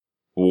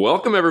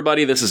Welcome,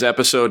 everybody. This is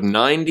episode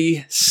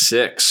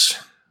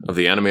 96 of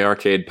the Anime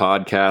Arcade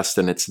podcast,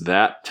 and it's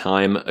that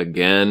time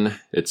again.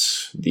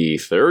 It's the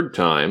third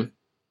time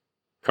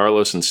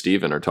Carlos and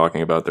Steven are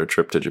talking about their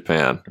trip to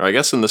Japan. Or I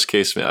guess in this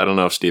case, I don't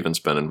know if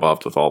Steven's been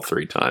involved with all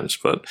three times,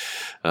 but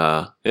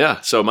yeah.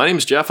 So my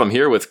name's Jeff. I'm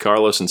here with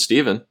Carlos and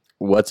Steven.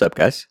 What's up,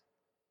 guys?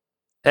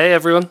 Hey,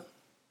 everyone.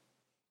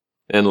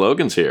 And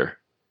Logan's here.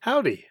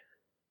 Howdy.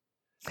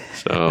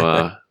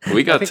 So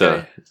we got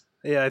to...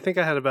 I think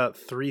I had about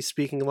 3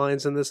 speaking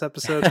lines in this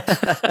episode.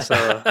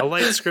 So a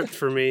light script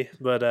for me,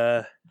 but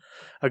a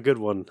good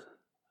one.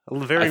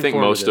 Very I think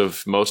most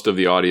of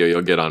the audio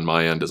you'll get on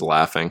my end is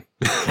laughing.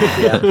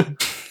 Yeah.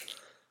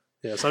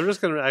 Yeah, so I'm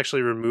just going to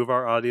actually remove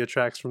our audio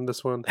tracks from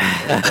this one.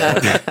 And,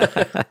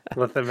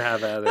 let them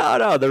have at it.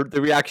 No, the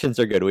reactions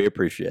are good. We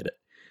appreciate it.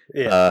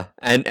 Yeah.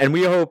 And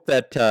we hope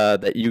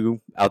that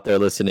you out there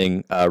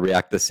listening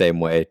react the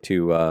same way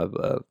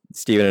to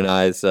Steven and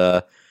I's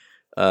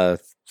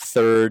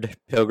third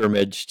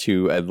pilgrimage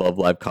to a Love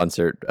Live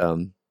concert.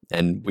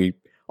 And we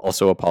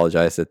also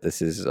apologize that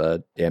this is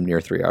a damn near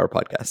 3-hour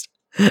podcast.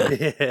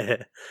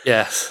 Yeah.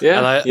 Yes.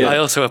 Yeah, And I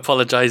also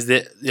apologize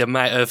the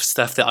amount of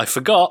stuff that I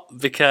forgot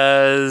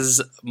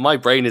because my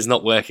brain is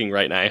not working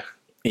right now.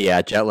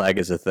 Yeah, jet lag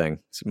is a thing.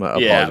 So my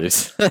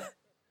apologies.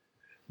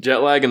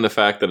 Jet lag and the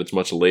fact that it's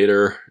much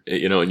later,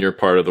 in your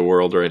part of the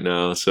world right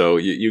now. So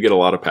you get a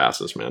lot of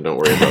passes, man. Don't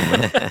worry about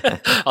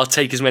that. I'll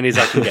take as many as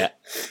I can get.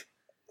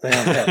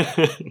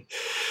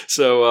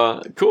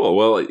 So cool.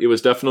 Well, it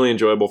was definitely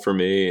enjoyable for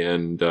me,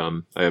 and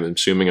I'm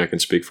assuming I can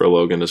speak for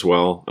Logan as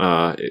well.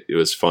 It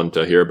was fun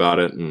to hear about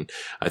it, and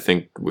I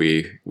think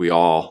we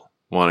all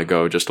want to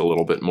go just a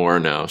little bit more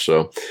now.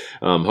 So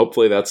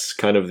hopefully that's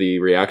kind of the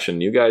reaction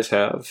you guys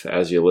have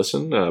as you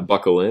listen.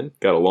 Buckle in.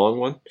 Got a long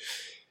one,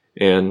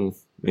 and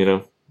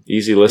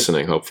easy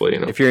listening. Hopefully,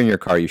 If you're in your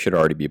car, you should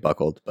already be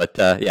buckled. But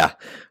yeah,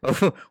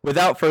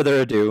 without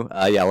further ado,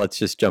 let's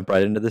just jump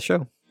right into the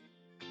show.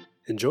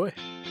 Enjoy.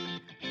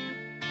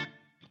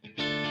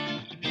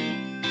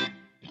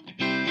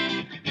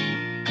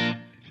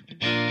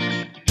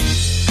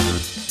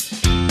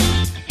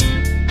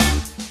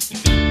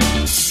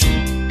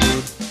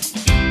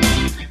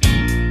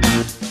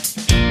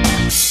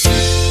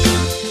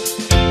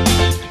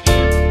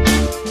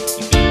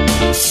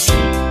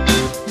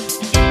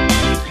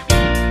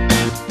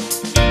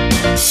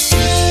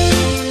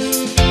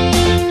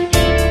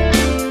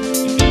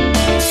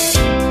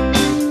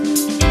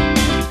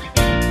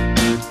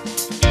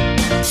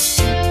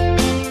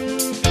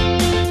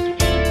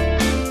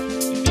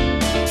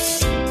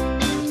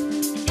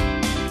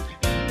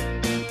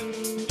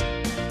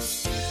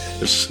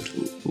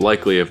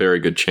 Likely a very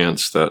good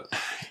chance that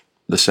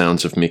the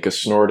sounds of Mika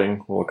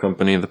snorting will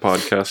accompany the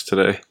podcast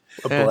today.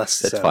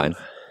 That's fine.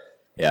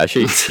 Yeah,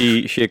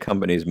 she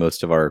accompanies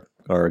most of our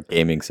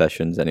gaming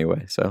sessions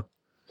anyway, so.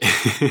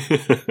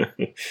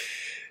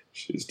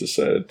 She's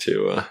decided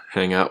to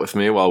hang out with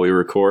me while we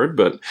record,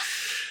 but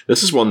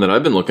this is one that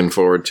I've been looking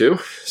forward to.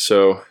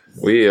 So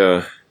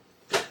we're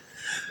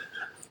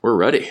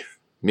ready.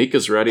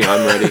 Mika's ready.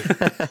 I'm ready.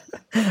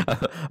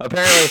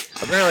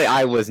 Apparently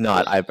I was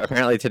not.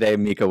 Apparently today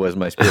Mika was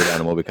my spirit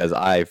animal because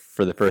I,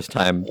 for the first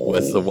time,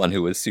 was the one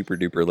who was super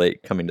duper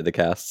late coming to the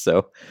cast.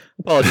 So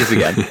apologies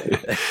again.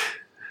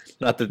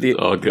 Not that the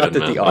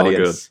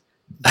audience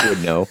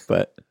would know,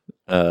 but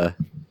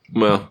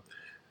well,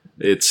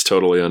 it's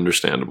totally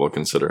understandable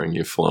considering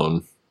you've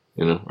flown,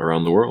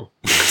 around the world.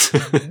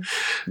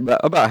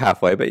 About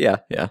halfway, but yeah.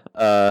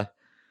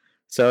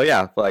 So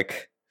yeah,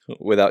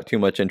 without too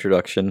much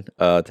introduction,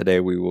 today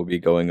we will be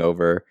going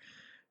over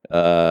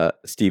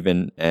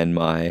Steven and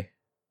my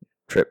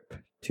trip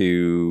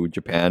to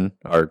Japan,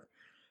 our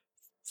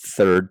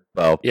third.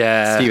 Well,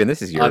 yeah, Steven,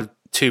 this is your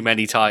too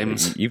many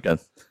times. You've done.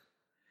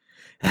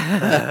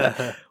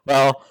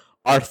 Well,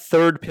 our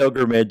third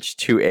pilgrimage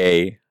to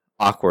a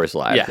Aquars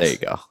Live. Yes. There you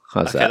go.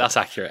 How's that? That's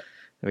accurate.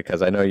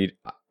 Because I know you.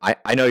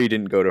 I know you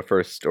didn't go to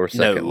first or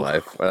second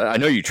live. I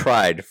know you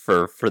tried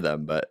for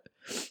them, but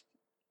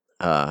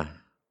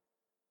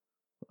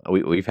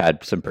we've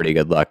had some pretty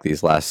good luck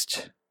these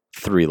last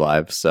 3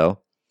 lives. So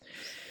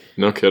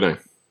no kidding.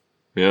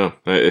 Yeah,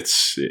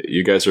 it's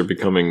you guys are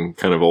becoming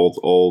kind of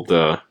old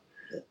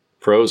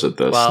pros at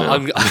this. Well, now.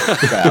 I'm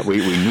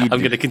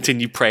going to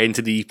continue praying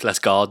to the E+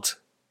 gods.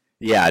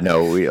 Yeah,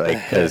 no, we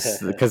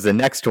because the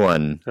next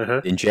one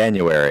in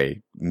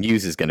January,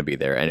 Muse is going to be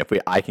there, and if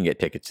I can get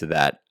tickets to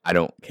that, I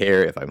don't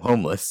care if I'm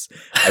homeless.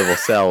 I will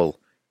sell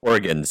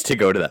organs to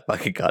go to that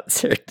fucking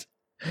concert.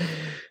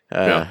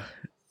 Yeah.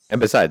 And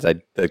besides,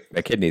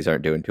 my kidneys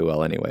aren't doing too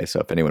well anyway, so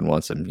if anyone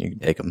wants them, you can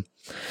take them.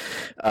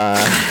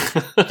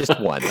 Just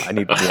one. I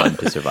need one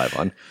to survive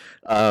on.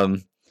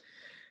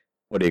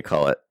 What do you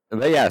call it?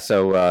 But yeah,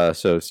 so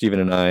Steven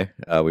and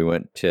I, we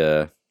went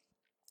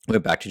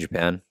back to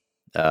Japan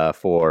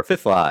for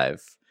Fifth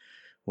Live,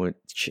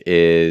 which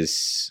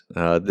is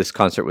this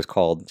concert was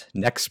called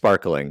Next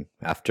Sparkling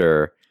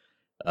after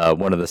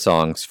one of the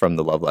songs from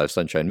the Love Live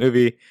Sunshine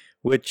movie,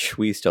 which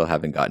we still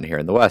haven't gotten here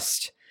in the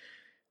West.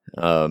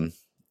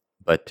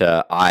 but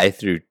I,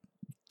 through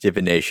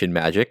divination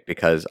magic,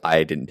 because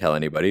I didn't tell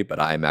anybody,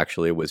 but I'm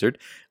actually a wizard,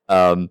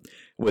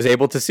 was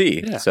able to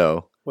see. Yeah.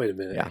 So Wait a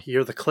minute. Yeah.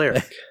 You're the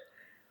cleric.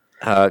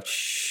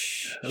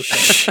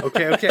 Shh.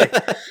 Okay.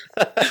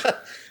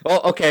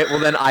 Well, okay. Well,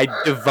 then I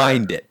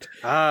divined it.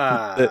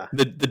 Ah.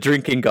 The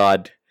drinking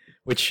god,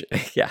 which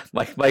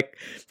Mike.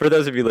 For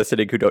those of you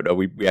listening who don't know,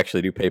 we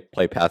actually do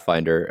play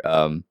Pathfinder.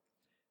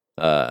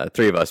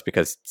 Three of us,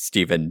 because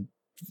Steven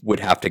would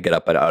have to get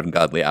up at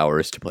ungodly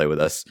hours to play with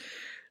us.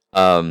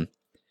 What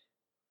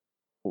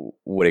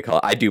do you call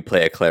it? I do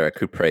play a cleric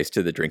who prays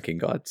to the drinking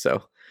god,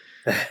 so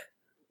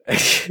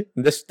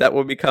that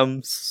will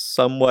become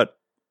somewhat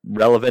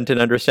relevant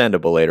and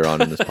understandable later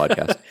on in this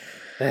podcast.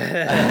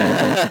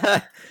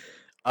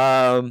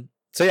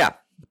 So yeah,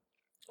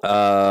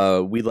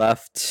 we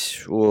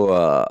left.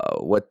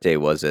 What day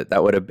was it?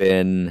 That would have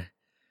been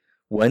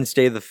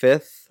Wednesday, the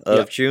 5th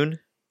of June,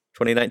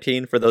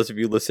 2019. For those of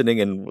you listening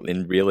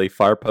in really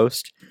far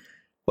post,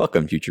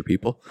 welcome, future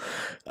people.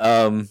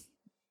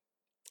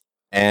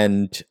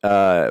 And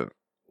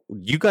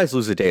you guys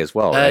lose a day as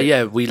well, right?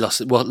 Yeah, we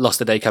lost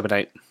a day coming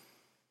out.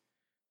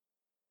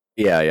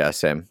 Yeah,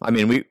 same. I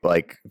mean, we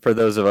for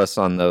those of us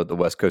on the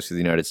west coast of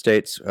the United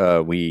States,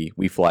 we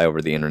fly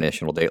over the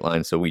international date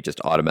line, so we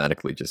just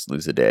automatically just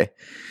lose a day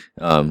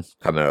coming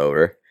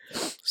over.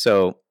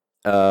 So,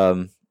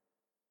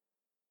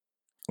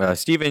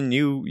 Steven,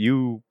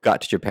 you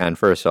got to Japan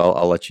first, so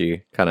I'll let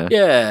you kind of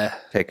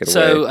take it away.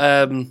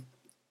 So,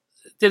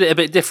 did it a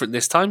bit different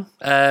this time.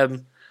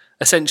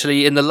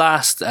 Essentially, in the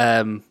last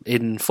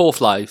in Fourth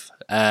Live,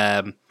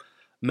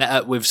 met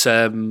up with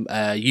some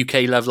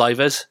UK Love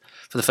Livers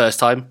for the first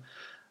time,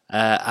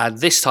 and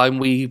this time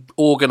we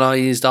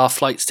organised our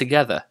flights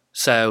together.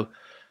 So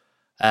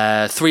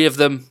 3 of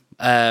them,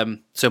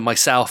 so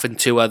myself and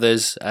 2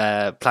 others,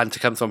 planned to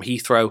come from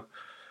Heathrow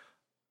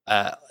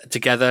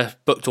together,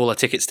 booked all our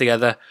tickets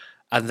together,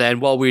 and then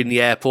while we were in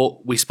the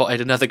airport, we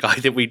spotted another guy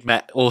that we'd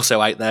met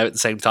also out there at the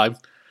same time.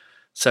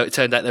 So it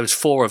turned out there was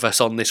 4 of us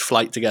on this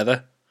flight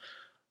together.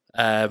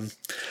 No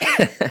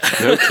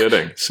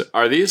kidding. So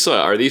are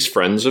these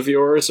friends of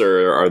yours,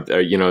 or are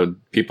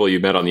people you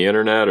met on the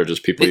internet, or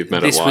just people you've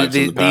met at lives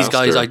in the past?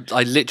 These guys,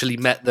 I literally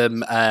met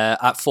them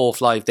at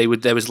Fourth Live.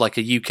 There was like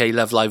a UK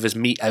Love Livers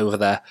meet over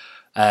there,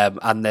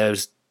 and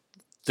there's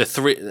the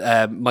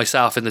 3,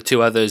 myself and the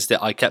 2 others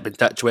that I kept in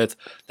touch with.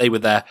 They were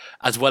there,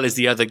 as well as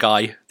the other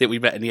guy that we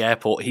met in the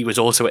airport. He was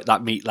also at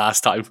that meet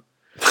last time.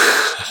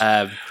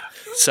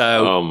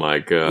 So, oh my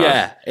god,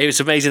 yeah, it was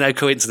amazing how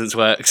coincidence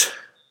works.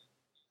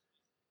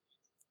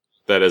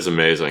 That is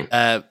amazing.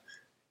 Yeah,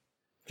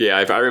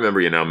 I remember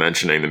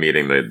mentioning the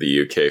meeting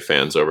the UK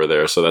fans over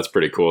there, so that's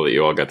pretty cool that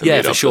you all got to meet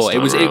up. Yeah, for sure.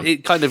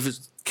 It kind of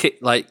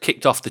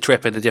kicked off the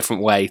trip in a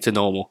different way to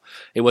normal.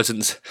 It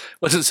wasn't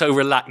so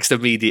relaxed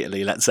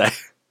immediately, let's say.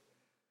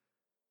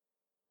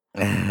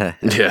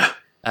 Yeah.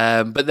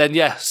 But then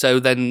so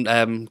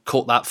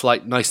caught that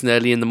flight nice and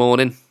early in the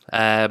morning,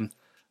 and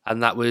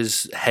that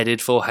was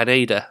headed for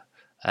Haneda,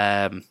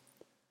 and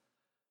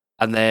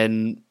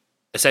then.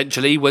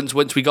 Essentially, once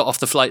we got off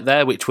the flight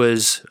there, which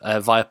was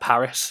via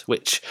Paris,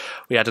 which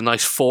we had a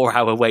nice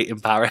 4-hour wait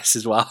in Paris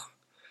as well.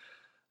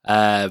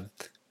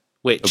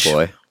 Which, oh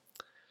boy,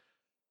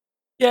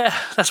 yeah,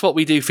 that's what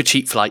we do for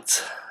cheap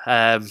flights.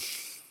 But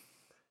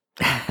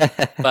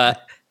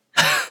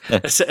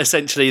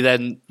essentially,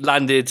 then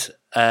landed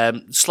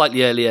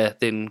slightly earlier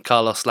than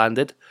Carlos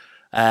landed.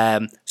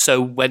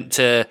 So went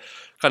to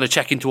kind of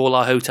check into all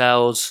our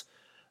hotels.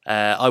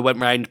 I went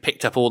round,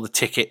 picked up all the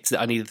tickets that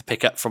I needed to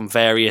pick up from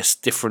various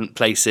different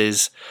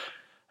places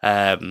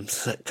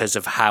because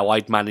of how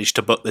I'd managed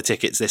to book the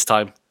tickets this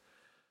time.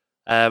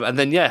 And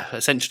then,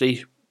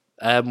 essentially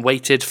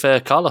waited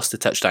for Carlos to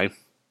touch down.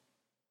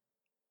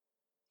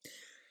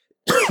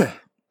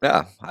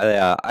 Yeah,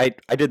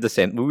 I did the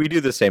same. We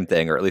do the same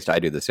thing, or at least I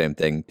do the same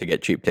thing to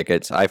get cheap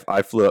tickets.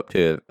 I flew up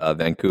to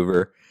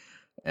Vancouver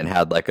and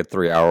had like a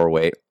 3-hour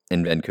wait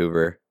in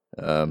Vancouver.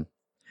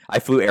 I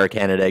flew Air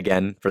Canada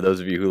again. For those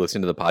of you who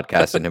listen to the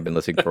podcast and have been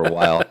listening for a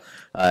while,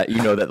 you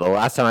know that the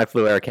last time I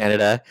flew Air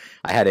Canada,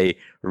 I had a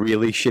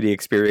really shitty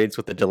experience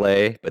with the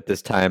delay, but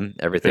this time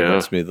everything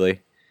went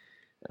smoothly.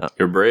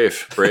 You're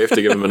brave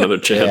to give him another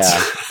chance.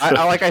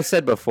 Yeah, like I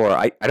said before,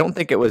 I don't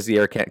think it was the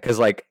Air Canada, because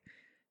like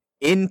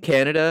in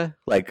Canada,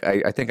 like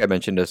I think I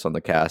mentioned this on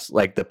the cast,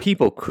 like the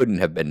people couldn't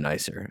have been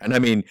nicer. And I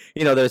mean,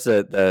 there's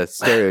the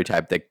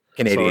stereotype that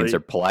Canadians are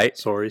polite.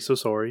 So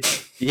sorry.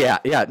 Yeah,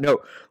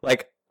 no,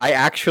 like.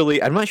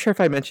 I'm not sure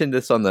if I mentioned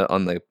this on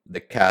the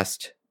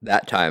cast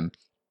that time,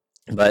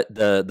 but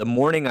the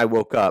morning I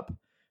woke up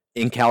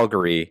in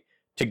Calgary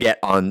to get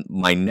on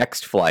my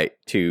next flight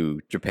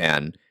to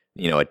Japan,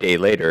 a day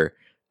later,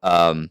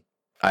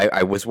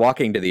 I was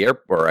walking to the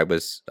airport.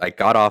 I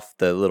got off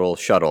the little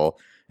shuttle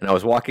and I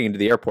was walking into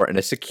the airport, and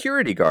a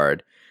security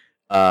guard,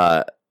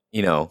 waved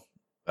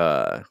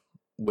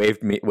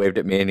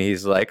at me, and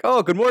he's like,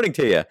 "Oh, good morning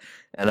to you,"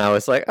 and I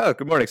was like, "Oh,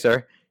 good morning,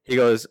 sir." He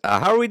goes,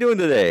 "How are we doing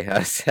today?"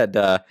 I said,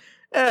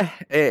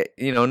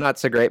 not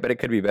so great, but it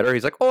could be better.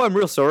 He's like, oh, I'm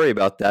real sorry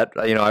about that.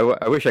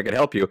 I wish I could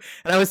help you.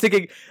 And I was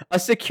thinking, a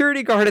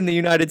security guard in the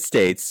United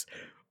States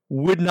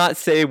would not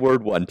say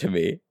word one to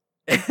me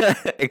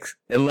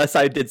unless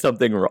I did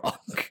something wrong.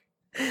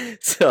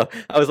 So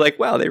I was like,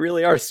 wow, they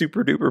really are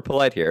super duper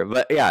polite here.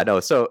 But yeah,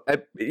 no. So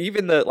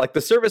even the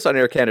service on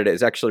Air Canada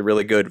is actually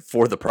really good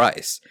for the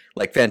price,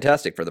 like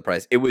fantastic for the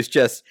price. It was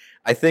just,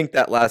 I think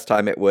that last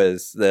time it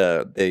was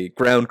the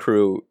ground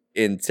crew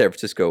in San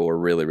Francisco were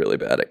really, really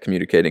bad at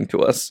communicating to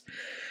us.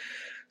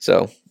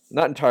 So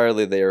not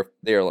entirely the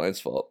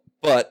airline's fault,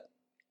 but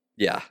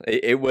yeah,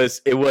 it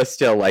was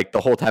still like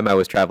the whole time I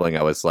was traveling,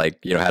 I was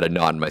like, had a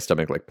knot in my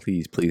stomach, like,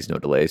 please, no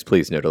delays,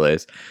 please, no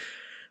delays.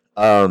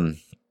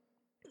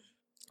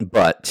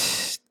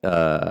 But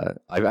I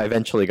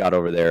eventually got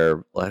over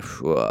there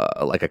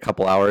like a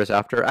couple hours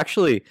after.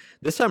 Actually,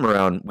 this time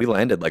around, we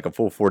landed like a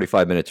full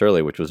 45 minutes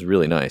early, which was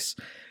really nice.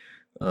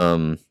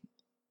 And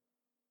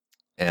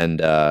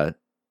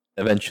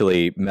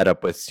eventually met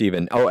up with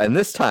Steven. Oh, and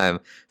this time,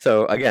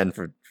 so again,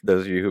 for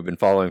those of you who've been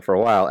following for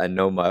a while and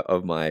know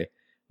my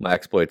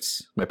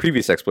exploits, my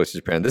previous exploits to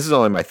Japan, this is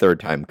only my third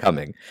time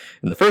coming.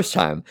 And the first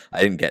time,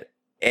 I didn't get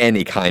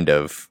any kind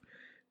of,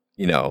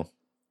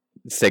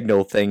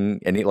 signal thing,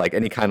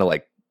 any kind of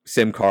like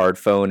SIM card,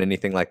 phone,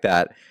 anything like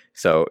that.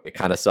 So it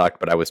kind of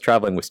sucked, but I was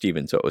traveling with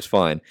Steven, so it was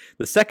fine.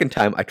 The second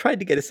time I tried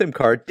to get a SIM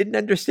card, didn't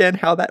understand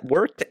how that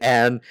worked,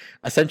 and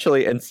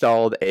essentially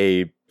installed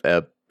a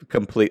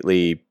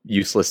completely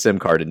useless SIM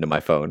card into my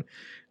phone,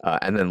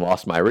 and then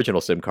lost my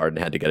original SIM card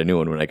and had to get a new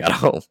one when I got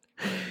home.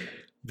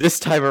 This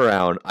time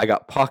around, I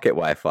got pocket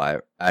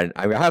Wi-Fi, and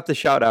I have to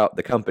shout out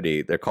the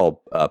company. They're called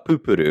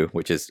Pupuru,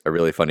 which is a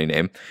really funny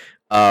name.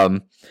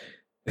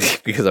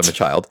 Because I'm a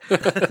child,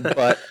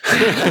 but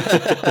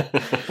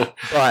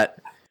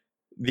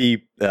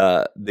the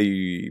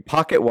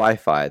pocket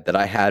Wi-Fi that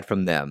I had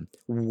from them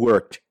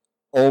worked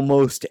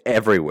almost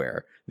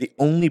everywhere. The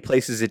only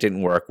places it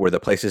didn't work were the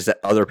places that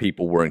other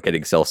people weren't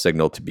getting cell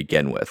signal to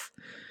begin with.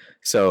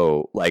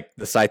 So, like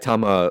the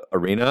Saitama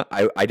Arena,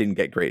 I didn't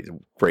get great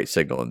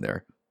signal in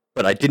there,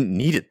 but I didn't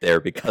need it there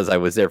because I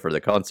was there for the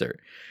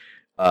concert.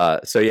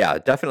 So yeah,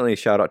 definitely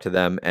shout out to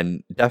them,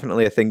 and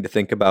definitely a thing to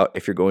think about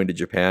if you're going to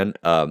Japan.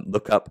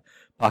 Look up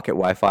pocket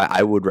Wi-Fi.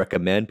 I would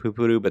recommend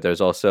Pupuru, but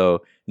there's also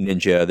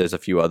Ninja. There's a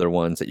few other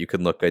ones that you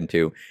can look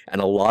into,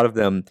 and a lot of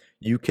them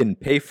you can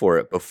pay for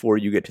it before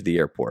you get to the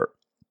airport.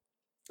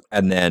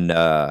 And then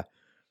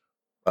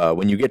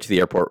when you get to the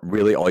airport,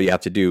 really all you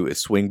have to do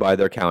is swing by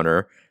their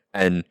counter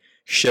and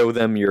show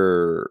them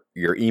your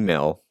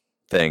email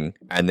thing,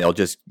 and they'll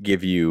just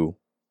give you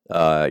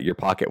your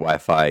pocket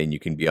Wi-Fi, and you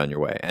can be on your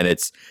way. And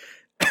it's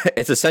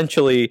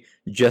essentially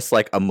just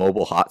like a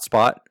mobile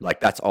hotspot. Like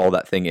that's all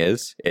that thing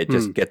is. It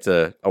just gets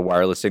a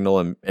wireless signal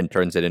and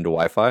turns it into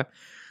Wi-Fi.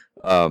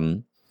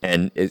 So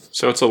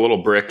it's a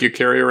little brick you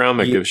carry around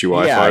that gives you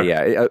Wi-Fi.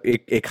 Yeah.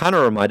 It kind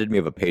of reminded me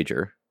of a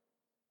pager,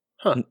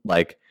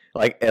 like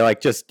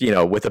just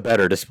with a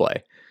better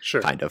display,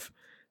 sure, kind of.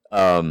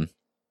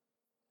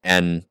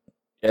 And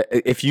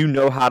if you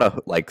know how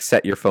to like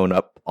set your phone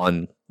up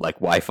on like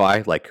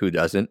Wi-Fi, like who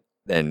doesn't,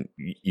 then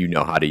you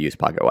know how to use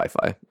pocket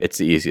Wi-Fi. It's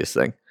the easiest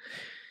thing.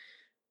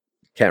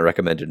 Can't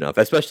recommend it enough,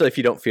 especially if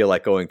you don't feel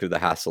like going through the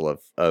hassle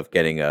of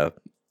getting a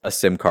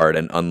SIM card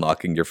and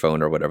unlocking your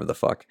phone or whatever the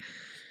fuck.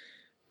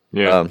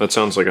 Yeah, that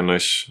sounds like a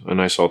nice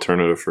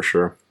alternative for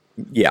sure.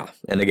 Yeah,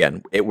 and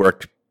again, it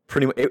worked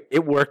pretty much.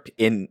 It worked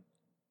in.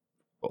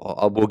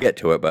 We'll get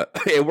to it, but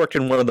it worked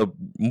in one of the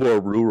more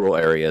rural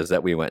areas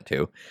that we went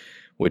to,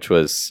 which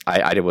was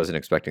I wasn't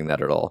expecting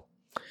that at all.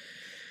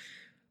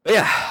 But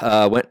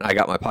yeah, I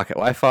got my pocket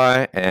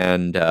Wi-Fi,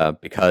 and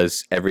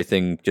because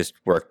everything just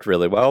worked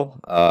really well,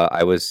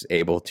 I was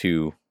able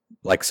to,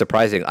 like,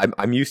 surprising.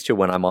 I'm used to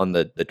when I'm on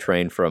the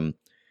train from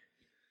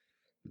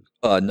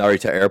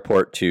Narita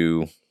Airport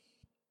to,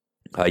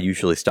 I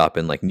usually stop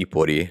in like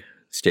Nippori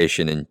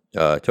Station in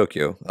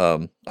Tokyo.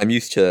 I'm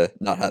used to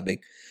not having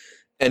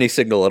any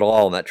signal at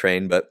all on that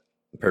train, but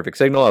perfect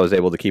signal. I was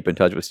able to keep in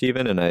touch with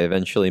Steven, and I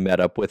eventually met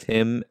up with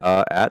him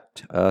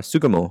at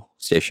Sugamo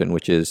Station,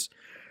 which is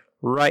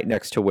right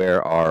next to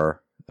where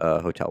our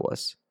hotel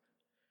was.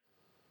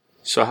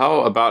 So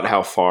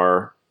how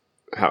far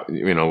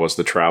was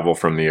the travel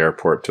from the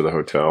airport to the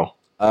hotel?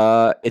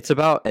 It's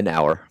about an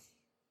hour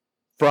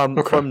from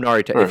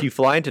Narita. Right. If you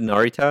fly into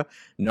Narita,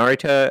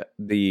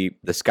 the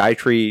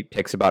Skytree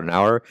takes about an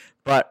hour,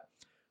 but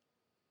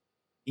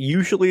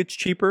usually it's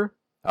cheaper.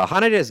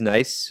 Haneda is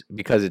nice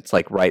because it's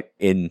like right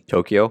in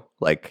Tokyo.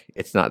 Like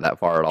it's not that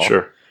far at all.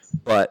 Sure.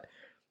 But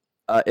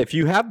if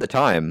you have the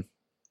time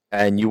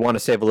and you want to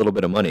save a little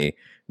bit of money,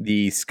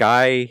 the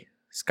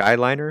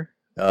Skyliner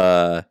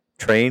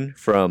train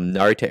from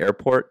Narita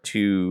Airport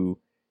to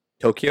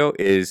Tokyo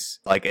is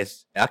like,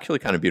 it's actually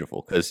kind of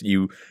beautiful because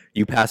you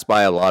pass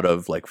by a lot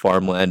of like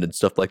farmland and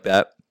stuff like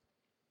that.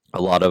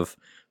 A lot of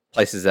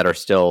places that are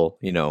still,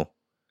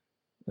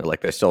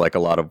 like there's still like a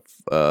lot of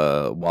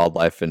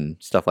wildlife and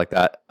stuff like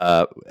that.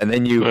 And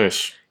then you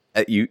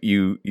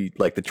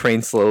like the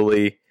train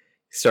slowly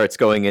starts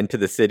going into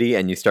the city,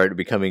 and you start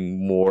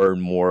becoming more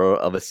and more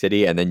of a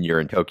city, and then you're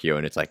in Tokyo,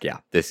 and it's like, yeah,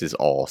 this is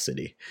all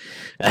city.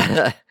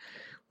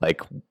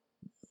 Like,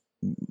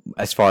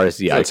 as far as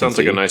the eye It sounds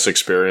can like a see. nice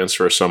experience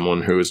for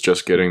someone who is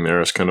just getting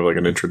there as kind of like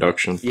an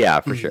introduction. Yeah,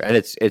 for sure, and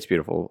it's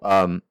beautiful.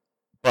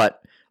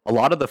 But a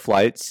lot of the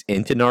flights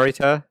into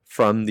Narita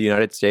from the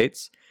United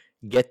States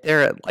get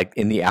there at, like,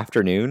 in the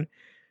afternoon.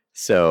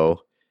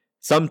 So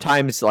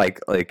sometimes, like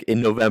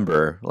in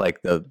November,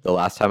 like the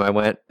last time I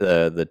went,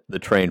 the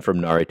train from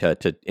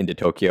Narita into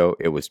Tokyo,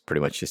 it was pretty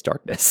much just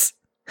darkness.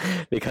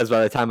 Because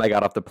by the time I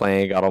got off the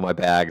plane, got all my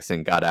bags,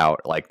 and got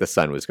out, like, the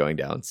sun was going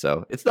down.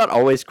 So it's not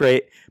always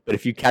great, but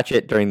if you catch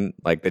it during,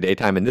 like, the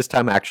daytime, and this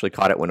time I actually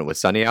caught it when it was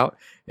sunny out,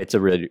 it's a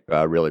really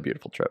really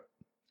beautiful trip.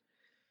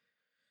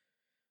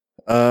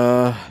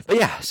 But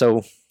yeah,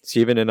 so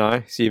Steven,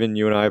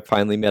 you and I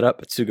finally met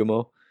up at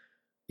Sugamo.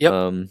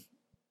 Yep.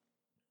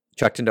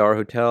 Checked into our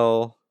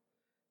hotel,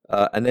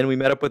 and then we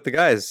met up with the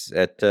guys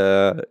at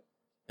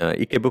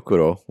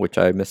Ikebukuro, which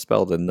I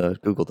misspelled in the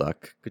Google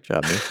Doc. Good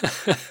job, me.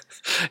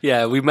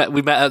 Yeah, we met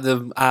at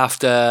them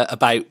after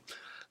about,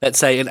 let's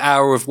say, an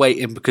hour of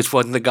waiting because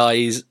one of the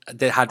guys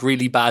that had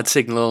really bad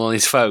signal on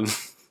his phone,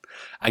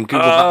 and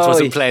Google Maps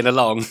wasn't playing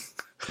along.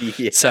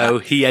 Yeah. So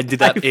he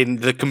ended up in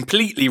the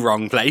completely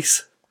wrong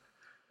place.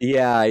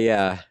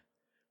 Yeah.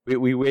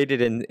 We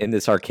waited in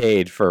this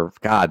arcade for,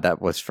 God,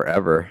 that was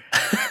forever.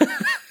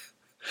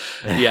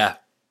 Yeah.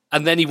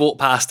 And then he walked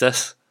past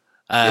us.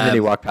 And then he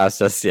walked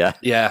past us, yeah.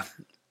 Yeah.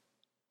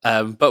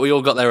 But we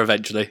all got there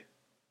eventually.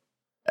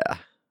 Yeah.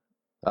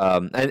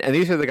 And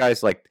these are the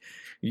guys, like,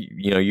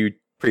 you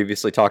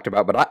previously talked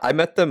about, but I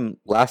met them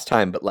last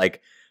time, but,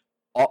 like,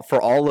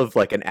 for all of,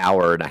 like, an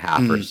hour and a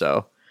half or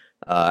so.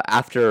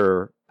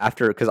 After,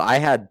 because I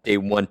had day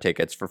 1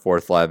 tickets for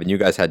 4th Live, and you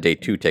guys had day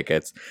 2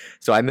 tickets.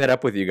 So I met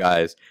up with you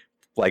guys,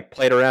 like,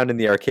 played around in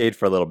the arcade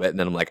for a little bit, and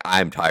then I'm like,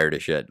 I'm tired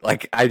of shit.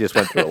 Like, I just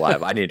went through a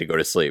live. I need to go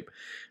to sleep.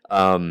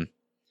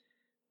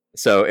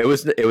 So it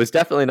was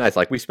definitely nice.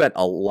 Like, we spent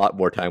a lot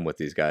more time with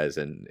these guys,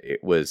 and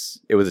it was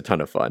a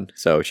ton of fun.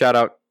 So shout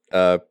out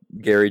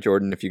Gary,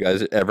 Jordan, if you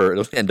guys ever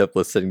end up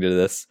listening to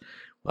this.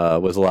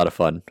 It was a lot of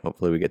fun.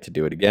 Hopefully we get to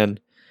do it again.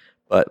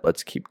 But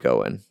let's keep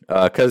going.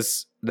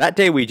 Because that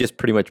day we just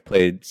pretty much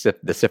played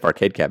the Sif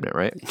arcade cabinet,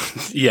 right?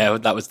 Yeah,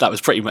 that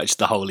was pretty much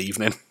the whole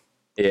evening.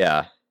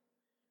 Yeah.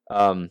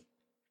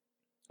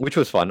 Which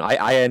was fun.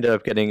 I ended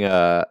up getting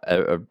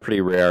a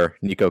pretty rare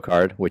Nico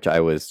card, which I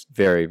was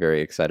very,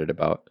 very excited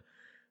about.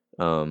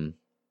 And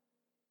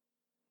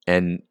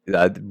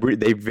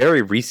they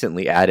very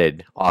recently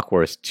added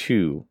Aquars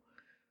to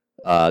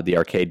the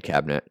arcade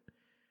cabinet.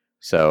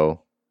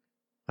 So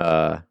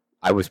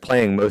I was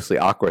playing mostly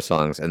Aqua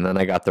songs, and then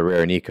I got the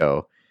rare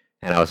Nico,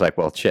 and I was like,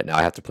 well, shit, now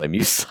I have to play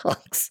Muse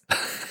songs.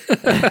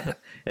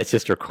 It's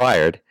just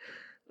required.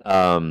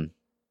 Yeah,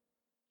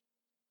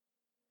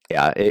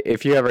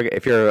 if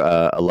you're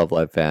a Love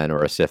Live fan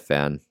or a Sif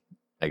fan,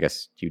 I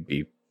guess you'd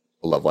be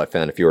a Love Live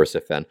fan if you were a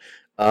Sif fan.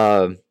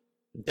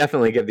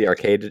 Definitely give the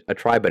arcade a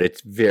try, but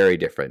it's very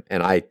different,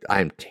 and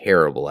I'm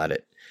terrible at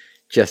it,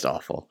 just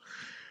awful.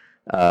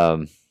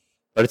 But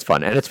it's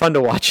fun, and it's fun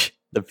to watch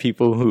the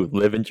people who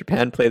live in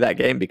Japan play that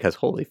game because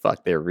holy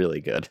fuck, they're really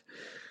good.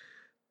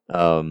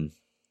 Did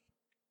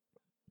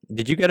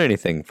you get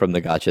anything from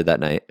the gacha that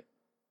night?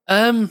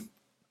 I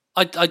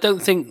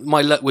don't think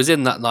my luck was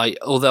in that night,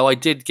 although I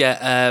did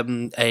get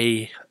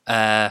a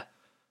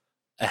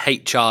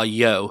HR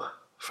Yo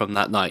from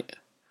that night.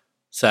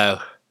 So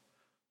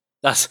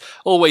that's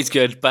always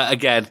good, but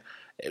again,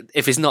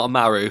 if it's not a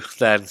Maru,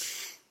 then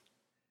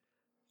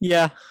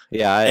yeah.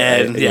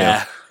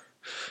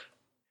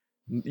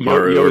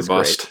 Maru or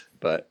bust.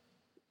 Great, but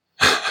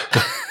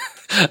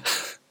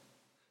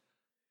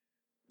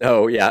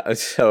oh yeah,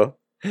 so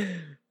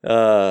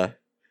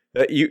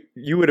you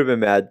would have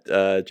been mad,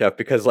 Jeff,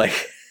 because,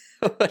 like,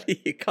 what do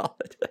you call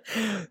it?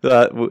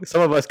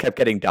 Some of us kept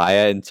getting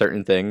Dia in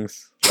certain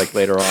things, like,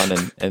 later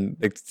on, and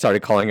they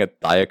started calling it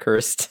Dia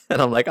cursed,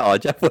 and I'm like, oh,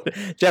 Jeff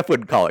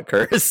wouldn't call it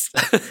cursed.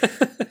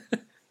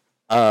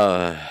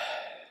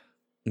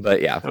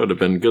 But yeah, That would have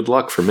been good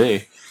luck for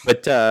me.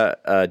 but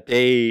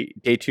day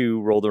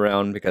 2 rolled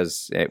around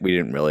because we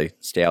didn't really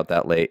stay out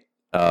that late,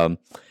 and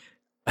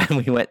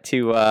we went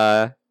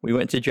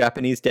to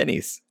Japanese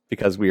Denny's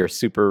because we are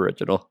super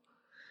original.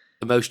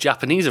 the most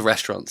Japanese of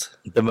restaurants.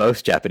 The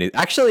most Japanese.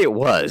 Actually, it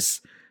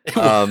was.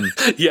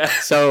 Yeah.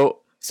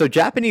 So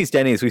Japanese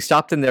Denny's, we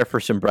stopped in there for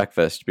some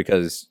breakfast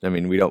because, I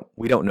mean, we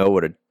don't know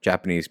what a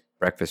Japanese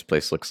breakfast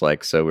place looks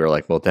like. So we were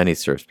like, well, Denny's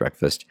serves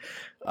breakfast.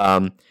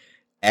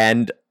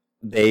 And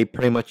they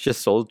pretty much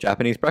just sold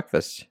Japanese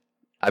breakfast.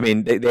 I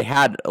mean, they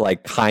had,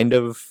 like, kind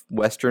of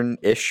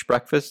Western-ish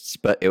breakfasts,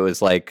 but it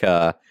was like,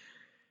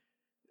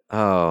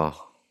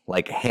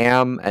 like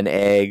ham, an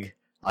egg,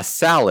 a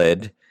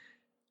salad,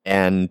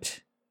 and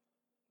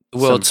The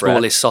world's some bread.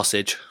 smallest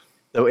sausage.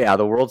 Oh, yeah,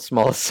 the world's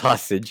smallest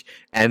sausage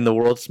and the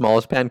world's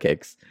smallest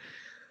pancakes.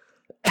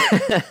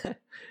 It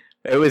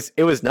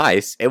was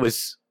nice. It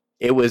was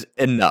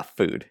enough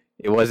food.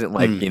 It wasn't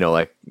like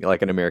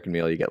like an American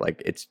meal. You get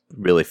like it's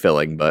really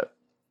filling, but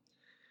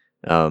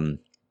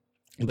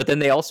then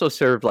they also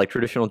served like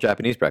traditional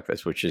Japanese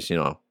breakfast, which is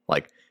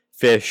like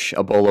fish,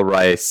 a bowl of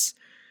rice.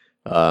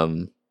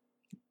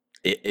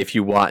 If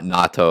you want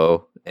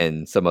natto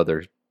and some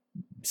other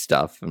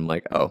stuff, I'm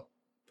like,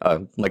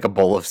 like a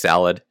bowl of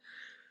salad.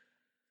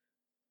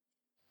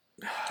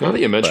 Now that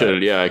you mention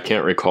it, yeah, I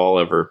can't recall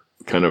ever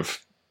kind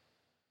of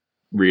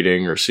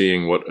reading or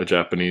seeing what a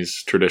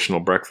Japanese traditional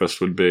breakfast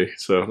would be.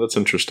 So that's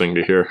interesting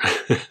to hear.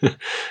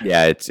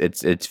 Yeah,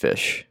 it's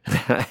fish.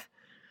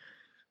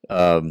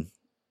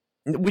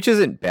 Which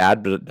isn't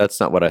bad, but that's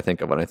not what I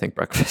think of when I think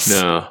breakfast.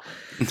 No.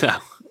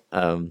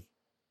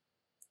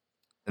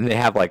 And they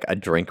have like a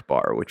drink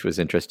bar, which was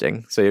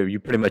interesting. So you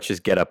pretty much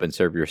just get up and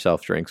serve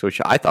yourself drinks,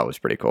 which I thought was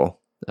pretty cool.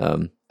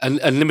 And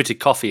unlimited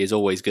coffee is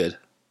always good.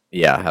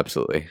 Yeah,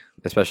 absolutely.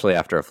 Especially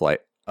after a flight.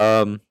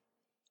 So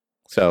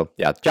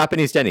yeah,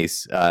 Japanese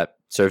Denny's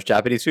serves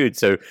Japanese food.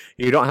 So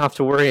you don't have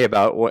to worry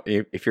about what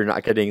if you're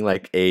not getting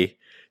like a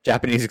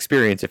Japanese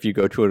experience if you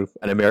go to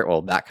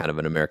that kind of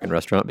an American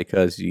restaurant,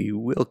 because you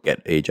will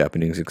get a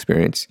Japanese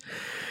experience.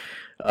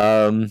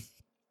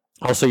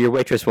 Also, your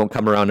waitress won't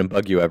come around and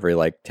bug you every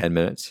like 10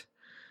 minutes.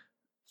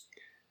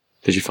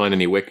 Did you find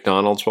any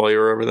WcDonald's while you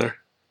were over there?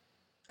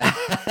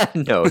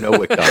 No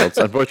WcDonald's.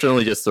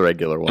 Unfortunately, just the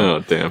regular one. Oh,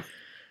 damn.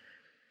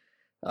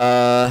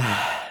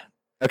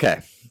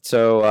 Okay.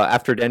 So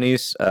after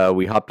Denny's,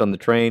 we hopped on the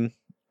train,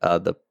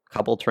 the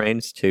couple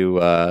trains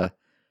to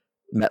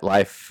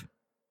MetLife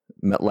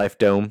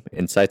Dome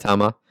in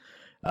Saitama,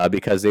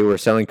 because they were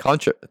selling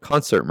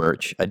concert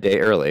merch a day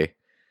early.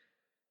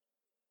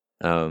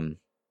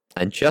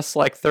 And just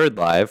like Third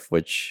Live,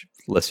 which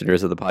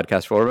listeners of the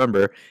podcast will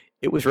remember,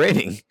 it was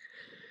raining.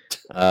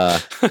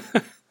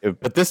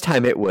 But this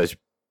time it was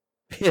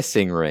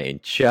pissing rain,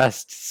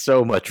 just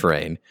so much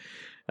rain.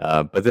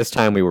 But this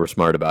time we were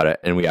smart about it,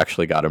 and we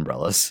actually got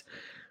umbrellas.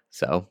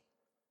 So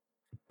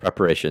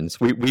preparations.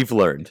 We've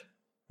learned.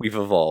 We've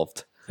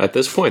evolved. At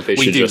this point, they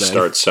should just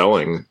start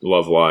selling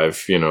Love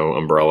Live,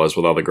 umbrellas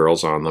with all the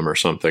girls on them or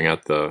something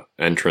at the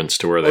entrance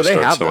to where they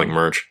start selling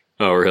merch.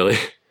 Oh, really?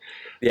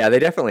 Yeah, they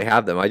definitely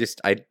have them. They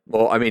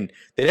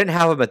didn't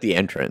have them at the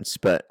entrance,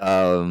 but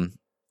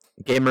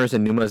Gamers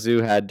and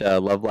Numazu had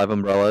Love Live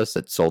umbrellas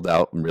that sold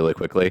out really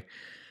quickly.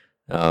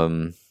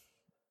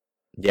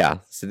 Yeah,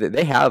 so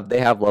they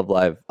have Love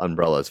Live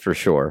umbrellas for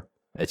sure.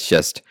 It's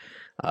just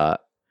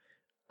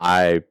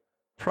I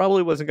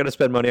probably wasn't going to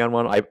spend money on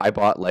one. I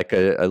bought like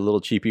a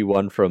little cheapy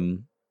one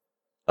from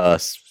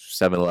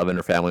 7-Eleven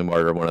or Family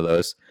Mart or one of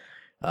those.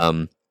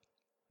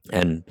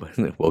 And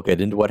we'll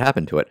get into what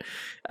happened to it.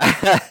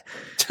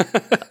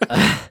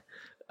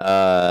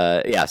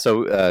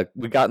 So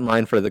we got in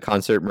line for the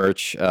concert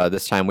merch.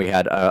 This time we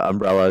had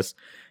umbrellas,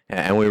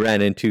 and we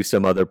ran into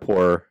some other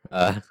poor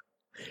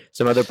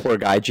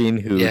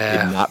gaijin who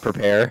did not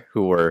prepare,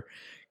 who were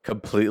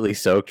completely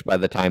soaked by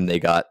the time they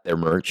got their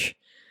merch.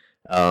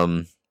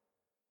 Like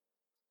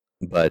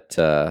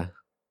the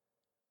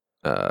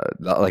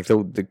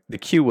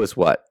queue was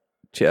what?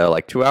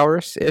 Like 2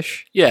 hours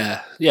ish?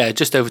 Yeah,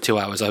 just over 2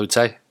 hours, I would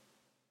say.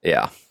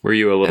 Yeah. Were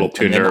you a little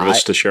too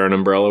nervous to share an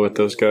umbrella with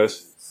those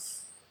guys?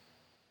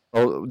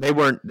 Oh, they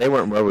weren't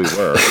where we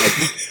were.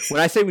 When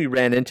I say we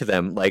ran into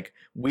them, like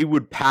we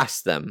would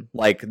pass them.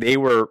 Like they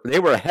were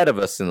ahead of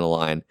us in the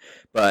line,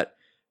 but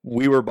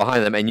we were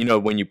behind them.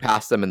 And when you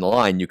pass them in the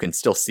line, you can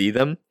still see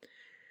them.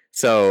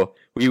 So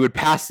we would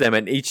pass them,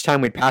 and each time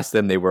we'd pass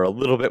them, they were a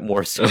little bit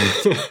more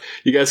soaked.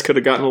 You guys could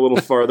have gotten a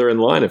little farther in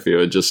line if you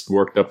had just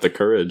worked up the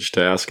courage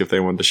to ask if they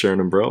wanted to share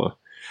an umbrella.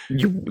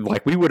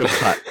 We would have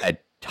cut a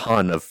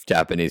ton of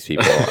Japanese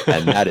people,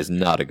 and that is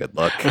not a good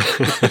look.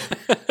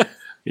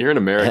 You're an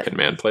American,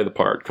 man. Play the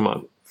part. Come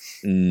on.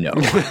 No.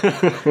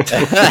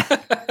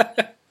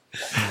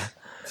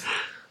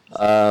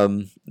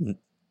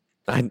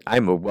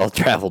 I'm a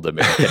well-traveled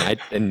American,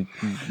 and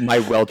my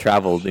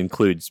well-traveled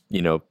includes,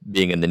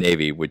 being in the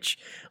Navy, which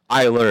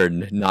I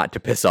learned not to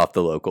piss off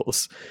the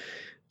locals.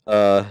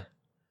 What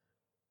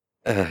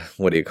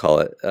do you call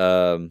it?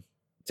 So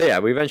yeah,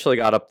 we eventually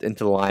got up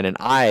into the line, and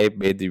I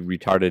made the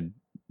retarded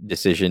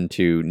decision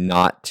to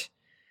not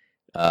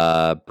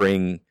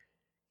bring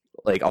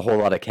like a whole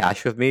lot of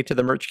cash with me to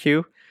the merch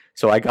queue.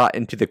 So I got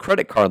into the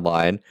credit card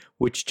line,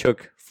 which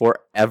took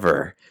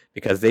forever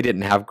because they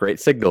didn't have great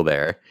signal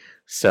there.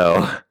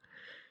 So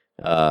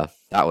that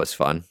was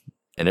fun,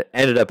 and it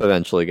ended up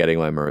eventually getting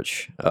my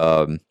merch.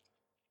 But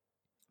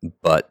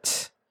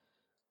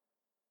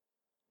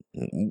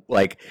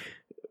like,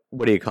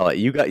 what do you call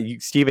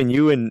it? Steven,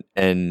 you and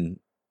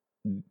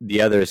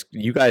the others,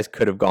 you guys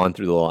could have gone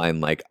through the line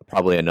like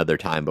probably another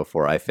time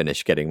before I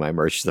finished getting my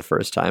merch the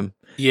first time.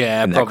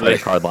 Yeah, in probably. That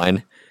credit card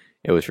line.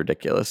 It was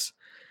ridiculous.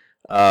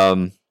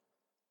 So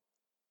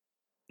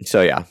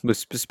yeah, we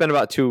spent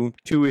about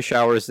two-ish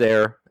hours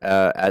there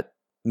at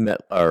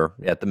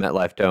the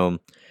MetLife Dome.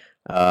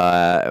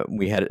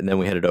 We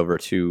headed over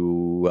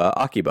to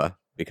Akiba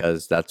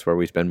because that's where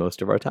we spend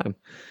most of our time.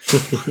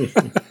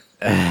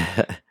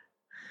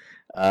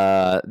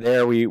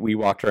 There we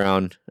walked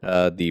around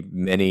the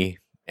many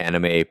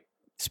anime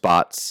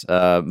spots,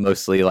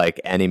 mostly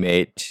like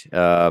Animate.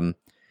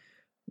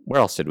 Where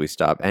else did we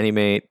stop?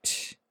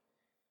 Animate.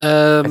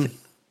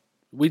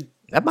 We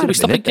That might did we have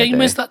stop been at it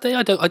Gamers that day.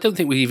 that day? I don't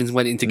think we even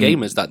went into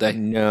Gamers that day.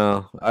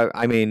 No,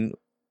 I mean,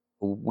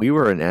 we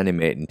were in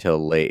Animate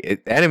until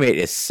late. Animate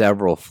is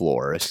several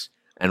floors,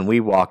 and we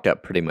walked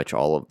up pretty much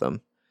all of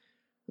them.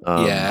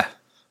 Yeah.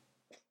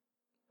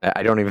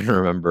 I don't even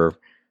remember,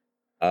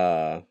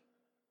 like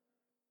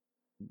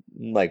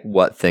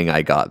what thing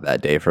I got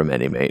that day from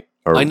Animate.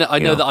 Or, I know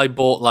you know that I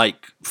bought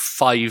like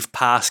 5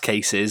 pass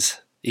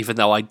cases, even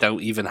though I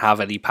don't even have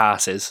any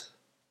passes.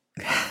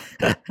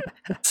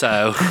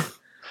 So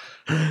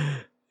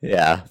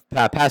yeah,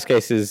 pass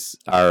cases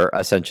are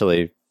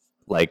essentially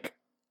like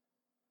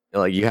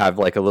you have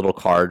like a little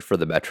card for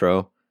the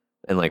metro,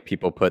 and like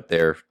people put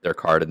their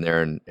card in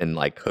there and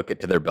like hook it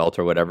to their belt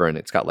or whatever, and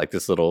it's got like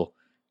this little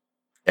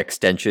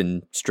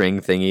extension string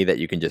thingy that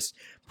you can just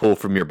pull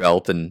from your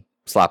belt and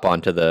slap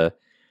onto the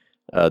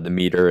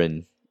meter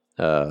and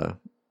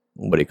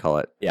what do you call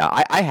it? Yeah,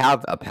 I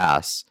have a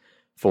pass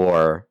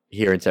for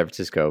here in San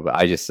Francisco, but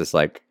I just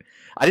like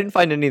I didn't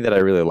find any that I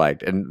really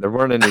liked, and there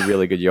weren't any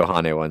really good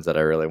Yohane ones that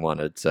I really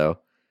wanted. So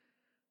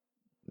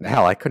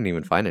hell, I couldn't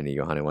even find any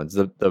Yohane ones.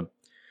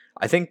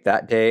 I think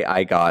that day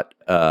I got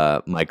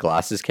my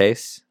glasses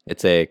case.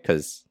 It's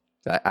because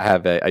I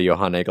have a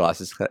Yohane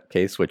glasses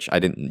case, which I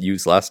didn't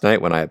use last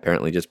night when I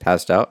apparently just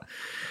passed out.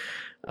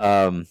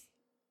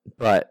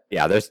 But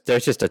yeah,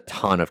 there's just a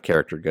ton of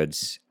character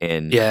goods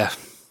in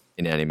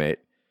Animate,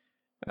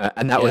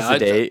 and that was the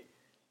day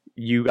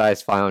you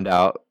guys found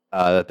out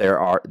that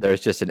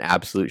there's just an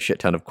absolute shit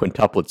ton of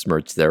quintuplets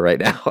merch there right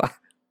now.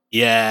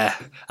 yeah,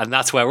 and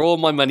that's where all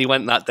my money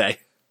went that day.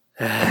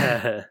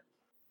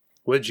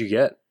 What'd you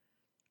get?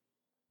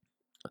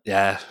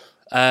 Yeah.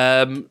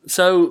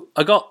 So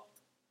I got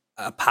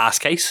a pass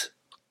case.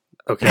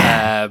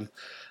 Okay.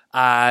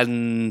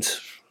 And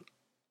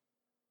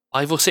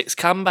 5 or 6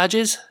 cam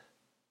badges.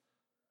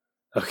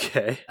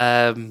 Okay.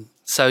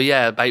 So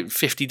yeah, about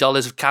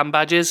 $50 of cam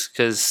badges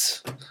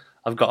because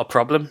I've got a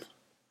problem.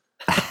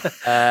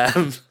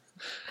 And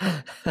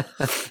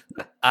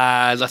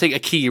I think a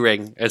key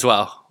ring as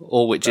well,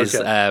 all which is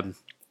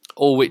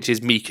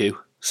Miku.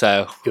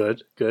 So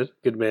good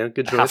man,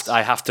 good choice.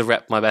 I have to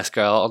rep my best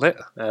girl on it.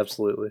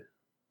 Absolutely.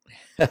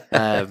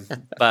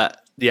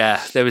 But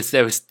yeah, there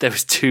was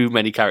too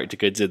many character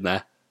goods in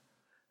there.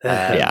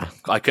 Yeah,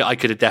 I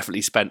could have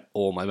definitely spent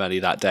all my money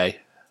that day,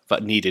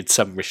 but needed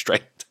some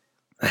restraint.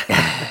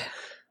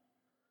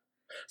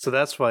 So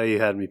that's why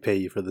you had me pay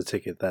you for the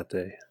ticket that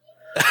day.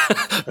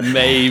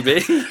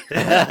 Maybe.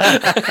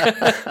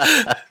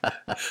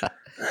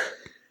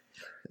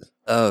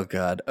 Oh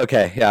God.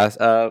 Okay. Yeah.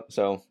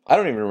 So I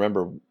don't even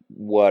remember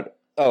what.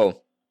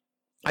 Oh,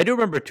 I do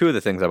remember 2 of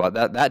the things I bought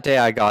that day.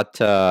 I got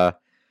the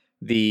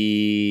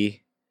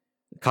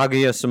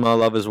Kaguya-sama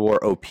Love is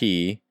War OP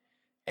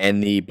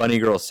and the Bunny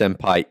Girl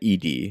Senpai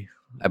ED.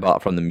 I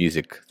bought from the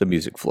music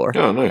floor.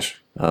 Oh, nice.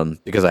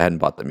 Because I hadn't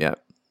bought them yet.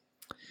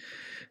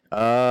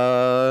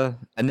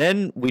 And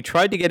then we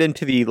tried to get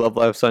into the Love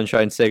Live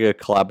Sunshine Sega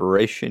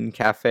collaboration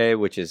cafe,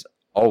 which is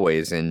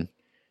always in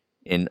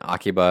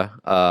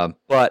Akiba.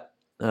 But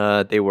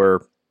they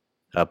were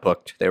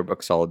booked. They were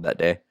booked solid that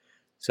day.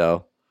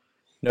 So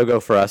no go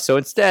for us. So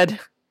instead,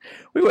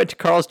 we went to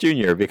Carl's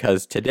Jr.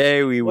 because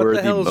today we were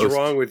the most... What the hell is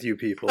wrong with you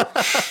people?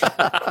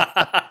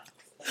 To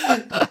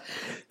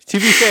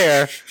be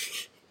fair,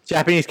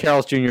 Japanese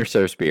Carl's Jr.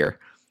 serves beer.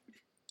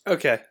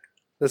 Okay.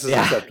 This is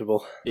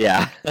acceptable.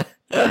 Yeah.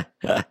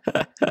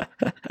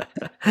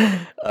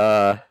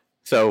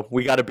 So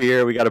we got a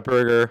beer, we got a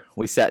burger,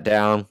 we sat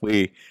down,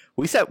 we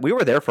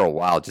were there for a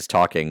while just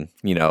talking,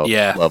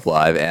 Love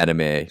Live,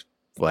 anime,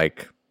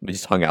 like we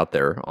just hung out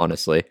there,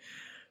 honestly.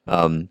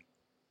 I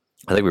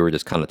think we were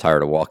just kind of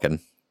tired of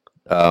walking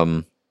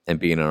and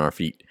being on our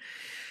feet.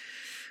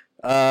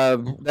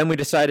 Then we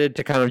decided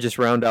to kind of just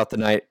round out the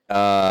night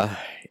at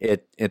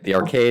the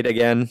arcade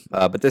again.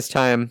 But this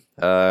time,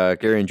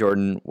 Gary and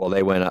Jordan,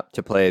 they went up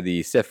to play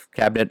the Sif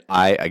cabinet.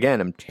 I,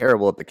 again, am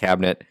terrible at the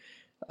cabinet.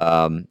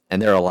 And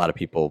there are a lot of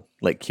people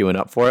like queuing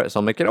up for it. So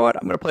I'm like, you know what?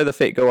 I'm going to play the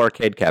Fate Go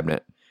arcade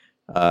cabinet.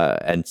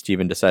 And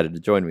Steven decided to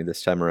join me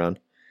this time around.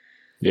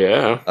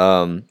 Yeah.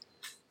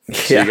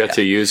 So you got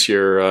to use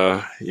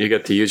your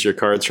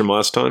cards from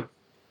last time?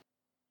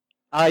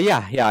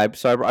 Yeah.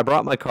 So I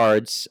brought my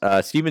cards.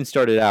 Steven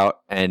started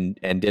out and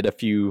did a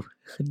few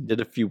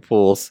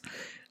pulls,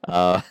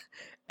 and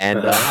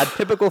had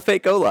typical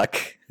Fate Go luck.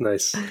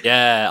 Nice.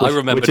 Yeah, I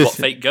remembered what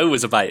Fate Go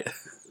was about.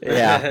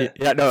 Yeah.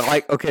 No,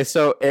 like okay.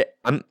 So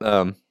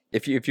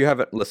if you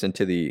haven't listened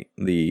to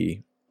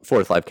the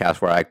Fourth Live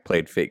cast where I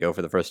played Fate Go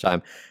for the first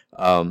time,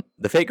 the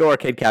Fate Go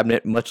arcade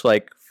cabinet, much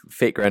like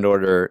Fate Grand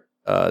Order,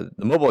 the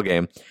mobile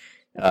game,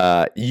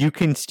 you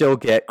can still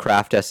get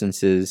craft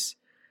essences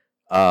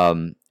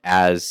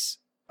as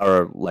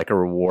a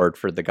reward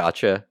for the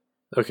gacha.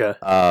 Okay.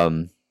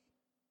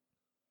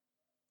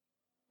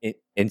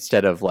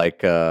 Instead of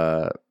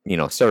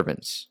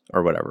servants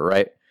or whatever,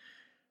 right?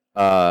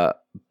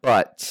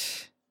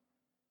 But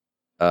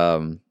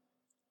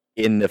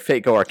in the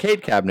Fate Go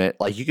arcade cabinet,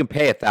 like you can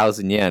pay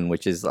 1,000 yen,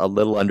 which is a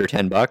little under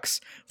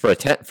 $10 for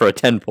a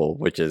 10 pull,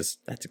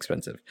 that's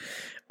expensive.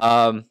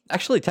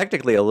 Actually,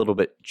 technically a little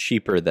bit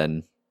cheaper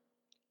than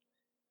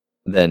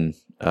the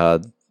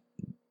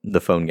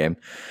phone game.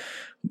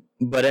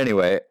 But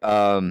anyway,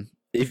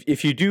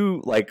 if you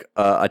do like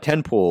a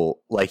 10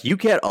 pull, like you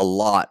get a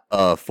lot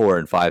of 4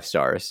 and 5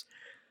 stars.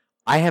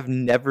 I have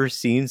never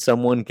seen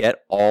someone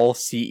get all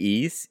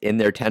CEs in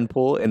their 10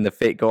 pull in the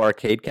Fate Go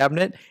arcade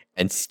cabinet,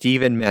 and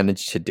Steven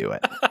managed to do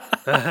it.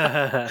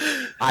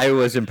 I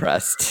was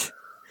impressed.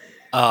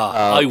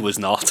 I was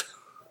not.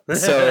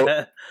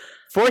 So,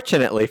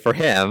 fortunately for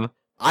him,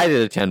 I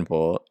did a 10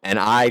 pull, and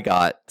I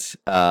got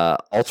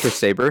Ultra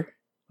Saber.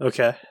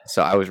 Okay.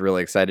 So I was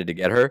really excited to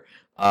get her.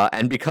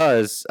 And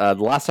because the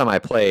last time I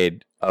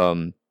played,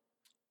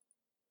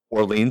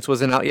 Orleans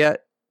wasn't out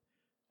yet.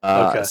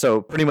 Okay.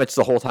 So pretty much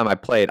the whole time I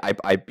played,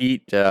 I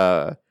beat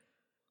Fuyuki,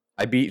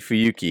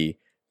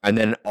 and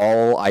then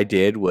all I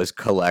did was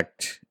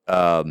collect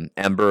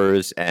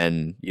embers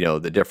and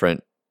the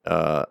different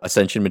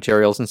ascension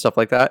materials and stuff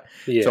like that.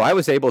 Yeah. So I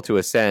was able to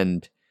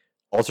ascend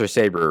Ultra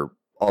Saber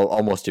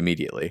almost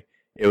immediately.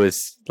 It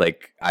was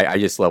like I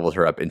just leveled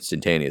her up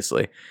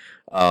instantaneously.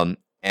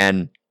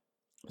 And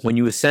when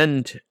you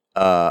ascend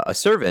a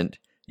servant,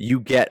 you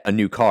get a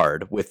new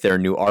card with their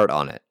new art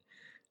on it.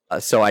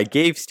 So I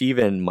gave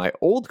Steven my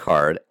old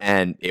card,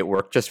 and it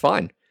worked just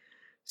fine.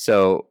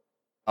 So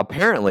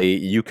apparently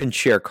you can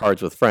share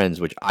cards with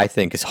friends, which I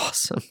think is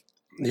awesome.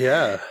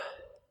 Yeah.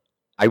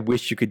 I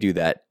wish you could do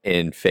that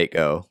in Fate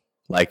Go.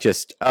 Like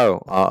just,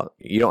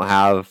 you don't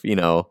have,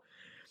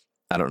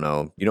 I don't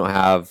know, you don't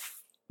have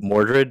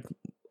Mordred?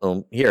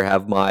 Here,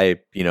 have my,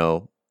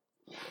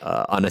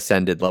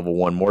 unascended level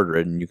 1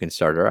 Mordred, and you can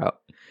start her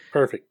out.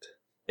 Perfect.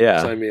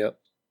 Yeah. Sign me up.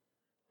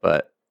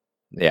 But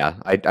yeah,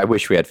 I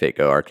wish we had Fate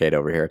Go arcade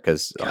over here,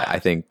 because I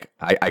think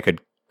I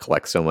could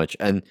collect so much.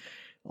 And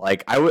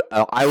like I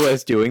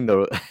was doing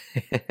the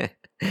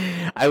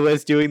I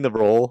was doing the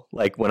roll,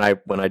 like when I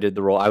did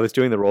the roll, I was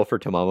doing the roll for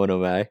Tamamo no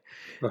Mae.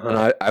 Uh-huh.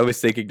 And I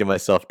was thinking to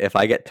myself, if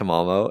I get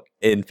Tamamo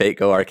in Fate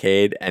Go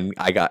arcade, and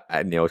I got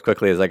as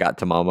quickly as I got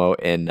Tamamo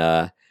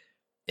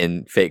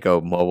in Fate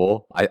Go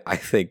mobile, I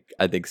think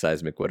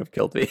Seismic would have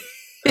killed me.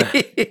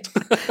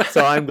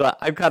 So I'm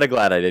kind of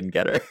glad I didn't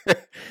get her.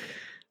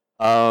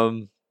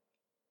 So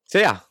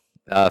yeah,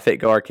 Fate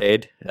Go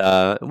arcade.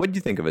 What did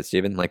you think of it,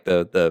 Steven? Like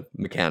the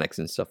mechanics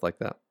and stuff like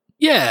that?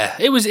 Yeah,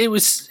 it was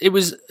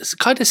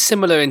kind of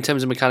similar in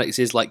terms of mechanics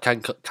is like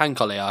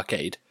Kankole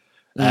Arcade,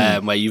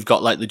 where you've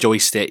got like the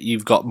joystick,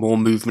 you've got more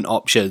movement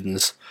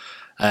options.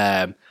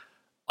 I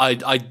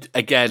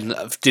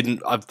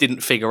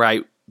didn't figure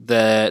out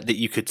that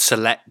you could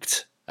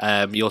select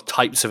your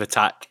types of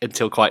attack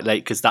until quite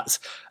late, because that's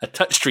a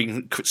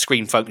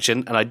touchscreen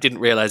function, and I didn't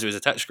realize it was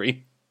a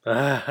touchscreen.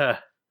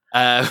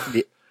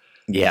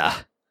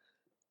 Yeah,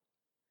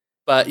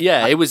 but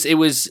yeah, it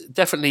was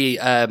definitely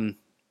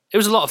it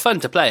was a lot of fun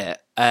to play it.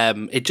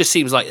 It just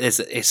seems like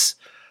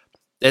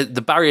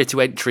the barrier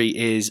to entry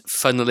is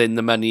funneling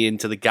the money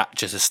into the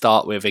gacha to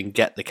start with and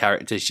get the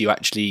characters you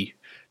actually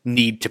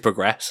need to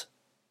progress.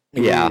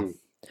 Yeah.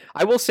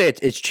 I will say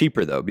it's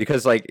cheaper though,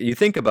 because like you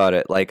think about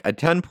it, like a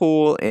 10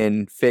 pool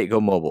in Fate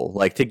Go Mobile,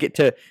 like to get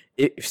to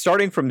it,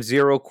 starting from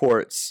 0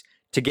 quartz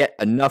to get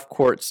enough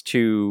quartz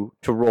to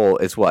roll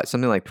is what,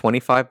 something like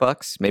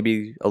 $25,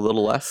 maybe a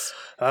little less.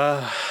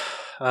 I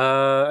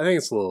think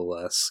it's a little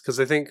less, because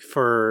I think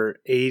for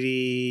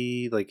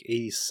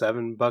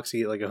 $87 you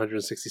get like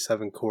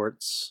 167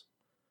 quartz,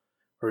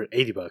 or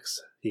 $80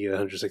 you get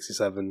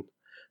 167.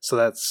 So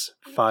that's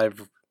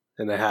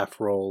 5.5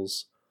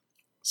 rolls.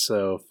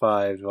 So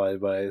 5 divided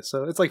by,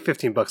 so it's like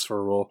 $15 for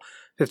a roll,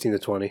 15 to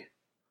 20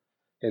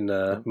 in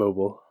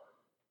mobile.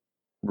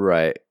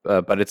 Right,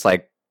 but it's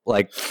like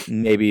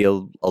maybe a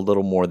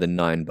little more than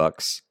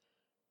 $9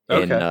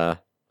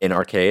 in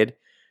arcade,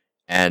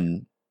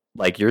 and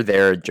like you're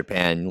there in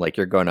Japan, like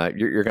you're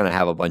gonna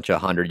have a bunch of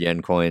 100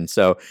 yen coins.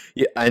 So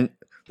yeah, and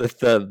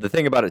the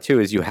thing about it too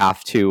is you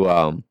have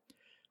to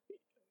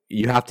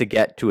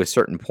get to a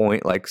certain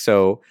point. Like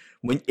so,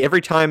 every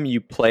time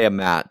you play a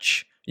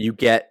match, you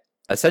get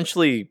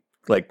essentially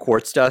like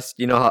quartz dust.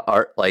 You know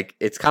how like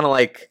it's kind of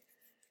like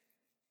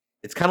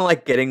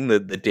getting the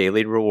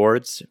daily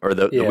rewards or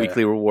the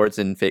weekly rewards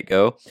in Fate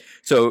Go.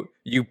 So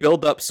you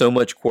build up so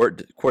much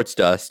quartz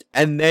dust,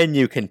 and then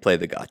you can play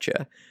the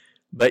gacha.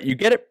 But you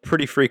get it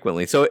pretty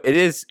frequently, so it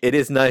is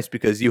nice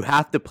because you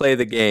have to play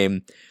the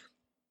game,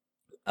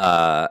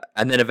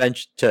 and then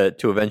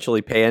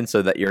eventually pay in,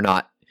 so that you're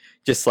not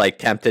just like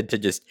tempted to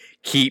just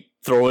keep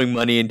throwing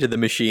money into the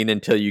machine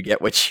until you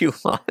get what you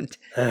want.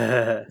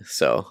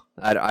 So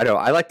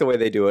I like the way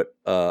they do it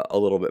a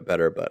little bit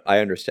better, but I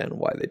understand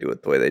why they do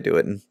it the way they do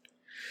it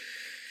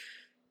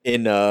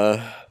in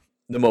the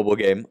mobile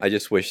game. I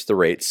just wish the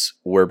rates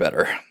were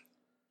better.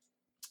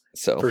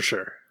 So for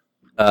sure.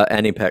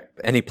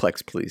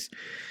 Aniplex, please.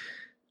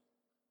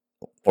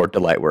 or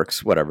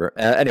Delightworks, whatever.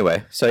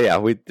 Anyway, so yeah,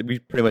 we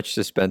pretty much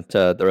just spent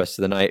the rest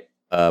of the night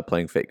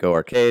playing Fate Go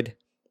Arcade.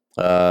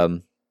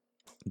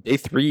 Day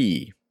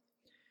 3.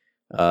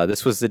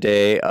 This was the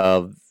day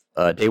of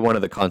day 1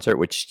 of the concert,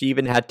 which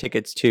Steven had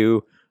tickets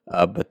to,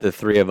 but the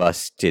 3 of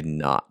us did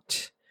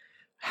not.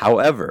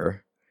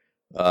 However,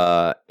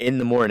 in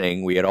the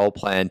morning, we had all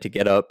planned to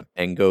get up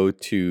and go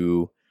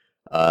to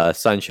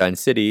Sunshine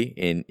City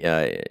in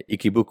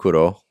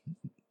Ikebukuro,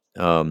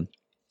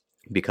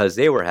 because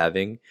they were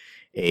having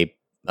a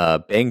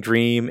Bang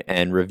Dream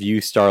and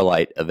Review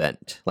Starlight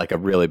event, like a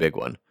really big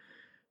one.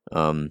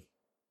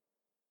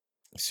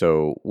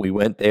 So we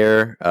went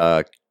there,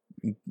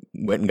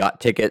 went and got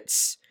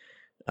tickets.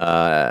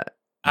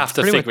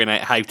 After figuring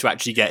out how to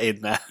actually get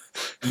in there.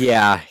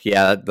 Yeah,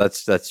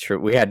 that's true.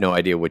 We had no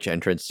idea which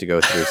entrance to go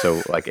through,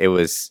 so like it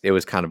was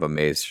kind of a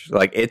maze.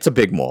 Like, it's a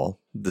big mall.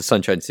 The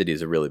Sunshine City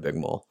is a really big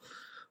mall.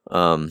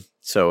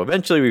 So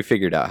eventually we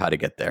figured out how to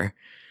get there.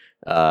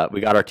 We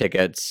got our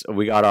tickets.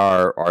 We got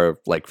our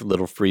like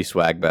little free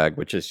swag bag,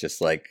 which is just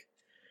like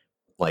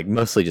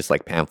mostly just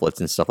like pamphlets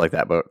and stuff like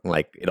that, but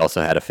like it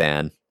also had a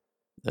fan,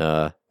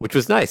 which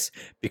was nice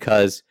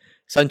because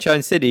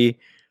Sunshine City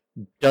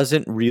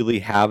doesn't really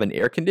have an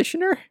air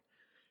conditioner,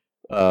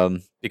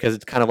 because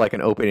it's kind of like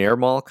an open air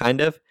mall,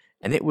 kind of,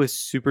 and it was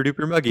super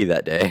duper muggy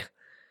that day.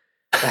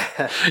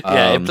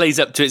 Yeah, it plays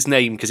up to its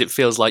name because it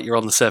feels like you're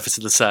on the surface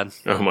of the sun.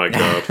 Oh my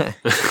god.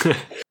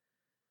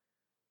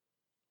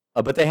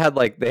 But they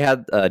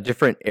had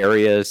different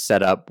areas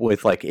set up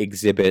with like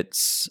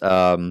exhibits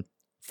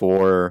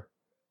for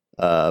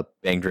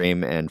Bang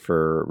Dream and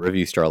for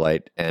Review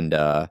Starlight, and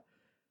the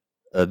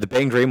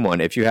Bang Dream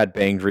one. If you had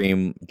Bang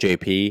Dream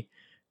JP,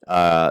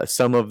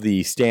 some of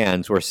the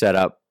stands were set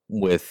up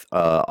with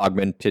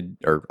augmented.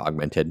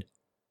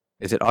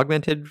 Is it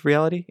augmented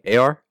reality?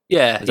 AR?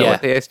 Yeah, Is that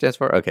what the A stands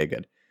for? Okay,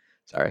 good.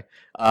 Sorry.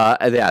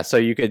 Yeah, so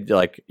you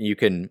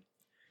can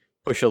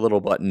push a little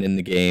button in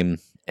the game,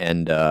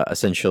 and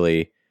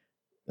essentially,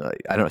 I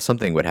don't know,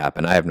 something would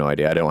happen. I have no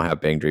idea. I don't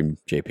have Bang Dream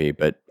JP,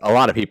 but a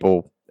lot of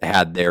people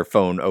had their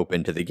phone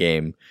open to the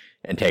game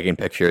and taking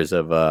pictures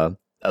of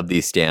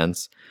these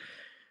stands.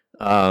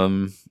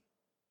 And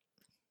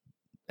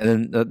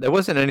then there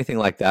wasn't anything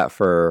like that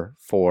for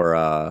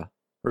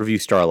Review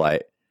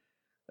Starlight.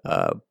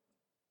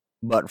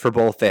 But for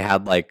both, they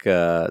had like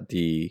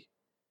the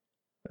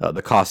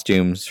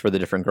costumes for the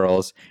different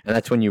girls, and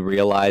that's when you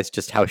realize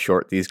just how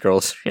short these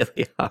girls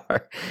really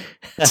are.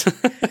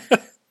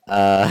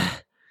 A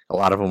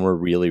lot of them were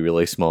really,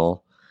 really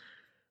small.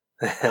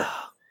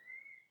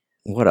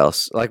 What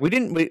else? Like we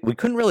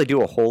couldn't really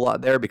do a whole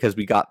lot there because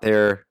we got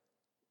there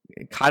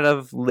kind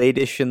of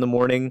late-ish in the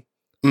morning.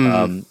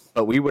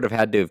 But we would have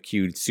had to have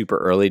queued super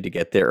early to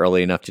get there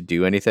early enough to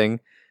do anything.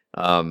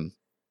 They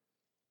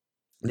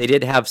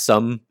did have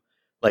some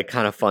like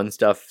kind of fun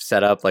stuff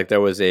set up. Like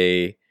there was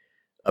a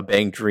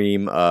Bang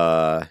Dream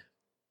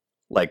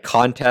like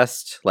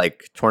contest,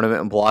 like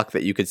tournament block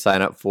that you could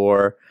sign up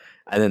for,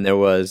 and then there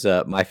was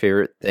my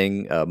favorite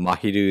thing,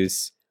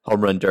 Mahiru's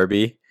Home Run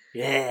Derby.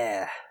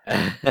 Yeah.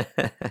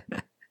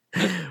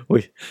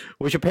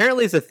 which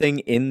apparently is a thing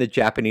in the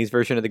Japanese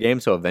version of the game,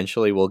 so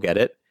eventually we'll get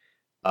it.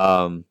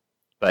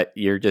 But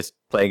you're just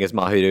playing as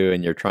Mahiru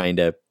and you're trying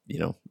to,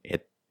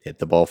 hit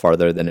the ball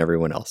farther than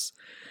everyone else.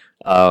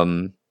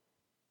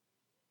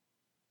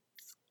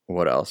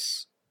 What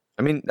else?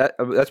 I mean,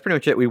 that's pretty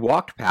much it. We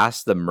walked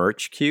past the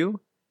merch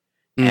queue,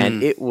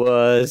 and it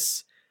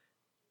was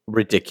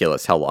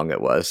ridiculous how long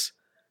it was.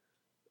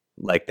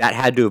 Like, that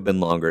had to have been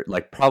longer,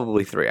 like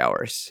probably 3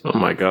 hours. Oh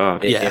my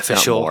god. Yeah, for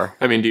sure. More.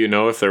 I mean, do you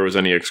know if there was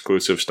any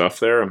exclusive stuff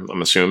there?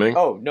 I'm assuming.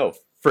 Oh, no,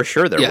 for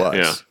sure there was.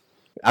 Yeah.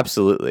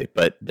 Absolutely,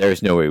 but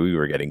there's no way we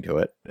were getting to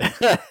it.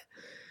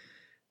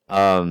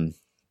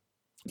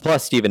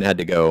 Plus, Steven had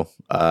to go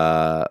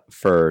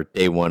for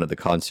day 1 of the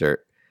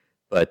concert,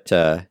 but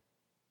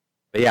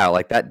yeah,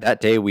 like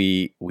that day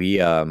we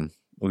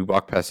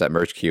walked past that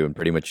merch queue and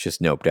pretty much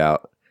just noped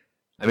out.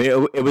 I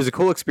mean, it was a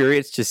cool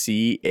experience to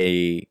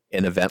see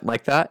an event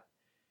like that.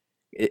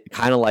 It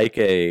kind of like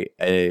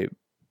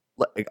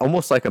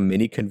almost like a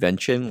mini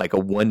convention, like a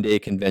 1-day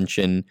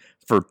convention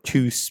for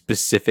 2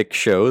 specific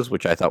shows,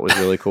 which I thought was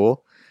really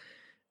cool.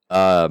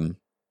 But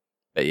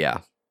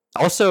yeah.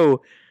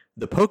 Also,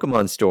 the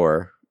Pokemon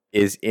store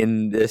is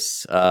in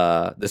this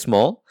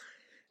mall,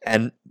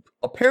 and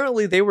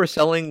apparently they were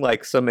selling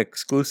like some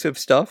exclusive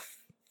stuff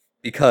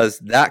because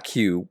that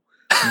queue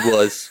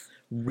was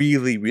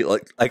really,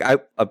 really like I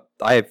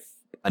have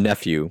a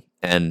nephew,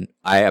 and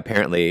I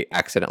apparently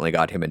accidentally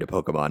got him into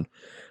Pokemon.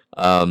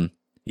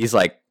 He's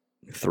like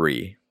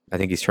 3. I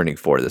think he's turning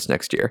 4 this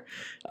next year.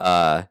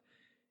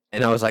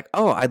 And I was like,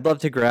 oh, I'd love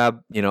to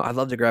grab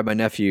my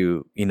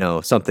nephew,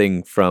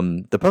 something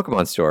from the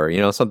Pokemon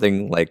store,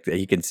 something like that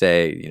he can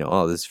say,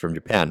 oh, this is from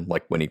Japan,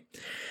 like when he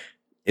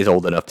is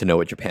old enough to know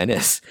what Japan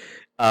is.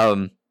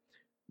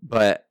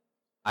 But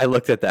I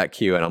looked at that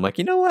queue and I'm like,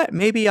 you know what?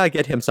 Maybe I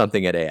get him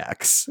something at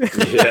AX.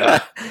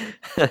 Yeah.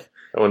 I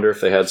wonder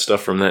if they had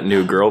stuff from that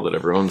new girl that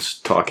everyone's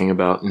talking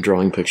about and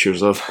drawing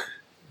pictures of.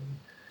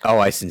 Oh,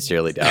 I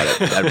sincerely doubt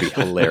it. That'd be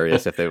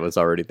hilarious if it was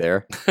already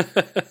there.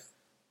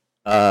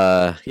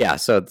 Yeah.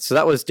 So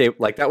that was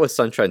that was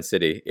Sunshine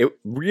City. It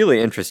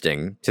really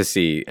interesting to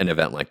see an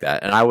event like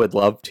that, and I would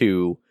love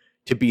to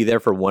be there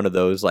for one of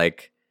those.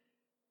 Like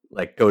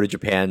go to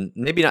Japan,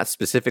 maybe not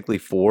specifically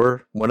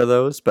for one of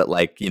those, but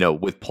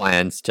with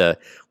plans to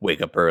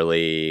wake up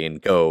early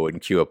and go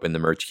and queue up in the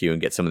merch queue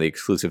and get some of the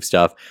exclusive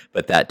stuff.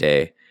 But that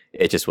day,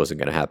 it just wasn't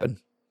going to happen.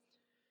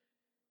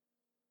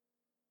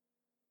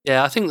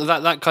 Yeah, I think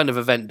that kind of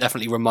event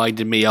definitely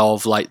reminded me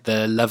of like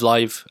the Love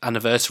Live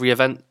anniversary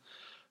event.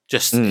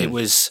 Just it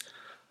was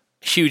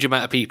a huge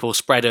amount of people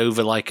spread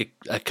over like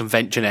a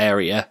convention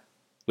area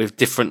with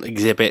different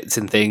exhibits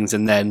and things,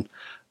 and then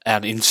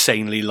an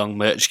insanely long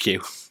merch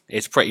queue.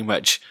 It's pretty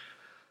much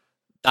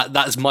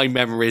that's my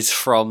memories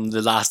from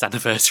the last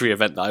anniversary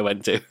event that I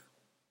went to.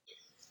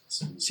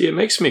 See, it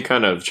makes me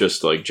kind of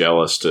just like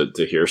jealous to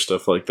hear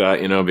stuff like that,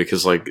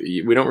 because like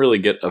we don't really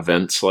get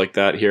events like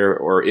that here,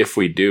 or if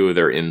we do,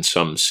 they're in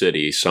some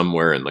city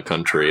somewhere in the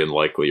country, and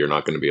likely you're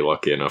not going to be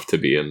lucky enough to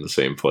be in the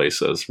same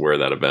place as where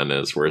that event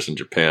is. Whereas in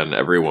Japan,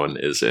 everyone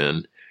is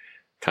in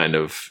kind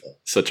of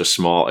such a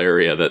small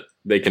area that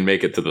they can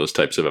make it to those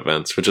types of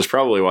events, which is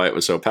probably why it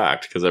was so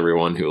packed, because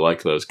everyone who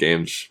liked those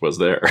games was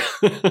there.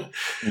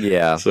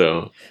 Yeah.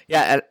 So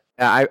yeah. And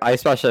I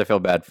especially feel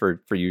bad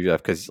for you,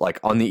 Jeff, because like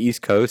on the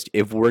East Coast,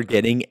 if we're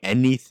getting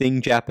anything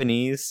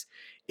Japanese,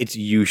 it's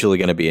usually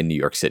going to be in New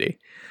York City.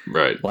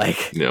 right.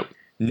 Like, Yep.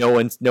 no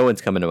one's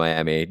coming to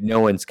Miami.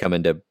 No one's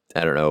coming to,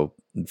 I don't know,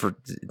 for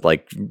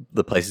like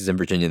the places in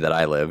Virginia that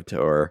I lived,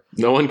 or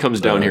No one comes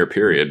down here,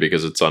 period,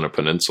 because it's on a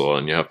peninsula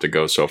and you have to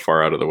go so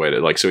far out of the way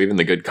to so even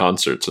the good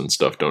concerts and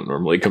stuff don't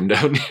normally come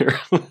down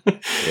here.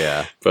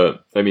 yeah.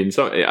 But I mean,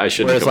 I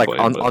shouldn't Whereas like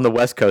complain. on the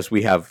West Coast,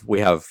 we have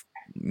a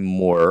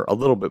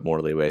little bit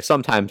more leeway.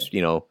 Sometimes,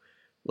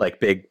 like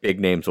big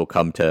names will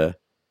come to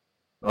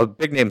like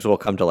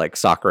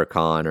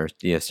SakuraCon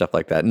or stuff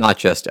like that. Not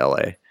just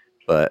LA,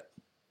 but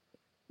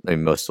I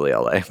mean mostly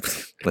LA.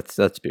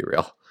 let's be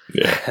real.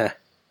 Yeah.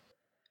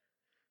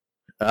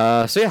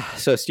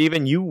 So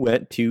Steven, you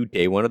went to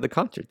day one of the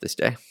concert this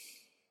day.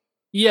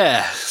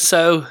 Yeah,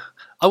 so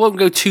I won't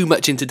go too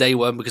much into day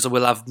one because I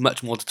will have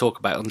much more to talk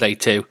about on day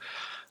two.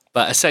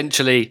 But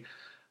essentially,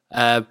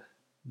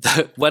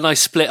 when I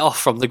split off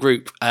from the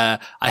group, I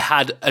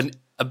had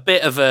a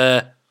bit of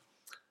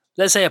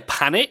let's say a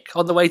panic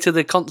on the way to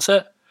the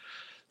concert.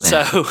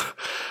 So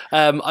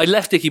I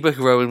left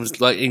Ikebukuro and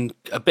was like in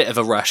a bit of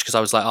a rush because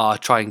I was like, I'll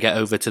try and get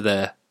over to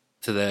the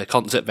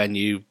concert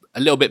venue a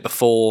little bit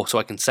before so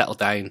I can settle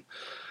down.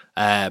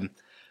 And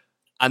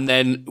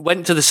then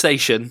went to the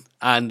station,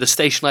 and the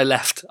station I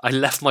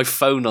left my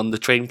phone on the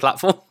train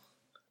platform.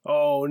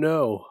 Oh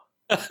no.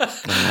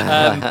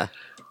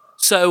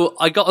 So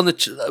I got on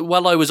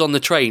while I was on the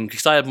train,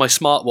 because I had my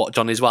smartwatch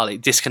on as well,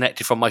 it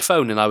disconnected from my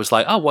phone, and I was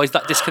like, oh, why is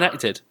that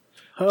disconnected?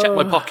 Checked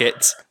my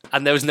pockets,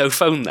 and there was no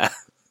phone there.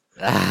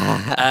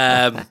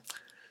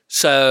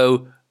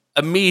 So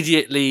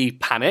immediately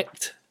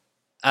panicked,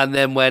 and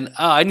then went,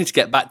 I need to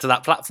get back to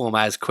that platform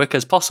as quick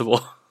as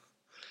possible.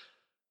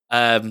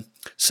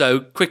 So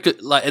quick,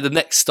 like at the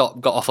next stop,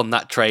 got off on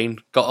that train,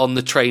 got on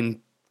the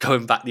train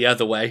going back the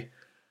other way,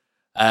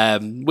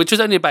 which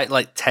was only about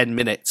like 10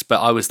 minutes, but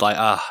I was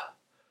like,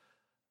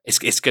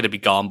 it's going to be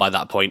gone by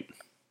that point.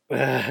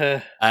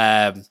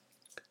 And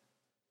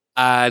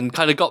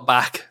kind of got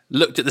back,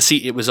 looked at the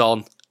seat it was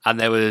on, and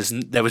there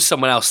was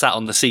someone else sat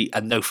on the seat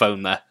and no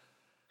phone there.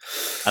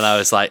 And I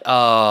was like,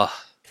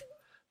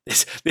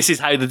 this is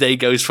how the day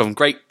goes from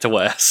great to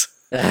worse.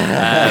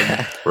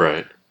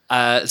 Right.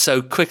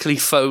 So quickly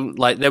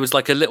there was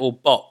like a little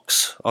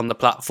box on the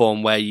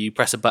platform where you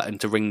press a button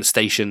to ring the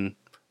station,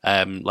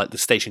 like the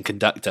station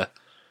conductor.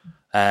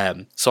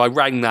 So I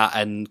rang that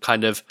and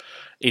kind of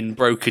in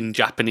broken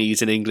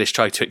Japanese and English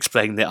tried to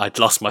explain that I'd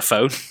lost my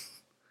phone.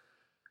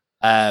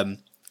 And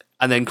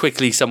then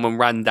quickly someone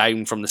ran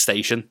down from the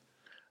station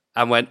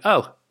and went,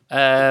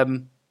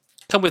 come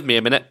with me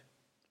a minute.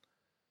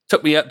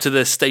 Took me up to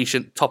the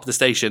station, top of the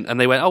station, and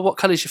they went, what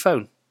colour's your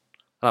phone?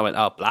 And I went,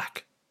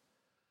 black.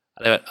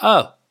 And they went,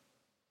 well,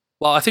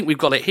 I think we've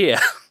got it here.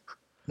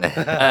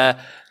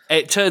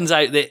 It turns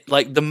out that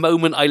like the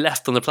moment I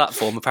left on the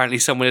platform, apparently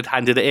someone had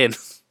handed it in.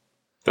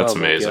 That's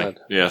amazing. God.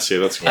 Yeah, see,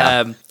 that's cool.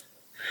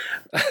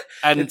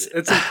 And it's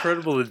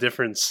incredible the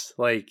difference,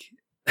 like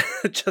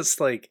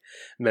just like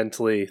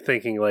mentally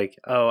thinking like,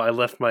 I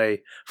left my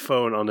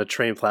phone on a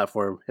train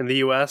platform. In the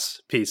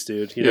US, peace,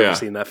 dude. You've never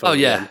seen that phone. Oh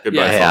yeah.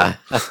 Goodbye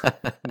phone.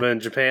 But in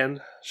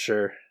Japan,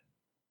 sure.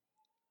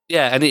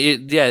 Yeah, and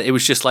it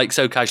was just like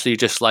so casually,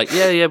 just like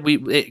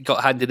it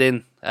got handed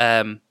in.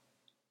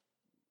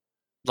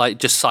 Like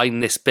just sign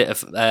this bit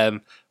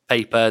of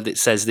paper that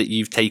says that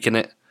you've taken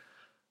it,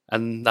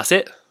 and that's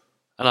it.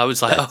 And I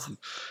was like,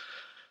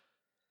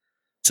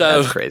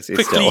 So that's crazy,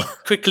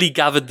 quickly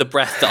gathered the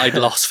breath that I'd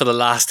lost for the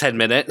last 10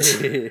 minutes,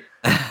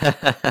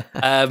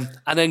 and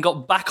then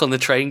got back on the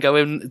train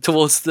going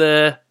towards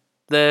the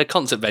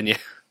concert venue.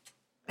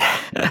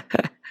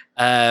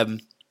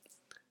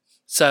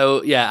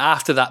 So yeah,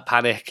 after that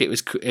panic, it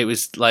was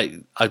like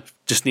I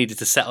just needed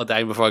to settle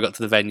down before I got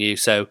to the venue.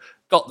 So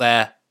got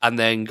there and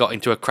then got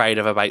into a crowd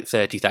of about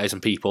 30,000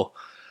 people,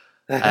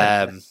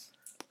 and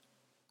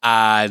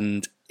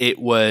it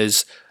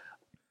was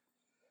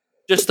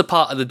just the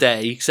part of the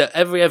day. So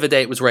every other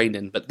day it was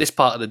raining, but this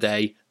part of the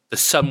day the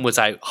sun was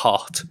out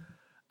hot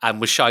and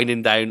was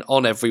shining down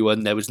on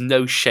everyone. There was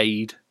no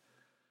shade.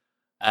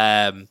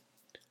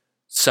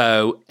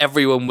 So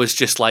everyone was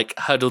just like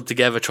huddled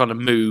together trying to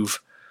move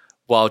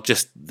while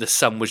just the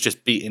sun was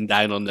just beating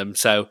down on them.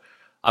 So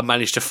I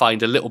managed to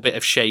find a little bit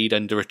of shade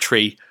under a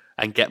tree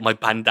and get my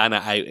bandana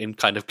out and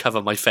kind of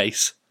cover my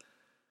face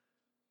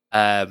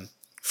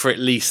for at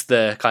least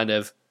the kind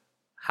of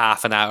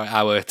half an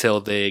hour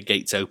till the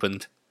gates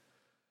opened.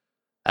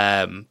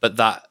 But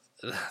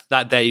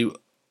that day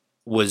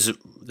was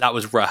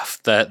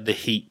rough. The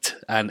heat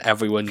and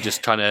everyone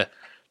just trying to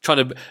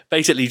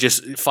basically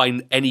just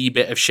find any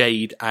bit of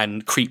shade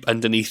and creep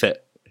underneath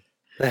it.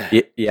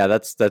 Yeah,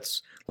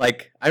 that's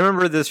like I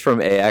remember this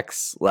from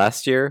AX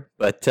last year,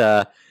 but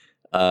I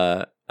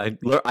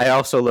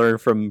also learned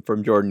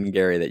from Jordan and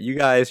Gary that you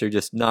guys are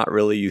just not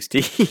really used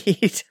to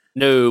heat.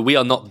 No, we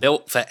are not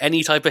built for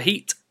any type of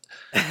heat.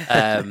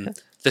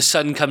 The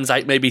sun comes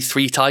out maybe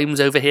 3 times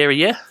over here a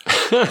year.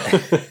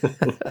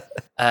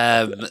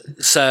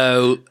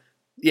 So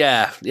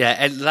yeah,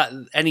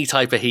 and any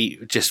type of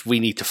heat, just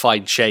we need to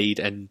find shade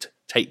and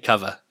take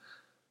cover.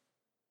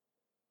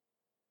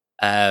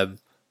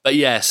 But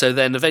yeah, so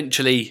then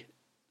eventually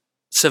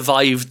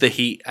survived the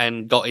heat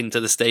and got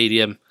into the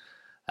stadium.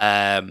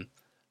 And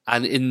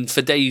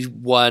for day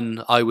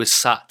 1, I was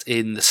sat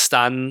in the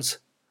stands.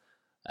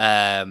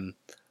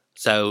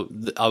 So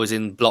I was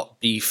in block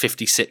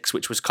B56,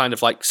 which was kind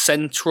of like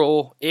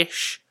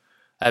central-ish,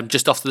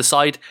 just off to the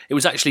side. It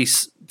was actually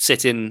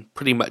sitting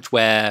pretty much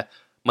where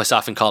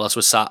myself and Carlos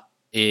was sat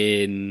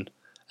in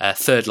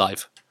Third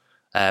Live.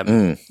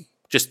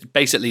 Just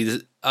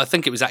basically, I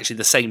think it was actually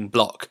the same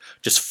block,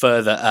 just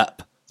further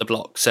up the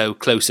block, so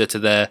closer to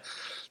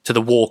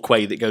the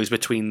walkway that goes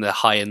between the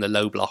high and the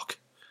low block.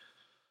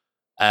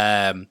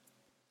 And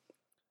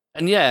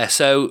yeah,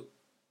 so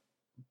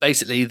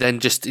basically then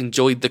just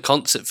enjoyed the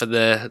concert for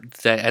the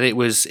day, and it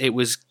was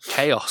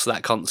chaos,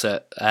 that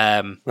concert.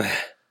 I'm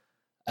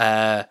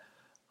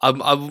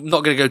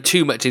not going to go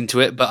too much into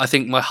it, but I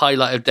think my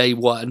highlight of day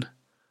 1,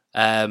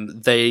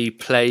 they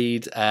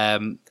played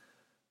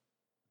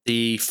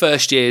the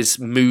first year's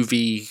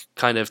movie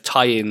kind of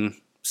tie-in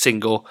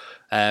single,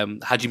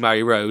 Had You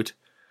Marry Road,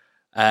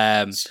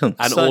 and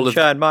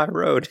Sunshine My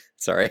Road.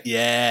 Sorry.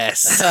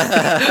 Yes.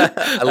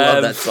 I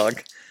love that song.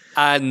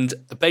 And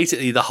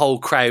basically the whole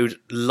crowd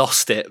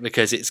lost it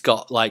because it's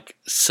got like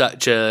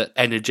such a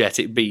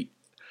energetic beat.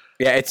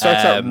 Yeah, it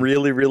starts out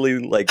really, really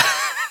like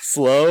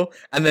slow,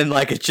 and then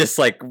like it's just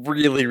like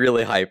really,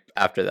 really hype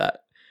after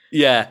that.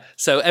 Yeah,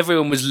 so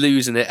everyone was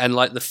losing it, and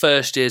like the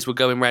first years were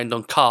going around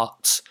on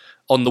carts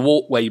on the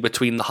walkway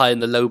between the high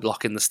and the low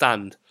block in the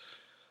stand.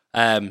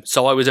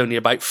 So I was only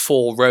about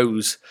 4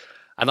 rows,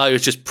 and I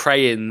was just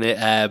praying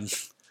that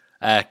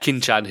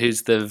Kinchan,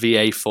 who's the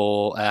VA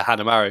for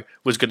Hanamaru,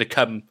 was going to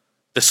come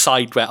the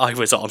side where I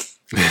was on.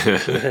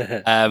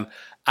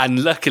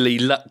 And luckily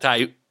lucked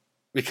out,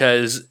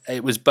 because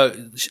it was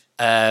both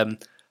her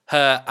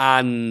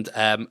and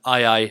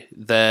II,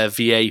 the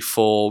VA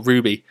for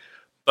Ruby,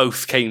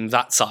 both came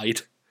that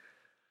side.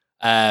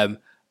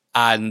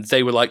 And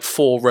they were like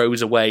 4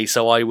 rows away,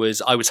 so I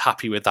was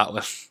happy with that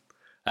one.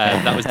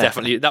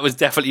 That was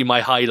definitely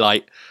my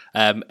highlight.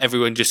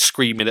 Everyone just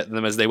screaming at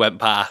them as they went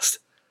past.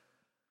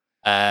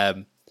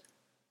 But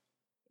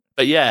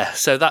yeah,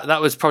 so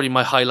that was probably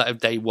my highlight of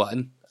day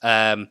 1.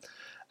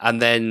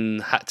 And then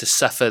had to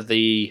suffer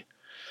the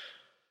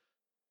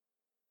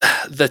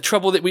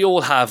trouble that we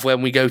all have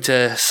when we go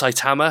to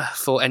Saitama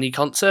for any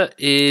concert,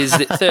 is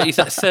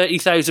that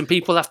 30,000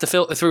 people have to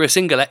filter through a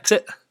single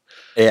exit.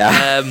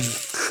 Yeah.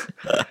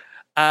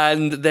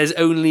 And there's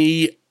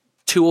only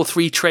 2 or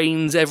 3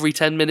 trains every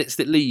 10 minutes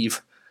that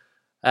leave.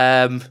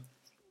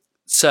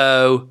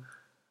 So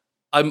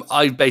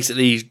I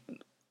basically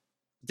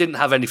didn't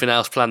have anything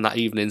else planned that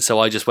evening, so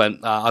I just went,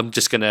 I'm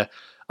gonna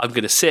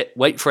sit,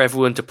 wait for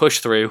everyone to push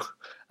through,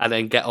 and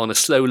then get on a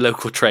slow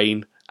local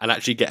train and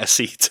actually get a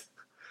seat.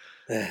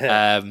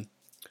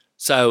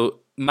 So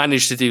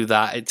managed to do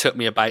that. It took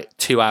me about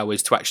 2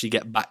 hours to actually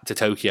get back to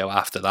Tokyo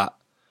after that.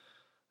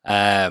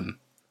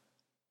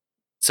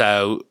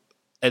 So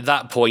at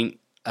that point,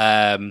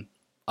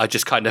 I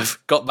just kind of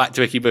got back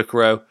to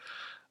Ikebukuro,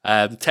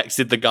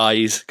 texted the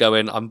guys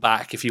going, I'm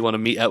back. If you want to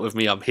meet up with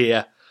me, I'm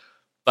here.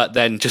 But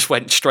then just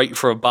went straight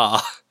for a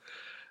bar.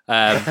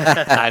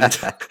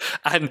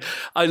 And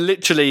I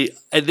literally,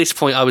 at this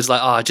point, I was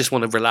like, I just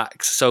want to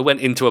relax. So I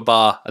went into a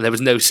bar and there was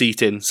no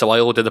seating. So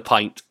I ordered a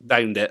pint,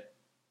 downed it,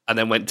 and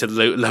then went to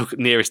the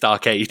nearest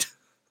arcade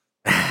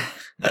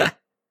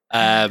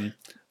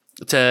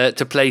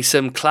to play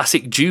some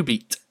classic Jew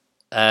beat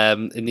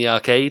in the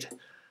arcade.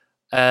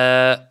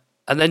 And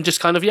then just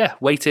kind of,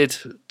 waited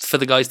for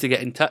the guys to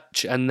get in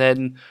touch. And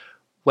then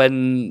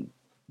when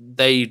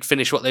they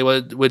finished what they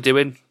were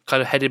doing,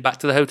 kind of headed back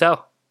to the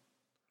hotel.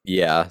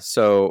 Yeah.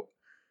 So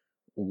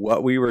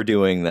what we were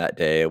doing that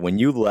day when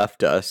you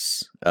left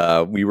us,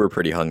 we were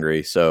pretty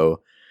hungry.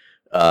 So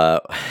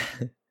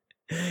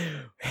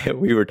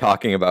we were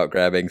talking about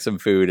grabbing some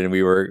food and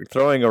we were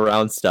throwing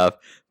around stuff,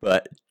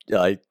 but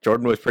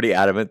Jordan was pretty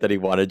adamant that he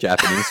wanted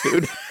Japanese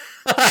food.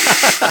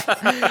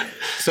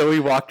 So we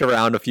walked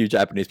around a few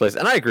Japanese places,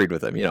 and I agreed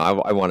with him. You know,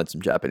 I wanted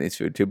some Japanese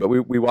food too, but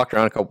we walked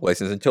around a couple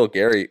places until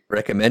Gary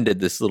recommended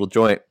this little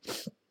joint,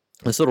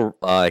 this little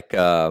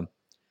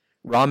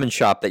ramen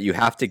shop that you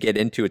have to get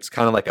into. It's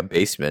kind of like a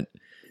basement,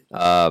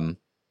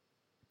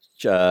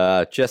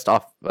 just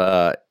off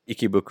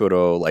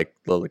Ikebukuro, like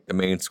the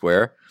main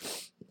square.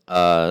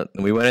 And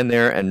we went in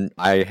there, and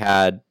I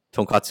had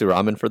tonkatsu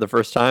ramen for the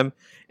first time,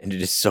 and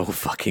it is so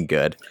fucking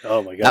good.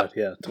 Oh my god,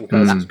 yeah,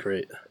 tonkatsu is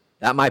great.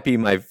 That might be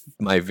my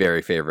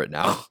very favorite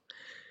now.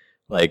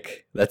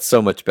 Like, that's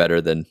so much better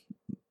than...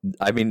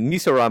 I mean,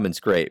 miso ramen's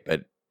great,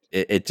 but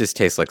it just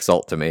tastes like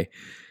salt to me.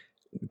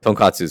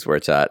 Tonkatsu is where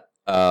it's at.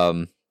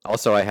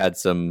 Also, I had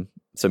some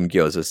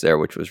gyozas there,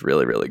 which was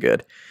really, really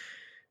good.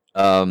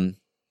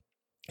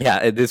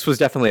 Yeah, this was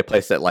definitely a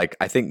place that, like,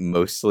 I think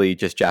mostly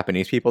just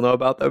Japanese people know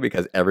about, though,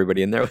 because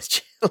everybody in there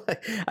was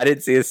I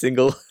didn't see a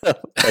single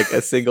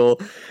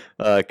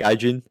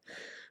gaijin.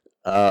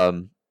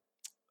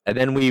 And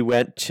then we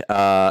went,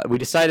 we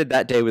decided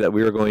that day that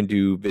we were going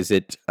to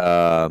visit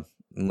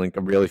like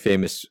a really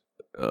famous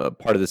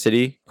part of the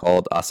city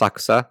called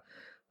Asakusa.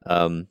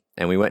 And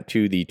we went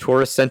to the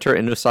tourist center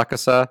in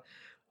Asakusa,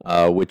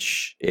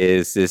 which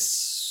is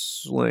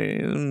this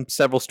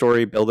several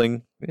story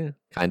building. Yeah,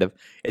 kind of.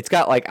 It's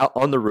got like out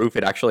on the roof,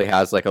 it actually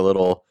has like a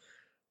little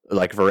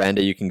like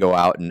veranda you can go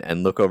out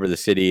and look over the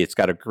city. It's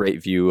got a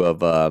great view of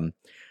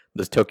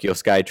the Tokyo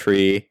Sky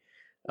Tree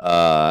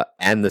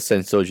and the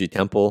Sensoji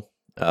Temple.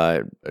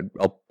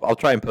 I'll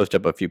try and post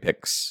up a few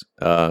pics.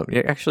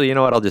 Actually, you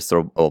know what? I'll just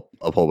throw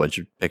a whole bunch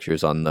of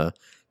pictures on the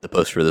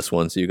post for this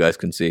one so you guys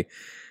can see.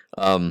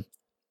 But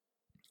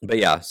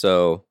yeah,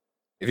 so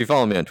if you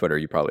follow me on Twitter,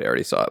 you probably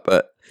already saw it.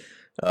 But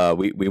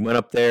we went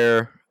up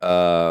there.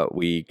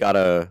 We got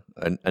a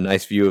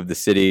nice view of the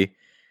city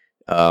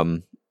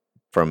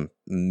from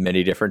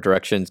many different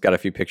directions. Got a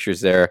few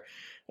pictures there.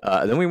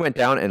 Then we went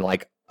down and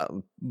like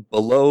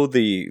below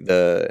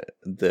the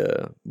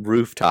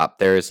rooftop,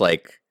 there's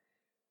like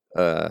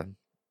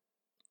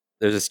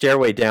there's a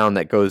stairway down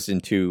that goes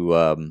into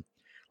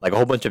like a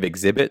whole bunch of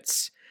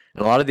exhibits,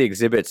 and a lot of the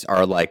exhibits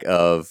are like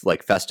of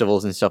like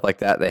festivals and stuff like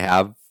that they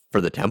have for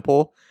the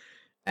temple.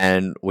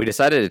 And we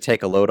decided to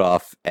take a load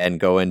off and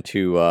go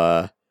into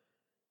what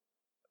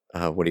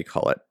do you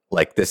call it?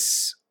 Like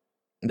this,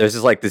 there's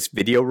this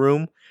video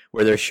room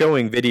where they're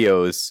showing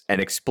videos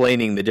and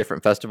explaining the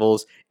different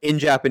festivals in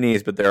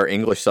Japanese, but there are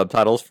English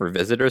subtitles for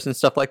visitors and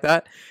stuff like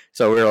that.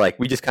 So we were like,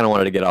 we just kind of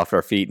wanted to get off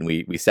our feet, and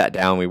we sat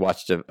down, we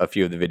watched a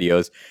few of the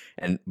videos,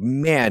 and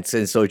man,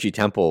 Sensoji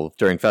Temple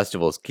during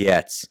festivals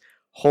gets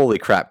holy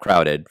crap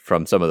crowded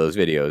from some of those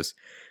videos.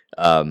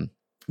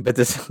 But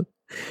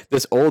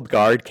this old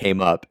guard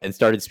came up and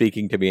started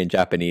speaking to me in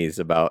Japanese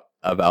about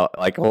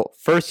like, well,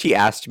 first he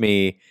asked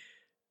me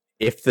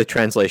if the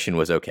translation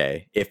was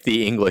okay, if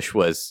the English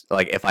was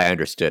like, if I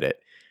understood it.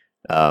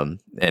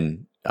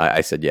 And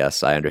I said,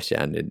 yes, I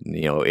understand. And,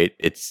 you know, it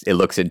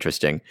looks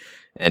interesting.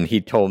 And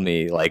he told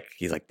me, like,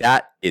 he's like,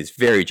 that is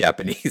very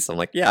Japanese. I'm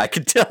like, yeah, I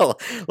could tell.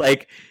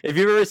 Like, if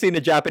you've ever seen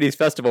a Japanese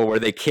festival where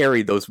they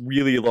carry those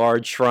really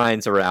large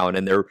shrines around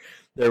and they're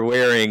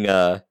wearing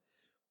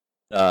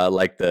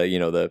like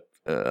the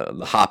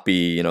hoppy,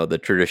 you know, the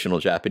traditional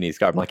Japanese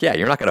garb. I'm like, yeah,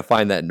 you're not going to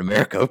find that in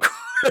America, of course.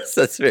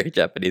 That's very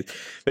Japanese.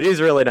 But he was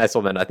a really nice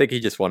old man. I think he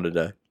just wanted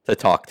to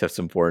talk to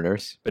some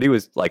foreigners. But he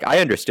was like, I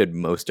understood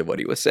most of what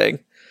he was saying.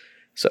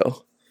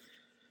 So,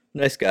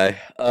 nice guy.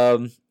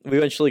 We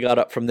eventually got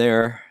up from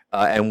there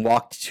and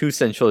walked to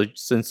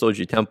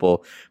Sensoji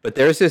Temple. But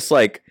there's this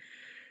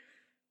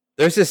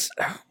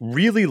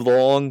really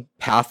long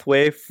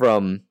pathway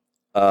from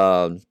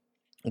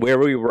where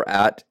we were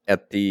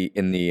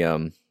in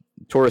the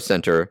tourist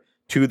center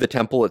to the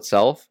temple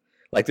itself.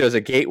 Like, there's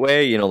a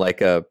gateway, you know,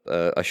 like a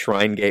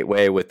shrine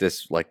gateway with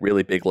this like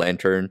really big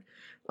lantern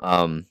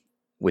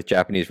with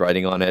Japanese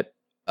writing on it,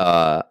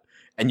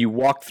 and you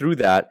walk through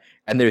that,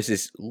 and there's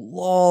this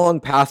long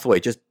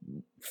pathway just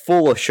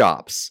full of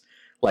shops,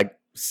 like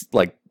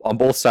on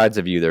both sides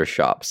of you there's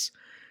shops,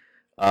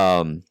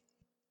 and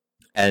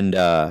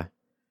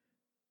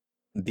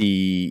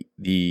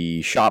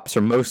the shops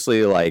are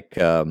mostly like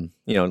you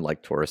know,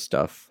 like tourist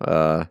stuff,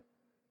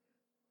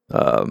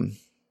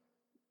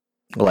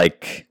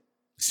 like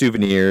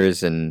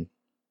souvenirs and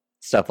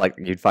stuff like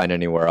you'd find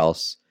anywhere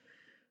else.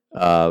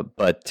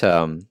 But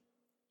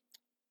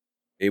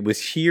it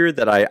was here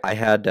that I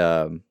had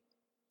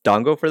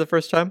dango for the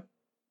first time.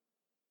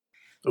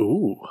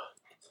 Ooh,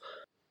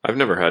 I've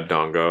never had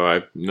dango.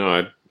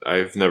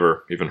 I've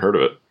never even heard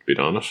of it, to be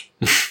honest.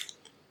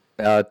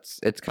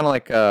 It's kind of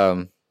like I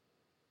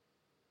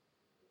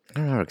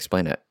don't know how to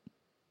explain it.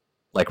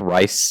 Like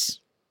rice.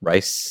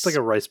 it's like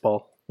a rice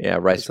ball. Yeah,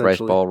 rice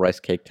essentially. ball, rice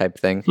cake type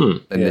thing. Hmm.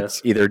 And Yeah.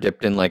 it's either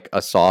dipped in like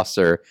a sauce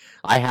or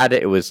I had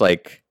it. It was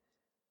kind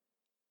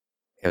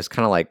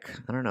of like,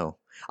 I don't know.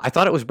 I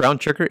thought it was brown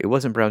sugar. It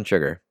wasn't brown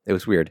sugar. It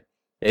was weird.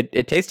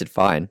 It tasted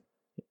fine.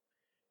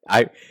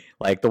 I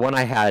like the one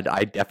I had.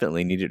 I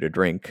definitely needed a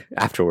drink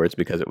afterwards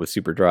because it was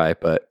super dry,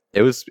 but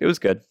it was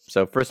good.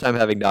 So first time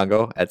having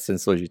dango at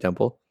Sensoji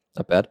Temple.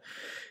 Not bad.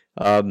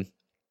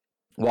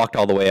 Walked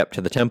all the way up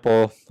to the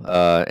temple,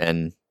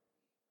 and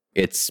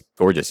it's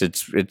gorgeous.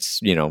 It's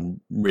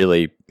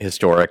really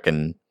historic,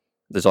 and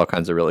there's all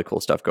kinds of really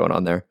cool stuff going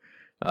on there.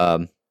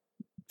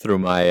 Threw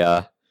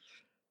my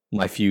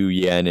my few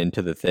yen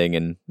into the thing,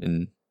 and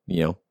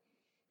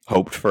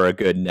hoped for a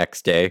good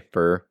next day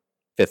for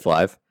Fifth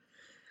Live.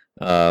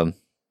 But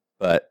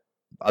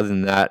other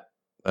than that,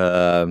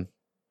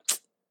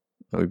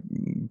 we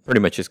pretty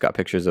much just got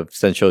pictures of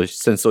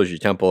Sensoji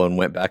Temple and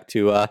went back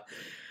to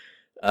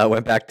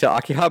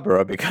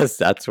Akihabara because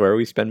that's where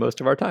we spend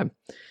most of our time.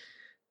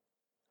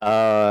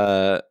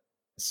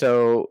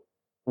 So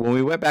when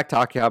we went back to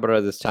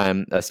Akihabara this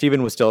time,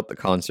 Steven was still at the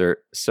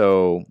concert,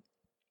 so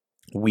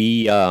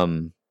we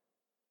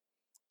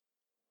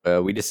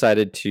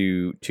decided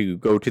to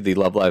go to the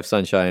Love Live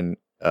Sunshine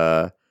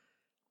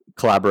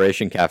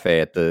collaboration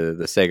cafe at the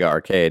Sega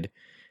arcade,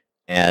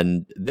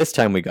 and this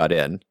time we got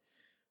in,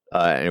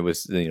 and it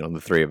was the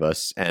three of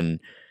us, and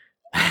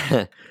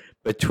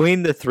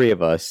between the three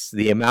of us,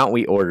 the amount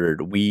we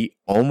ordered, we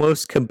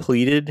almost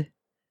completed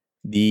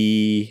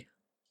the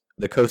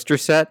coaster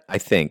set. I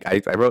think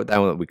I wrote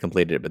down that we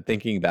completed it, but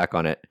thinking back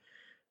on it,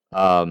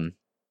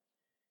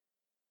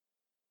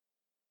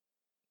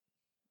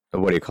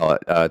 what do you call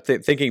it?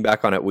 Thinking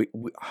back on it,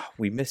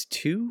 we missed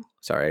two.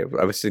 Sorry,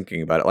 I was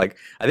thinking about it. Like,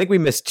 I think we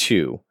missed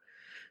two.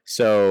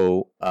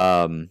 So,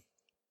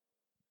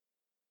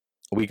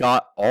 we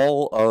got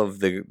all of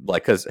the,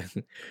 because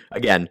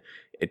again,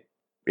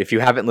 if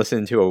you haven't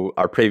listened to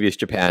our previous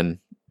Japan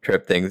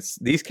trip things,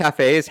 these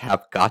cafes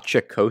have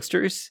gacha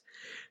coasters.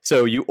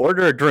 So you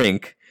order a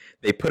drink,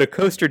 they put a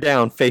coaster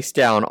down, face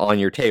down on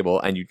your table,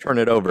 and you turn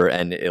it over,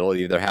 and it'll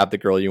either have the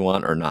girl you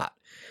want or not.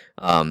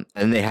 And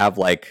they have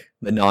like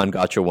the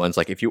non-gacha ones.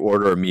 Like if you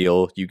order a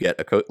meal, you get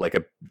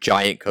a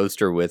giant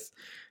coaster with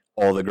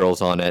all the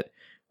girls on it.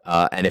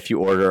 And if you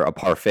order a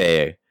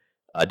parfait,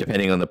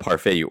 depending on the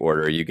parfait you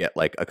order, you get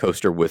like a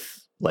coaster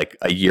with like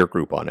a year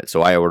group on it.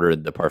 So I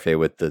ordered the parfait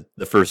with the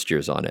first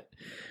years on it.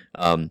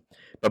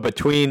 But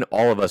between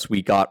all of us,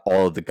 we got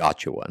all of the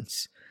gacha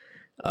ones.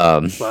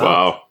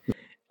 Wow.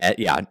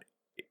 Yeah,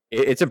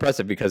 it's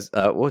impressive because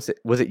was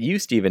it you,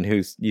 Steven,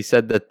 you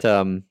said that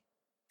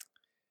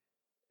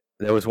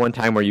there was one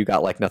time where you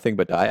got like nothing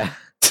but Daya?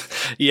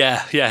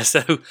 Yeah.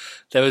 So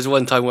there was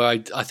one time where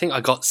I think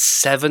I got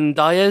 7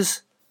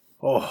 Dayas.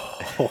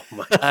 Oh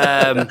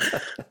my!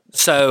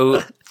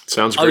 So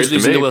Sounds I great was to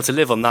losing me. the will to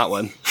live on that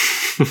one.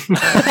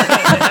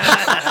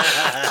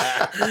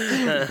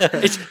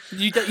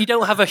 You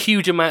don't have a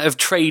huge amount of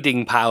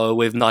trading power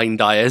with 9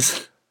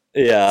 Dayas.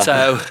 Yeah.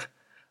 So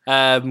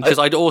because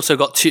I'd also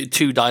got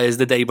two Dayas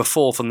the day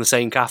before from the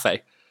same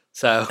cafe.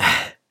 So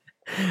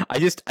I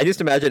just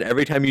imagine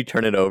every time you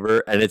turn it over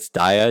and it's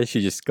Daya,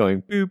 she's just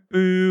going boo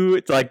boo.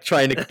 It's like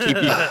trying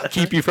to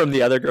keep you from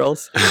the other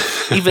girls.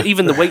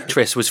 even the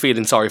waitress was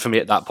feeling sorry for me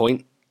at that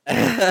point.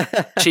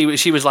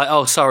 She was like,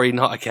 "Oh, sorry,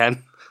 not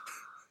again."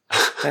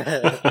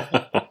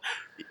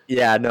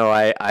 Yeah, no,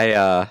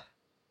 I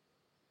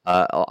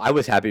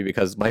was happy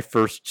because my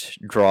first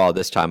draw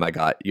this time I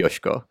got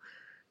Yoshiko.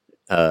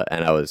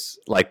 And I was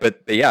like,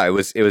 but yeah, it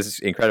was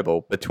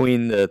incredible.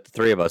 Between the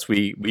three of us,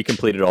 we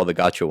completed all the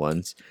gacha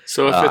ones.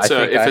 So if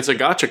it's a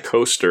gacha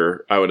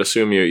coaster, I would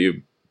assume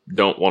you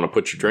don't want to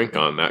put your drink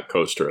on that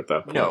coaster at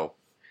that point.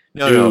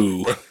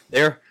 No.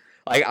 They're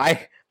like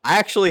I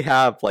actually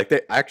have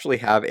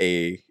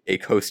a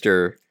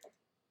coaster.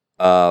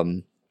 How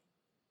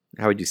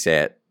would you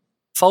say it?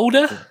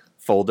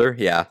 Folder,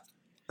 yeah.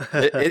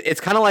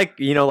 It's kind of like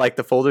like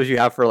the folders you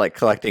have for like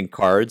collecting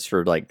cards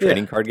for like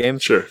trading card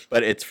games. Sure,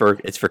 but it's for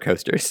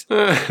coasters.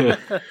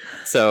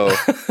 So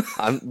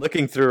I'm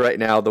looking through right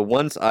now. The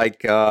ones I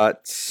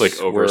got like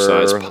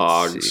oversized let's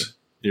Pogs. see.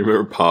 You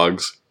remember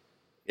Pogs?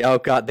 Oh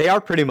god, they are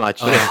pretty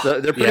much.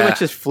 They're pretty much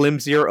just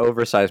flimsier,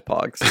 oversized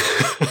Pogs.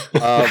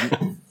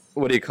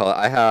 What do you call it?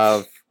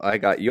 I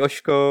got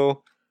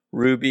Yoshiko,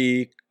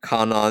 Ruby,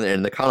 Kanon,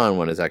 and the Kanon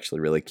one is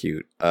actually really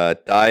cute.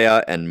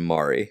 Daya and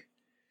Mari.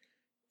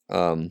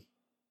 And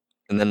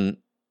then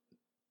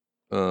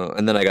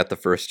I got the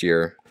first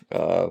year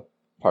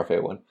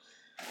parfait one.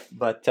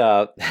 But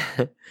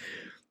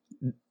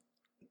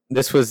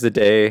this was the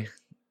day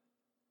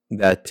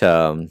that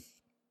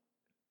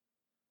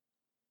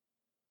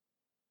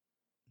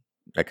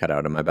I cut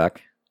out of my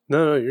back.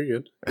 No, you're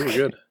good.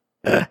 You're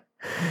good.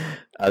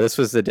 This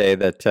was the day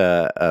that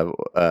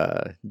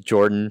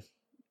Jordan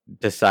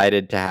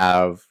decided to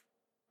have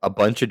a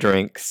bunch of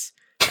drinks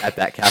at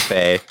that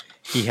cafe.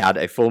 He had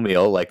a full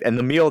meal, and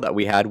the meal that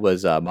we had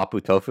was mapu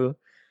tofu.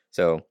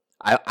 So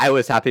I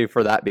was happy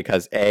for that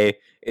because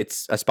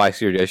it's a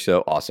spicier dish,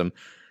 so awesome.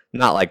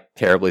 Not like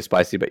terribly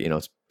spicy, but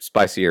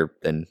spicier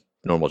than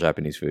normal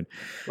Japanese food.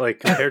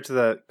 Like compared to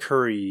that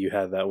curry you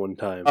had that one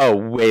time. Oh,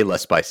 way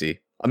less spicy.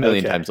 A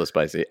million Okay. times less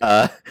spicy.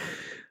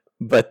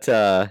 But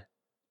yeah,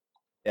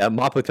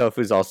 mapo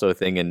tofu is also a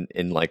thing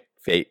in like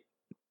Fate,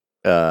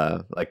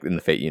 like in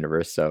the Fate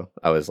universe. So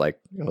I was like,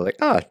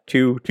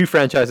 two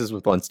franchises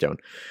with one stone.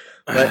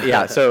 But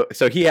yeah, so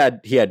he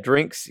had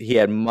drinks, he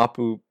had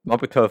mapo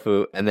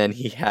tofu, and then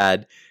he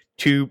had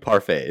 2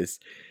 parfaits.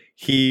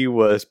 He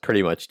was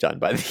pretty much done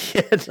by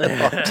the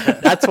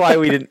end. That's why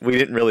we didn't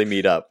really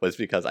meet up, was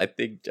because I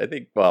think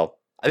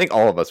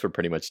all of us were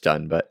pretty much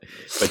done, but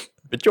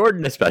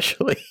Jordan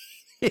especially.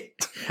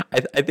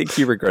 I think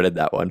he regretted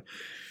that one.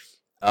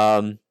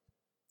 And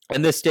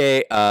this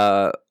day,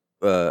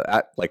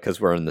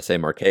 because we're in the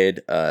same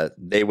arcade,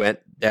 they went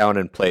down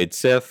and played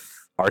Sif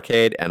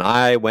Arcade, and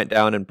I went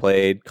down and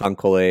played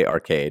Kankole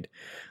Arcade,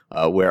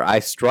 where I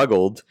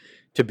struggled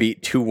to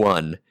beat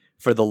 2-1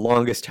 for the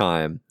longest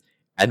time,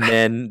 and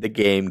then the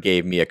game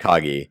gave me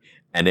Akagi,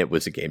 and it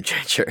was a game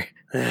changer.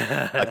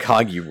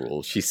 Akagi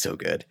rules. She's so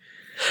good.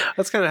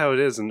 That's kind of how it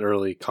is in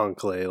early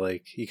Conclave.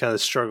 Like, you kind of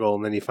struggle,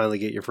 and then you finally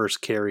get your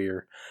first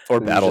carrier. Or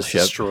and it just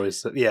Battleship.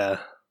 destroys it. Yeah.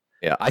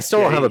 Yeah, I still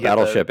Yeah, don't have you a get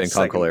Battleship the in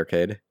second- Kankole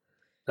Arcade.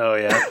 Oh,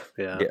 yeah.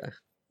 Yeah. Yeah.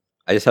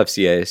 I just have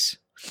CAs.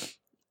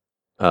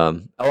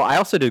 I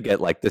also do get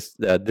like this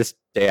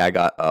day I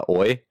got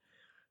Oi.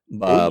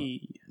 But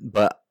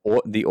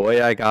the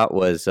Oi I got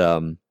was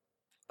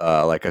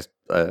like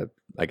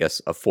I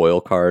guess a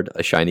foil card,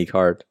 a shiny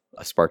card,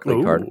 a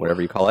sparkly card, Ooh.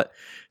 whatever you call it.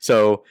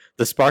 So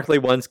the sparkly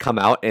ones come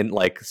out, and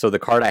like, so the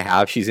card I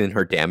have, she's in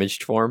her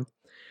damaged form.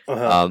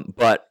 Uh-huh.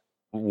 But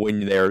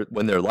when they're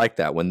like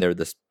that, when they're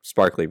the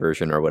sparkly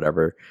version or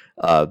whatever,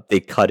 they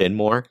cut in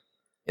more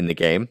in the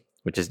game,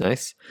 which is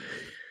nice.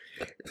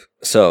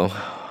 So,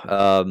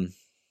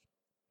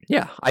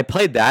 yeah, I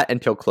played that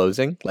until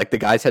closing. Like, the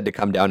guys had to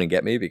come down and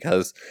get me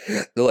because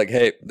they're like,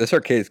 "Hey, this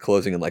arcade is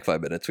closing in like 5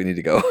 minutes. We need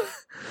to go."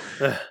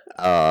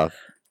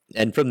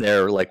 And from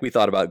there, like, we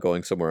thought about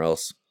going somewhere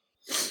else,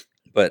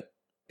 but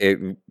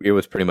it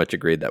was pretty much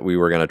agreed that we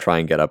were going to try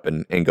and get up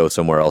and go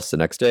somewhere else the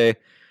next day.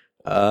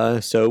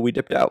 So we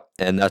dipped out,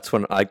 and that's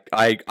when I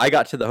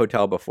got to the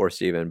hotel before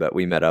Steven, but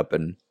we met up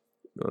and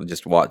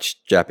just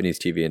watched Japanese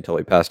TV until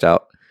he passed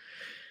out.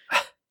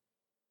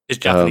 This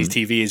Japanese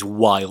TV is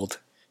wild.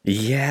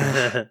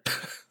 Yeah.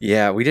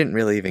 Yeah, we didn't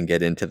really even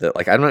get into the,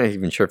 like, I'm not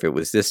even sure if it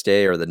was this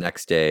day or the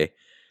next day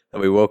that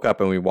we woke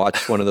up and we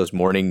watched one of those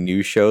morning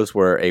news shows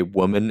where a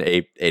woman,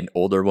 an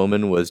older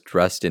woman, was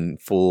dressed in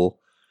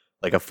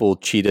a full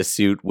cheetah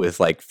suit with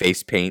like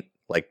face paint,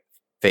 like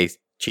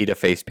cheetah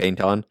face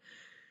paint on.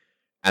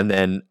 And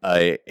then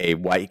a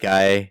white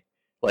guy,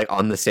 like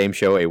on the same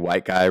show, a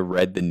white guy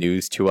read the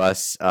news to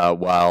us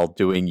while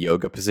doing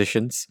yoga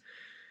positions.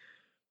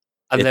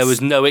 And there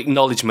was no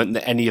acknowledgement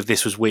that any of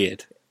this was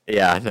weird.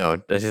 Yeah,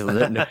 no.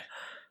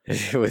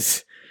 It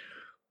was...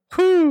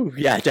 Whew,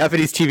 yeah,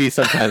 Japanese TV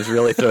sometimes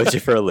really throws you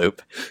for a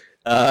loop.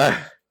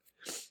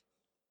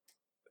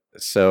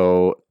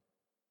 So,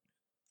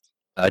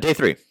 day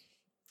 3.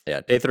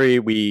 Yeah, day 3,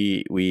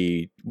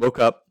 we woke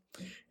up,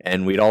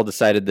 and we'd all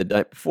decided the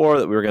night before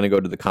that we were going to go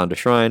to the Kanda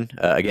Shrine.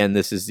 Again,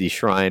 this is the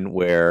shrine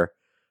where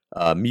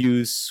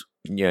Muse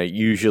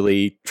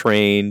usually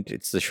trained.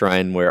 It's the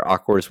shrine where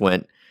Aquars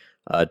went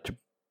to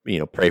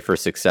pray for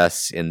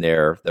success in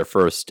their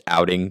first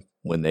outing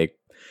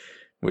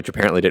which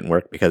apparently didn't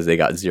work because they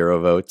got 0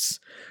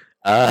 votes.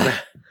 But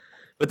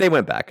they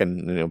went back,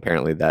 and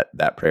apparently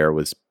that prayer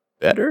was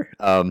better.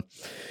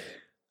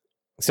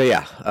 So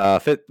yeah,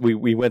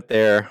 we went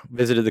there,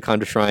 visited the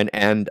Kanda Shrine,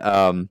 and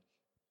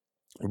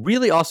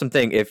really awesome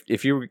thing.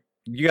 If you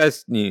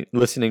guys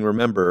listening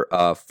remember,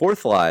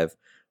 4th Live,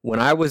 when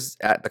I was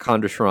at the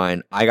Kanda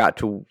Shrine, I got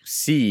to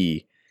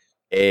see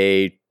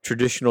a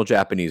traditional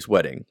Japanese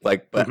wedding,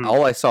 but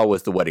all I saw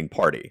was the wedding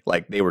party.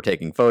 Like, they were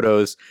taking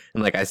photos,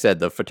 and like I said,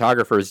 the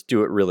photographers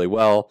do it really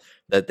well,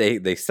 that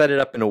they set it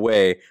up in a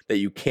way that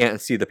you can't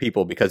see the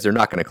people because they're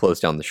not going to close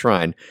down the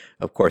shrine.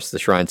 Of course, the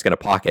shrine's going to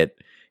pocket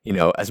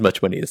as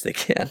much money as they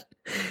can.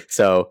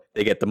 So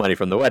they get the money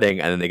from the wedding,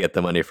 and then they get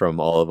the money from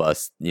all of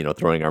us,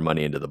 throwing our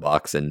money into the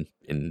box and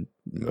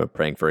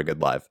praying for a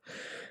good life.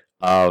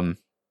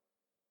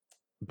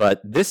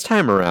 But this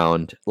time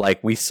around,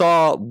 like, we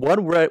saw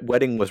one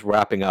wedding was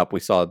wrapping up.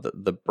 We saw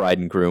the bride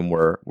and groom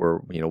were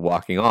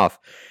walking off,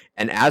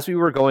 and as we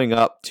were going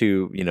up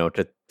to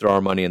to throw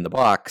our money in the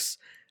box,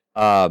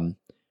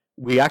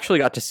 we actually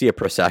got to see a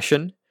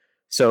procession.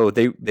 So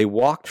they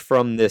walked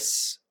from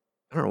this.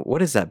 I don't know,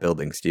 what is that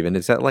building, Stephen?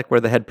 Is that like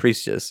where the head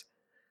priest is?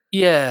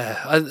 Yeah,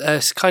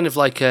 it's kind of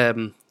like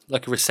a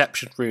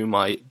reception room,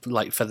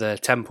 like for the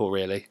temple,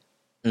 really.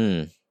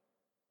 Mm.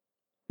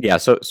 Yeah,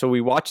 so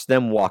we watched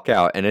them walk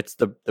out, and it's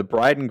the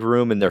bride and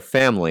groom and their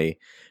family,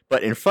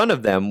 but in front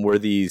of them were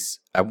these,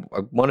 I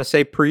want to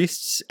say,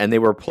 priests, and they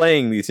were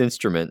playing these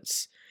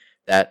instruments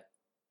that,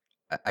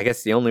 I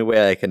guess the only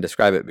way I can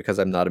describe it, because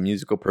I'm not a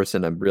musical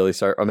person, I'm really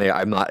sorry. I mean,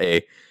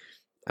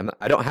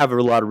 I don't have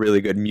a lot of really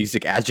good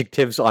music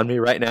adjectives on me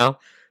right now,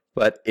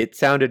 but it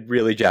sounded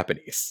really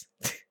Japanese.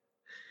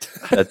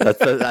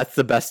 That's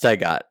the best I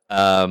got.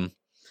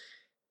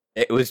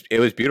 It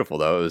was beautiful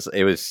though.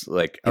 It was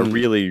like a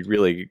really,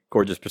 really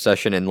gorgeous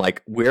procession, and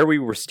like where we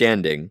were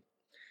standing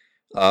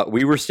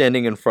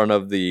in front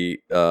of the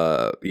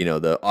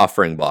the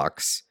offering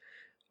box,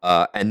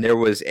 and there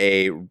was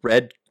a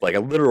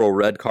literal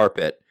red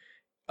carpet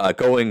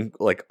going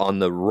like on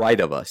the right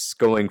of us,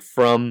 going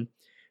from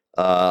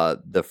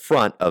the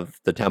front of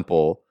the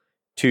temple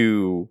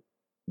to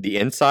the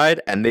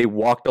inside, and they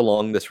walked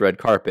along this red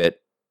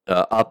carpet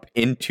up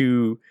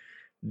into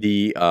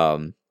the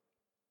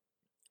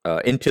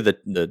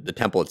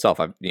temple itself.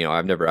 I've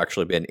never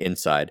actually been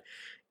inside,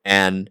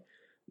 and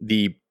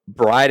the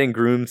bride and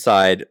groom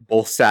side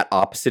both sat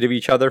opposite of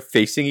each other,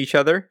 facing each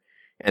other,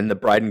 and the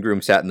bride and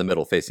groom sat in the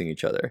middle, facing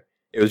each other.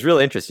 It was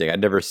really interesting. I'd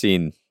never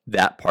seen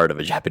that part of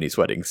a Japanese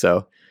wedding,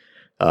 so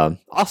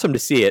awesome to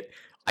see it.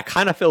 I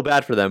kind of feel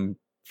bad for them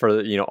for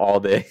all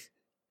the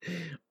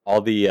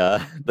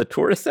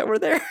tourists that were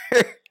there.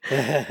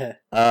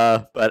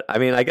 But I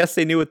mean, I guess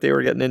they knew what they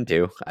were getting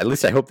into. At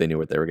least I hope they knew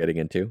what they were getting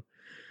into.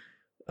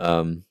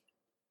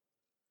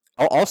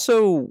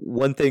 Also,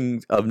 one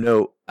thing of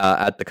note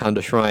at the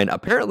Kanda Shrine,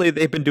 apparently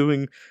they've been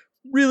doing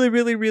really,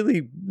 really,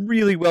 really,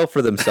 really well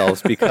for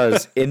themselves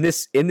because in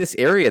this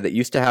area that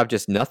used to have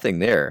just nothing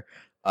there,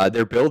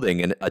 they're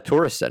building a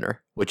tourist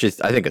center, which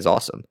I think is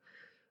awesome.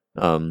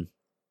 Kind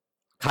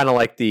of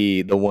like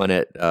the one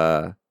at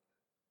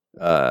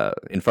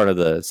in front of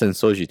the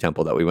Sensoji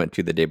Temple that we went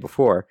to the day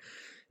before.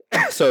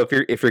 So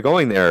if you're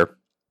going there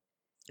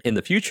in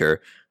the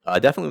future,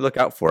 definitely look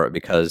out for it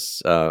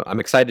because I'm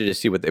excited to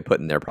see what they put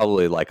in there.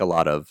 Probably like a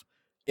lot of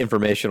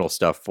informational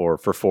stuff for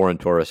foreign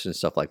tourists and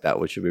stuff like that,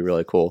 which would be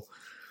really cool.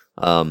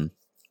 I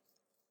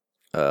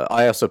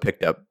also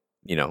picked up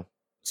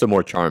some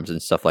more charms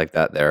and stuff like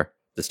that there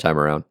this time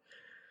around.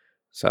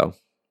 So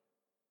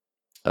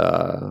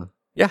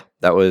yeah,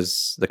 that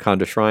was the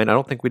Kanda Shrine. I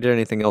don't think we did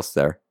anything else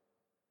there.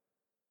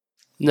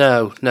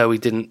 No, we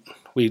didn't.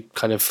 We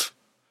kind of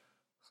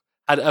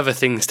had other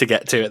things to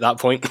get to at that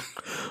point.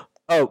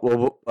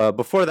 Oh, well,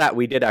 before that,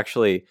 we did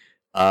actually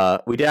go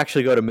to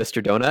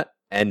Mr. Donut.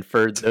 And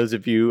for those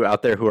of you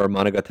out there who are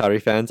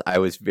Monogatari fans, I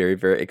was very,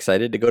 very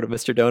excited to go to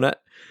Mr. Donut.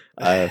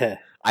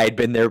 I'd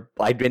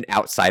been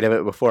outside of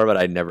it before, but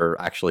I'd never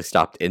actually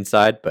stopped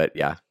inside. But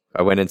yeah,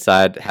 I went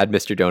inside, had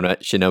Mr. Donut.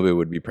 Shinobu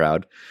would be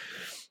proud.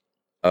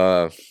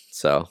 But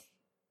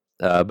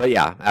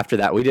yeah, after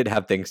that, we did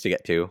have things to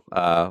get to.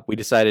 We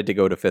decided to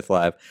go to Fifth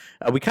Live.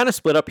 We kind of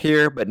split up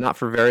here, but not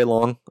for very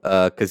long,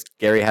 because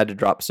Gary had to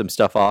drop some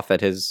stuff off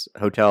at his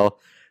hotel,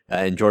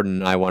 and Jordan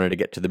and I wanted to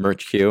get to the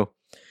merch queue.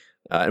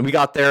 And we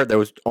got there. There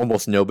was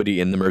almost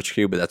nobody in the merch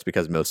queue, but that's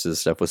because most of the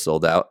stuff was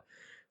sold out.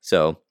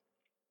 So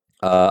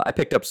I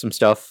picked up some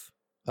stuff,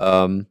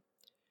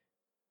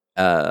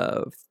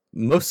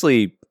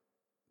 mostly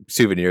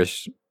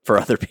souvenirs for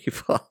other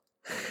people.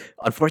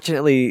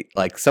 Unfortunately,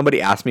 like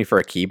somebody asked me for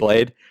a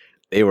Keyblade,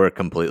 they were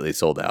completely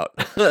sold out.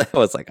 I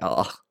was like,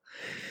 oh,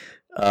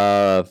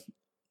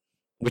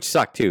 which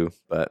sucked too,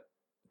 but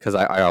because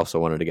I also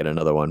wanted to get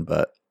another one,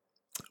 but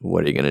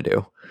what are you gonna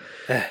do?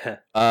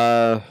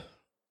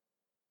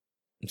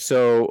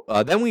 So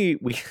then we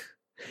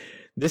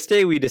this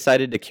day we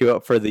decided to queue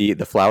up for the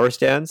flower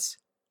stands,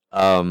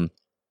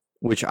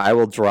 which I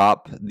will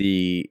drop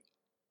the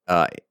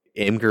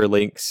Imgur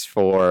links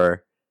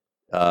for.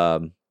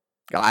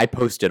 I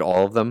posted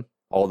all of them,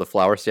 all the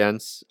flower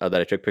stands that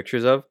I took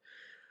pictures of.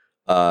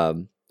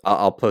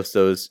 I'll post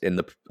those in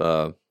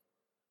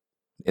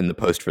the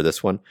post for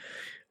this one.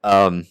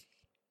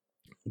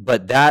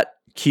 But that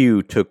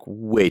queue took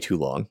way too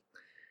long.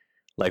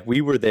 Like we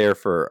were there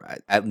for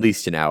at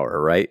least an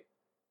hour, right?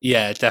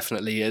 Yeah,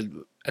 definitely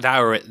an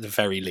hour at the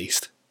very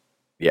least.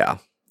 Yeah,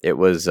 it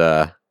was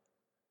kind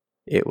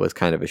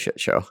of a shit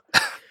show.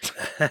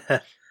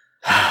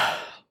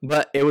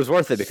 But it was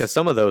worth it because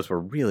some of those were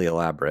really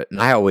elaborate,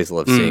 and I always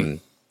love seeing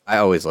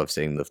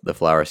the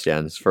flower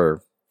stands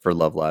for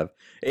Love Live.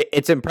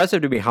 It's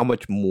impressive to me how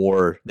much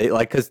more they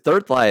like, because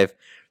Third Live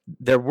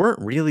there weren't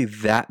really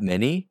that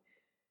many.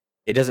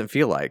 It doesn't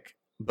feel like,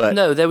 but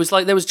no, there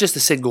was just a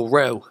single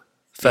row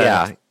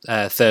for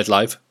Third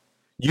Live.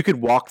 You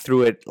could walk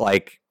through it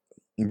like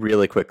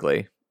really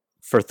quickly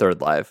for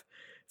Third Live.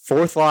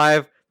 Fourth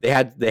Live, they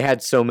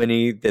had so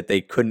many that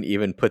they couldn't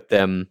even put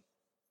them,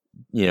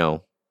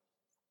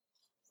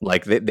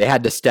 like they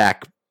had to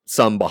stack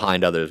some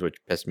behind others, which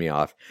pissed me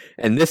off.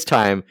 And this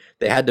time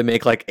they had to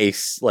make like a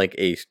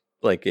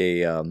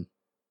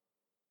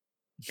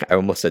I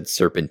almost said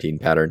serpentine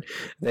pattern.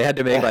 They had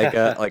to make like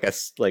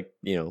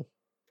a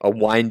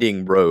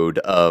winding road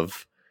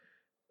of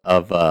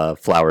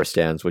flower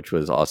stands, which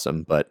was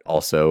awesome, but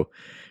also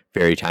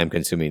very time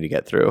consuming to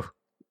get through.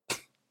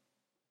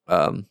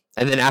 And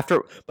then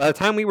by the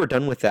time we were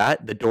done with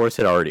that, the doors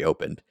had already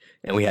opened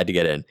and we had to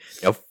get in.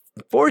 Now,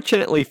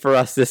 fortunately for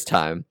us this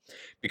time,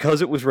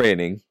 because it was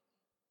raining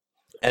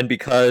and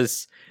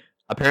because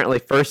apparently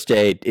first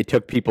day it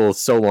took people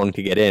so long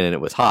to get in and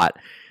it was hot,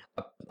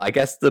 I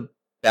guess the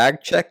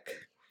bag check,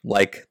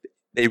 like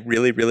they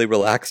really, really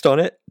relaxed on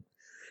it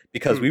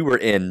because we were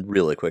in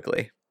really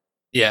quickly.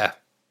 Yeah.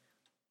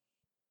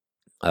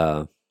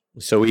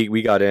 So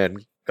we got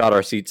in, got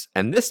our seats,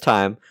 and this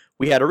time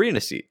we had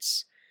arena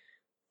seats,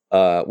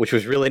 which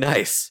was really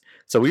nice.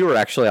 So we were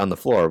actually on the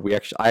floor.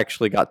 I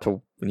actually got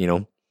to,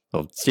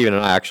 Steven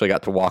and I actually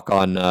got to walk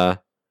on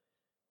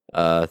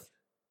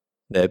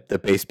the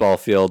baseball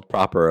field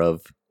proper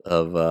of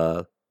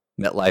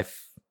MetLife,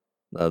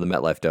 the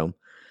MetLife Dome.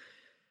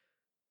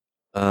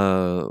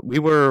 We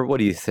were, what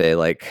do you say,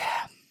 like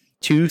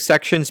 2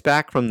 sections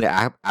back from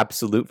the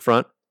absolute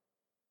front?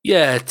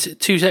 Yeah,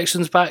 2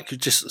 sections back,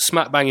 just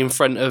smack bang in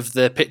front of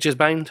the pitcher's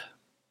mound.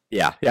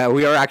 Yeah,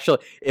 we are actually.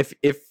 If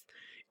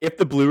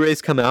the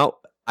Blu-rays come out,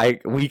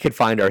 we could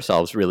find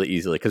ourselves really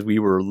easily because we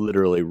were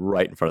literally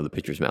right in front of the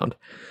pitcher's mound.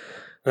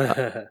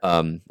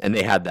 And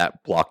they had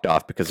that blocked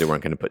off because they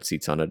weren't going to put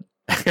seats on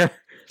it.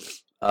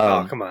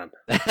 Oh, come on!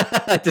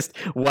 Just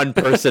one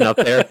person up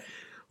there,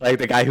 like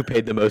the guy who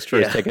paid the most for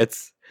his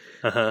tickets,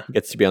 Uh-huh.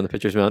 gets to be on the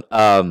pitcher's mound.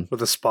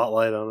 With a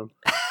spotlight on him.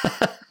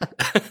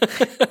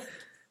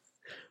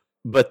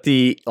 But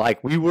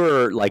we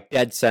were like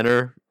dead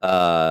center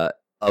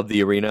of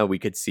the arena. We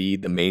could see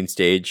the main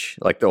stage,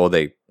 like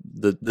the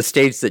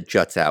stage that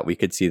juts out. We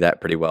could see that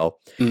pretty well.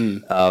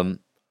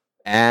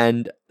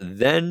 And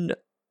then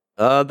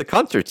the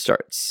concert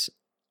starts,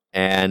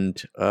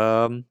 and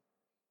I'll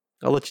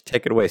let you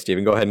take it away,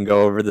 Stephen. Go ahead and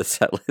go over the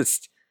set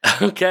list.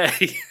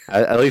 Okay.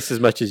 At least as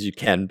much as you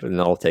can, but then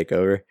I'll take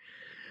over.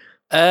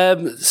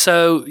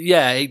 So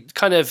yeah, it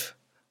kind of.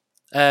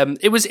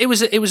 It was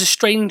a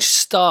strange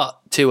start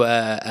to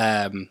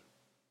a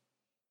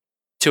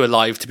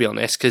live, to be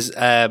honest, because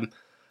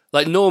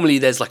like normally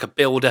there's like a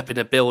build up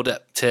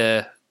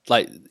to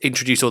like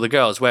introduce all the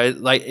girls, where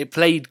like it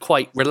played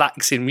quite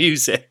relaxing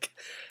music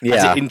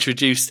as it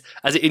introduced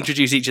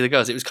each of the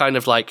girls. It was kind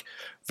of like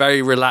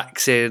very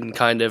relaxing,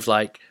 kind of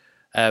like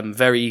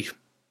very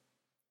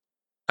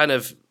kind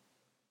of.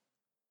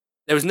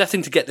 There was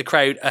nothing to get the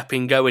crowd up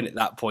and going at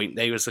that point.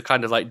 They was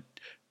kind of like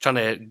trying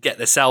to get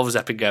themselves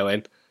up and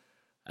going.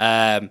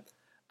 And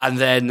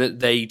then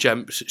they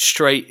jumped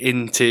straight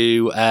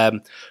into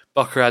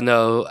Bokura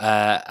no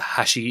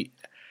Hashita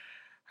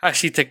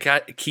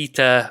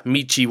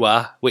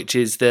Michiwa, which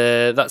is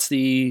that's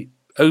the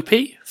OP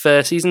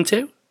for season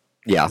 2.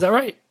 Yeah. Is that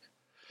right?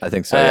 I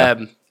think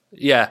so.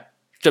 Yeah.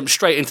 Jumped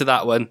straight into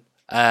that one.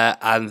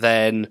 And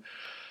then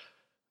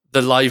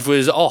the live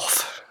was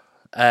off.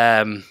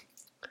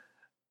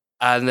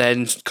 And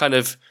then kind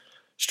of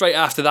straight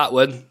after that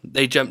one,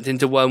 they jumped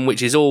into one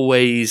which is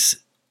always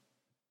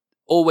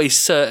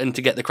certain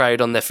to get the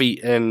crowd on their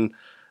feet and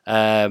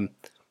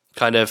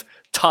kind of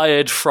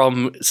tired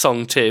from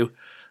song 2.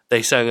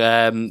 They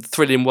sung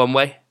 "Thrilling One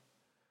Way."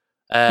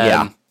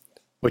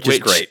 Which is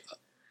great.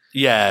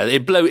 Yeah,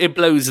 it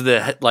blows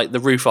the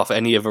roof off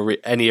any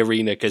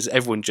arena because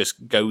everyone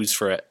just goes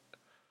for it.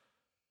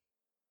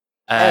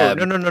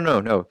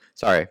 No.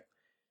 Sorry.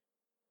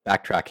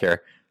 Backtrack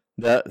here.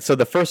 So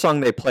the first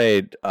song they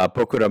played,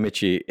 Bokura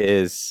Michi,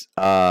 is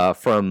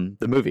from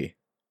the movie.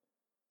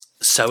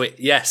 So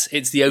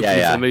it's the OP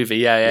for the movie.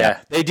 Yeah.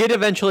 They did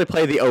eventually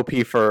play the OP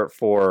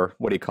for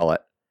what do you call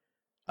it?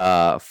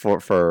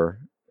 For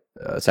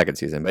second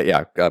season. But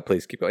yeah,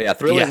 please keep going. Yeah,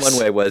 "Thrilling One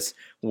Way" was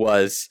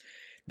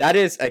that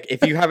is like,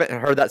 if you haven't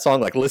heard that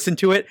song, like listen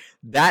to it.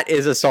 That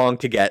is a song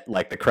to get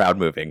like the crowd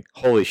moving.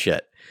 Holy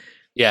shit!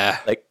 Yeah,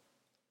 like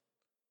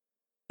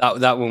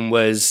that one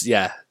was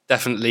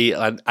definitely,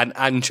 and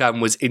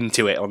Anchan was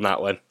into it on that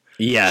one.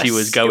 Yes, she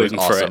was going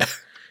for it.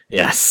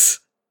 Yes,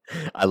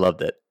 I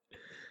loved it.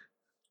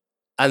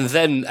 And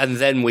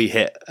then we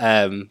hit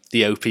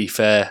the OP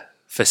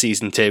for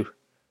season 2.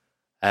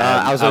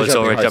 I was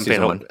already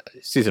jumping on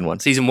season 1.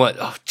 Season 1.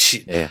 Oh,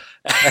 shit. Yeah.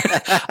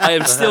 I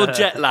am still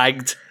jet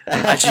lagged,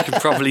 as you can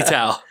probably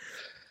tell.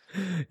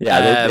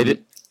 Yeah,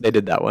 they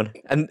did that one,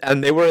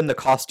 and they were in the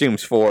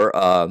costumes for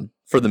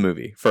the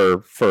movie for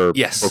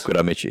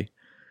Bokura Michi.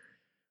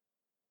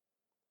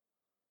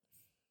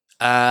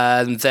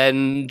 And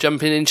then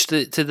jumping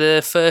into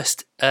the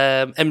first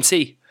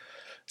MC.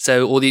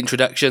 So all the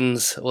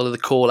introductions, all of the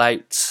call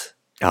outs.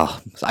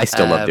 Oh, I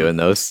still love doing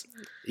those.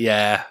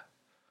 Yeah.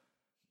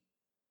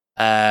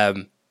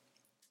 And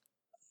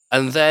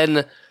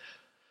then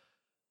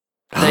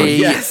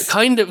they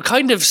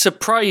kind of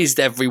surprised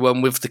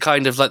everyone with the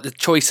kind of like the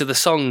choice of the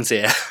songs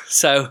here.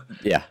 So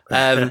yeah.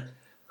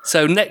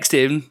 So next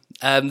in,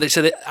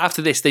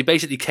 after this, they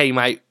basically came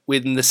out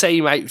with the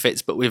same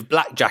outfits but with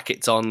black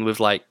jackets on,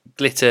 with like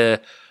glitter,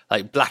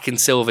 like black and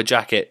silver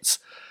jackets.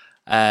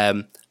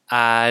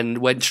 And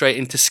went straight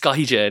into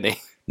Sky Journey.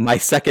 My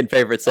second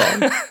favorite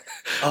song.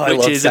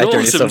 Which is an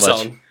awesome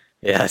song.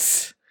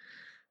 Yes.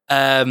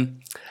 And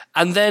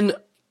then,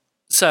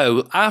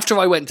 so after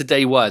I went to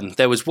day 1,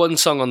 there was one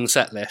song on the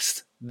set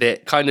list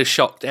that kind of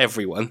shocked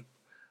everyone.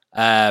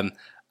 And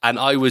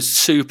I was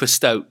super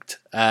stoked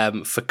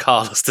for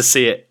Carlos to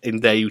see it in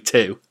day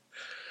 2.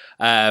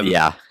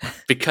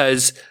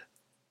 Because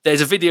there's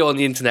a video on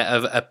the internet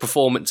of a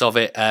performance of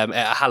it at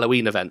a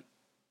Halloween event.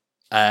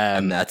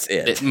 And that's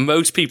it. That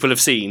most people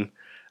have seen,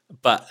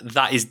 but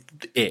that is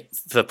it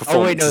for Oh wait,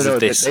 performances no. of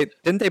this.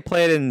 Didn't they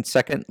play it in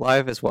second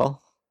live as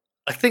well?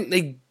 I think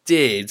they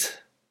did,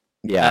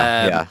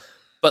 Yeah, Um, yeah.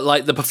 but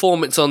like the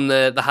performance on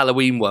the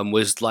Halloween one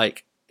was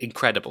like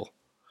incredible.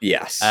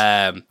 Yes.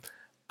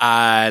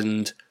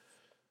 And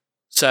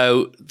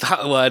so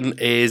that one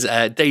is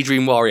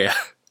Daydream Warrior.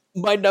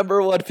 My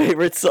number one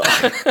favorite song.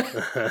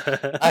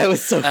 I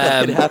was so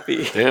fucking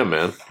happy. Damn,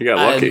 man, you got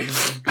lucky.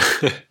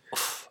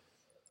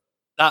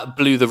 That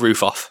blew the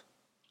roof off.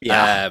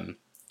 Yeah.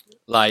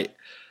 Like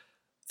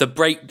the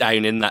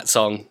breakdown in that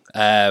song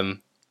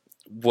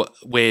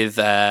with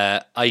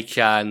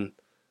Aikan,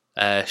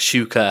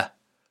 Shuka,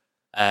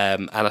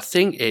 and I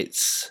think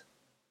it's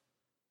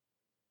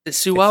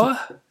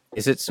Suwawa?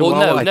 Is it Well,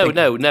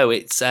 Suwawa? no.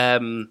 It's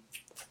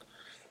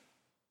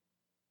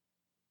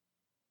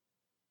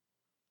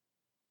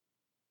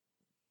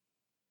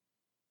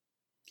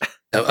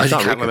I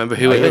can't remember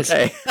who it is.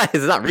 Okay.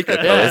 It's not Rico,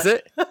 though, Yeah. is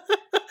it?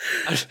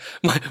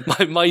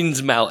 My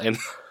mind's melting.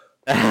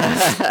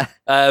 Yeah,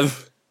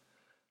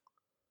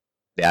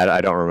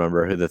 I don't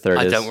remember who the third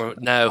I is.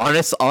 don't know.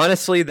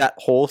 Honestly, that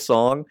whole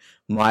song,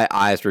 my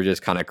eyes were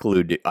just kind of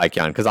glued to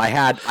Icon because I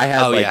had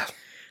Oh like, yeah,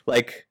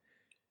 like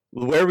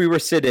where we were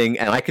sitting,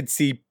 and I could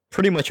see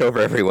pretty much over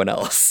everyone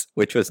else,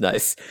 which was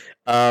nice.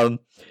 I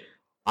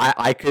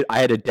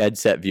had a dead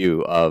set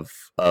view of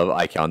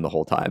Icon the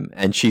whole time,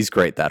 and she's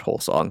great that whole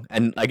song.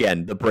 And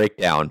again, the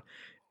breakdown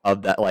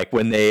of that, like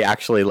when they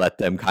actually let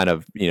them kind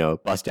of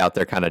bust out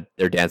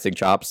their dancing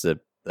chops,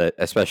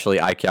 especially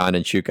Icon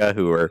and Shuka,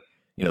 who are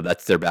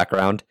that's their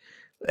background.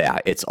 Yeah,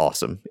 it's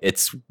awesome.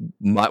 It's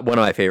one of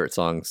my favorite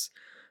songs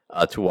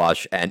to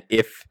watch, and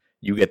if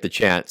you get the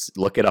chance,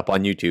 look it up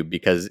on YouTube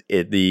because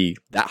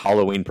that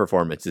Halloween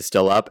performance is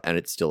still up and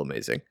it's still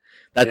amazing.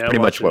 That's Yeah, pretty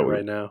I'm much watching what it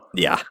right now.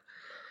 Yeah.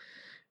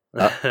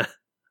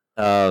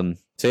 So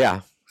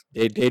yeah,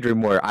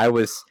 Daydream Warrior. I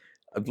was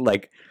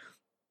like,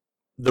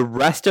 the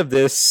rest of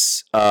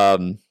this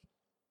the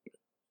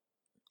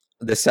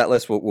set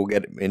list. We'll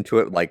get into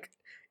it. Like,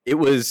 it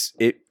was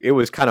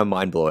kind of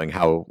mind blowing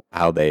how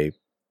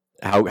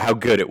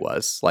good it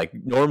was. Like,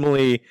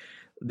 normally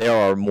there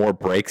are more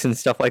breaks and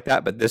stuff like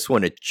that, but this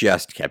one it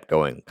just kept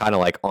going, kind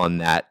of like on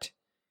that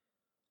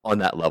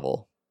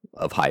level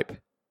of hype.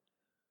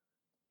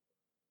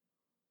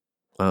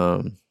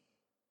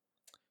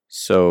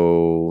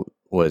 So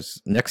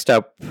was next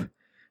up,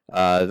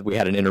 we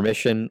had an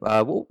intermission.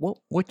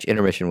 Which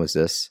intermission was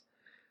this?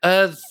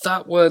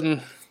 that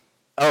one.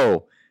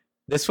 Oh,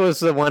 this was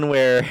the one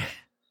where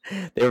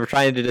they were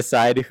trying to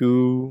decide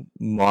who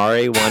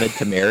Mari wanted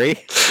to marry.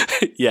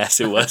 Yes,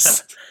 it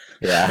was.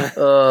 Yeah.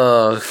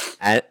 Oh,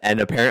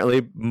 And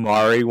apparently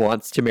Mari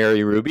wants to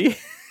marry Ruby.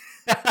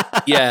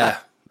 yeah.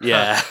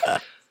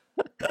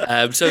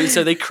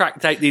 So they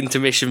cracked out the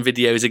intermission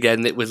videos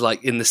again. It was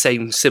like in the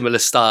same similar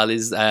style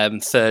as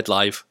Third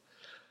Live.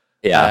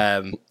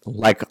 Yeah.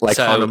 Like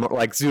so-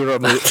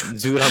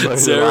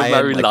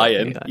 Zuramaru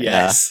Lion.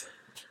 Yeah. Yes.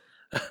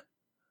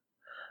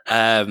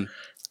 And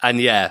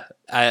yeah,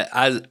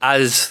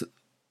 as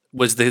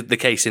was the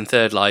case in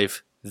Third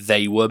Live,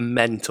 they were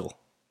mental,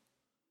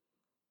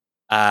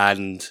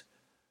 and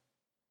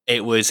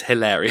it was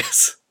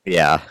hilarious.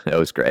 Yeah, that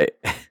was great.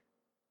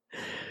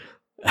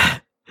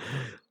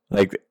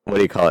 Like, what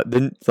do you call it?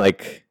 Then,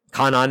 like,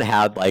 Kanan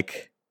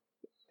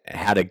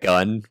had a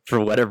gun for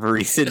whatever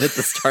reason at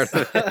the start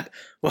of it.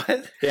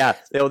 What? Yeah,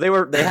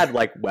 they had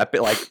like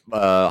weapon, like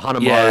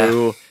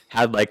Hanamaru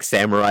had like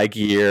samurai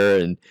gear,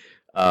 and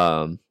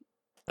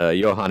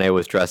Yohane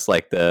was dressed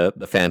like the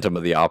Phantom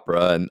of the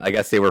Opera, and I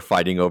guess they were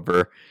fighting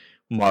over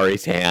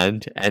Mari's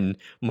hand, and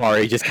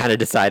Mari just kind of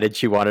decided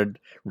she wanted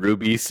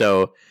Ruby,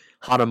 so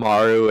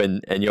Hanamaru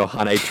and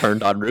Yohane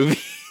turned on Ruby.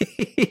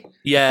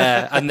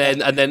 Yeah, and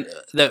then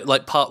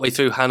like partway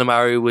through,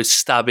 Hanamaru was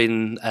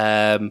stabbing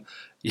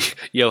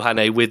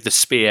Yohane with the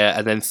spear,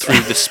 and then threw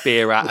the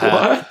spear at her.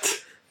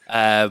 What?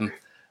 And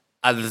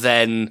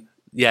then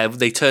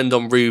they turned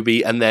on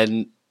Ruby, and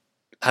then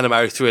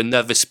Hanamaru threw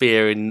another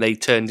spear, and they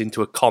turned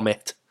into a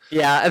comet.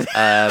 Yeah,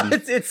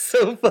 it's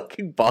so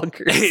fucking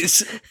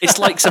bonkers. It's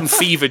like some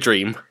fever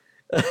dream.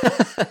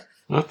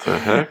 What the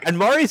heck? And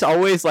Mari's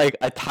always like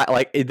she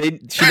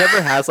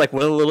never has like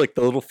one of the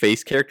little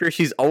face characters.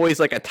 She's always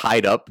like a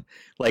tied up,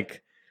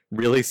 like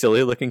really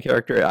silly looking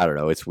character. I don't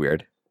know. It's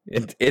weird.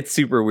 It's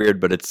super weird,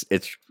 but it's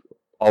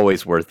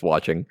always worth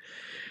watching.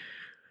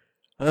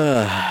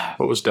 What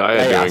was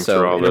Daya doing so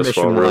through all this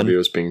while intermission Ruby one.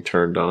 was being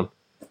turned on?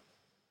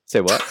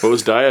 Say what? What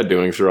was Daya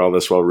doing through all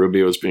this while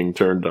Ruby was being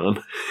turned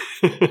on?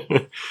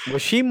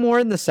 Was she more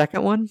in the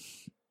second one?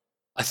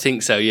 I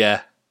think so.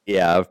 Yeah.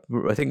 Yeah,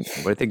 I think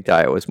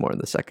Daya was more in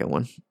the second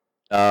one.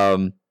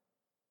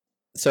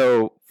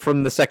 So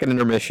from the second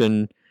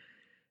intermission,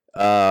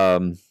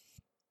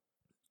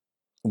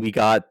 we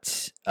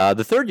got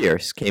the third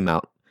years came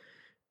out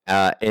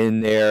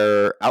in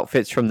their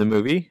outfits from the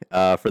movie.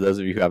 For those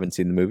of you who haven't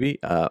seen the movie,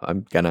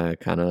 I'm gonna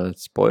kind of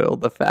spoil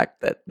the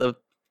fact that the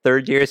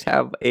third years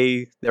have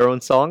their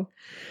own song.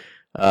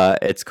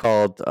 It's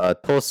called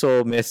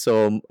Toso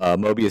Meso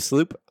Mobius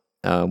Loop.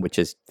 which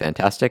is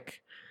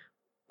fantastic.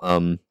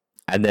 And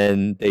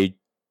then they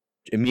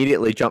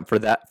immediately jump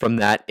from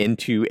that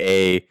into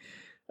a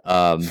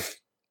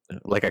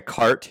like a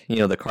cart,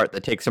 the cart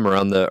that takes them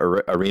around the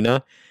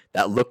arena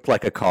that looked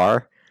like a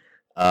car,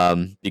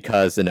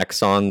 because the next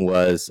song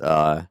was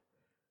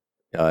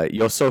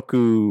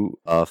Yosoku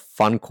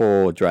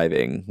Fanko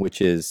Driving,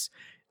 which is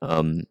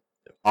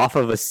off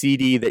of a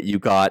CD that you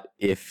got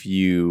if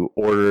you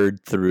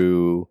ordered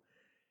through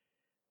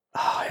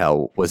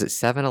was it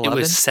 7-Eleven? It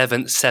was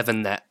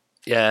 7net.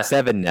 Yeah.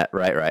 7net,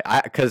 right.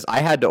 Because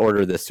I had to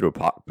order this through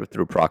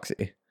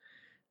proxy.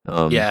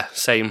 Yeah,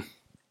 same.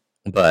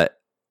 But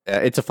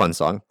it's a fun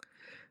song.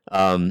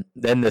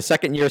 Then the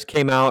second years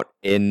came out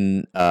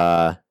in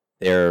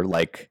their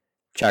like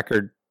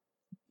checkered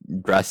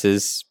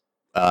dresses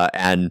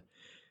and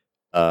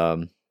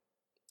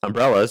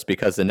umbrellas,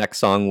 because the next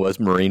song was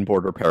Marine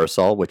Border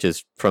Parasol, which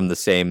is from the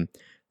same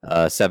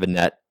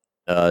 7net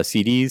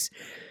CDs.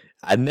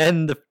 And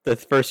then the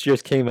first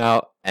years came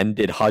out and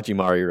did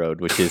Hajimari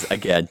Road, which is,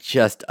 again,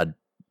 just a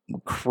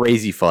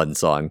crazy fun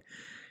song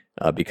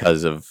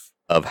because of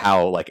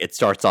how like it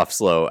starts off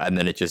slow and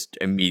then it just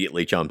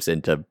immediately jumps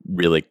into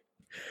really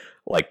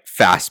like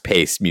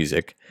fast-paced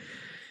music.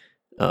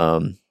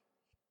 And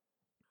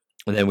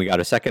then we got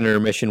a second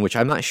intermission, which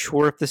I'm not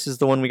sure if this is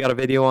the one we got a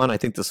video on. I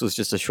think this was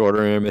just a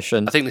shorter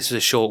intermission. I think this is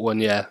a short one,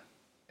 yeah.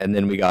 And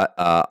then we got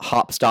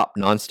Hop Stop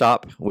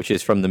Nonstop, which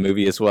is from the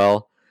movie as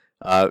well.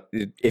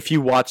 If you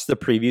watch the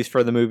previews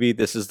for the movie,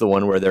 this is the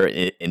one where they're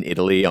in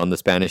Italy on the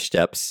Spanish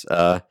Steps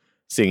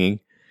singing.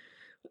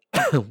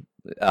 And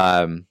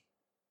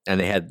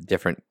they had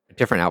different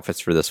outfits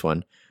for this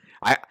one.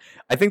 I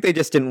think they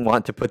just didn't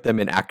want to put them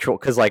in actual,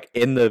 because like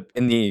in the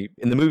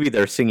movie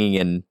they're singing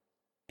in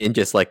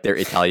just like their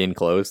Italian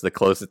clothes, the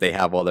clothes that they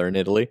have while they're in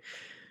Italy.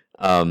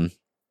 But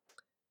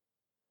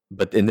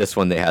in this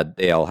one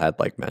they all had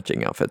like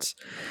matching outfits.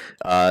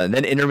 And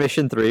then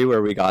intermission 3,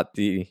 where we got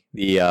the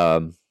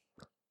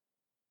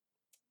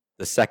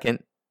second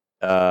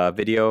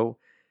video.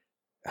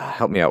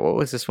 Help me out. What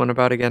was this one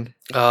about again?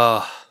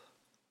 I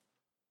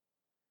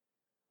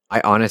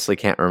honestly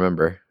can't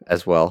remember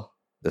as well,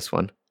 this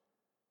one.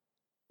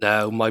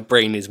 No, my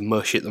brain is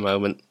mush at the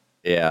moment.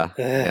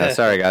 Yeah.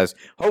 Sorry, guys.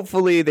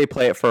 Hopefully they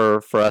play it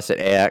for us at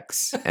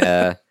AX,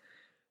 because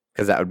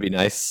that would be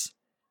nice.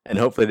 And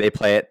hopefully they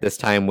play it this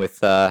time with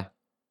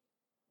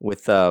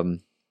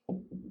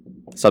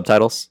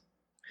subtitles,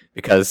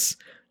 because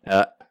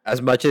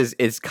as much as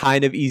it's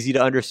kind of easy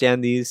to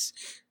understand these,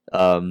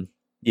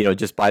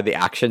 just by the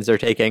actions they're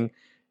taking,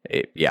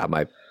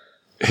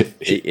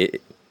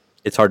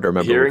 it's hard to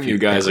remember. Hearing you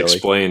guys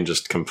explain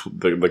just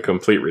the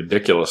complete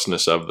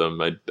ridiculousness of them,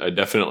 I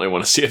definitely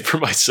want to see it for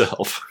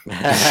myself.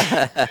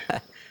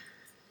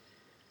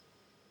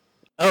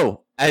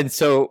 Oh, and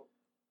so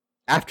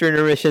after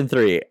intermission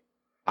 3,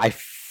 I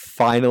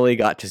finally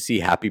got to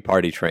see Happy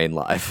Party Train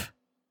live.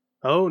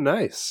 Oh,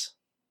 nice.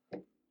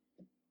 I'm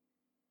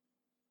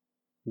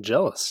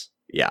jealous.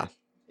 Yeah,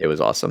 it was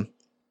awesome.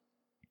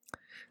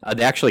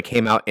 They actually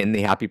came out in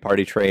the Happy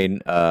Party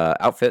Train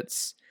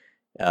outfits.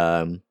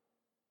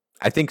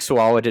 I think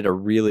Suawa did a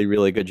really,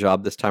 really good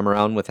job this time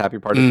around with Happy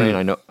Party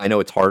Train. I know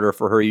it's harder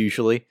for her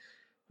usually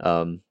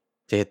to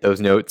hit those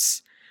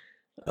notes.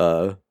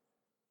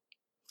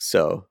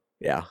 So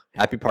yeah,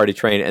 Happy Party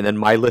Train, and then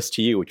My List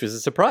to You, which was a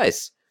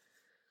surprise,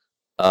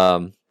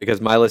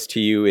 because My List to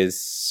You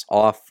is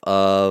off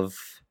of.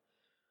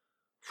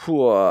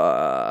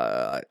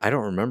 I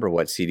don't remember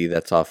what CD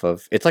that's off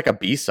of. It's like a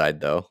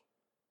B-side though.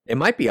 It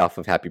might be off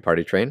of Happy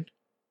Party Train.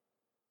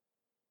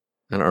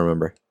 I don't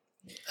remember.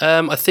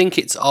 I think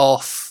it's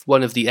off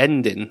one of the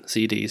ending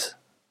CDs.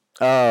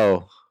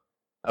 Oh,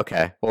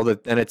 okay. Well,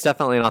 then it's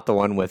definitely not the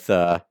one with.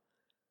 Yeah.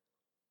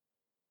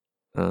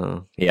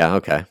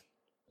 Okay.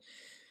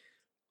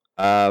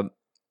 And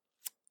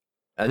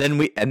then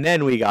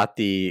we got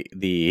the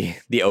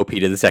OP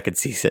to the second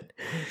season.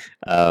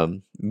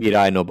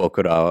 Mirai no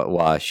Bokura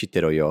wa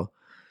Shitteru yo.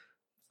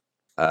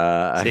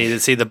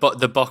 See the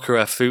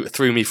Bokura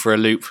threw me for a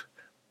loop.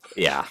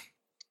 Yeah.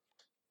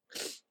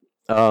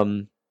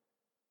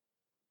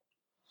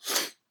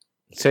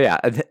 So yeah,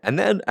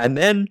 and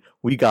then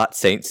we got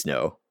Saint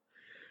Snow,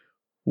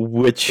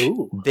 which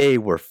they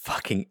were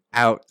fucking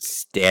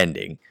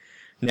outstanding.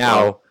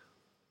 Now,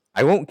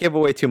 I won't give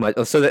away too much.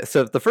 So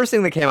the first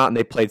thing that came out, and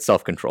they played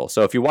Self Control.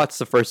 So if you watch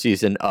the first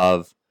season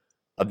of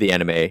the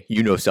anime,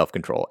 you know Self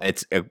Control.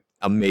 It's an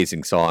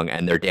amazing song,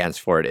 and their dance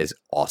for it is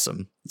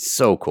awesome. It's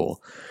so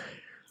cool.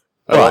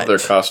 I love their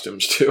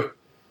costumes too.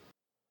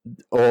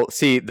 Well,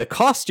 see, the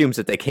costumes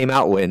that they came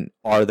out with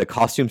are the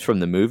costumes from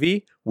the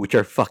movie, which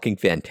are fucking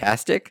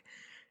fantastic.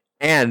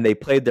 And they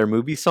played their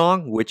movie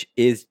song, which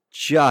is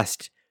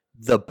just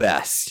the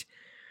best.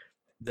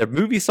 The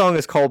movie song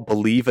is called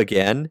Believe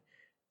Again.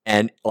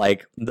 And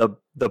like the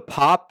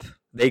pop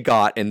they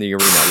got in the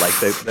arena, like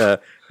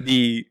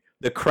the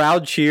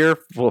crowd cheer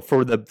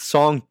for the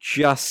song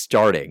just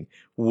starting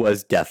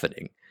was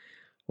deafening.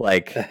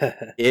 Like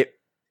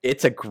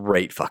it's a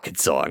great fucking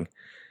song.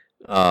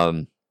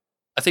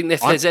 I I think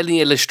if there's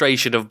any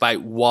illustration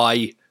about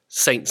why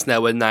Saint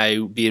Snow are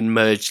now being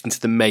merged into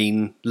the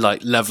main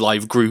like Love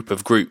Live group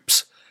of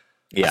groups,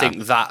 I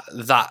think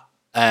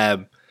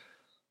that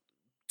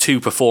two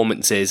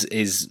performances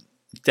is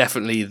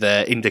definitely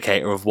the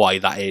indicator of why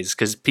that is,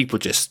 because people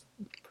just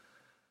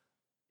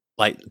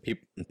like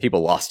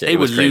people lost it. They it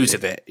were was crazy.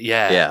 losing it.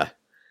 Yeah.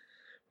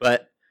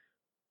 But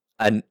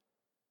and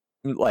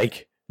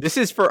like this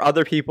is for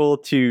other people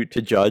to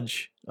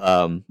judge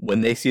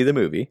when they see the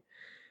movie.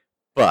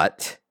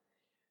 But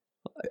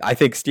I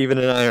think Steven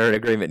and I are in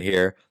agreement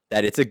here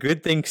that it's a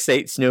good thing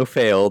Saint Snow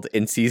failed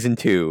in season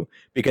 2,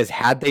 because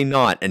had they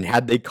not, and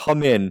had they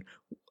come in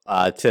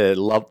to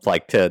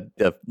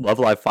the Love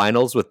Live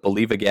finals with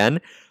Believe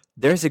Again,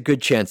 there's a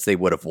good chance they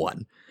would have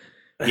won.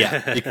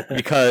 Yeah.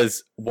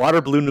 Because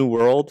Water Blue New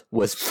World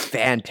was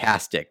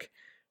fantastic,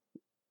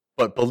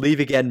 but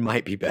Believe Again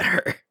might be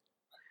better.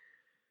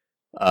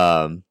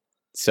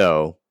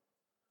 So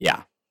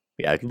yeah,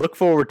 look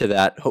forward to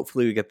that.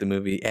 Hopefully we get the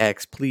movie.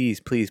 X, please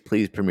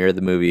premiere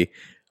the movie.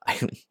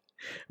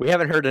 We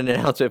haven't heard an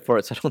announcement for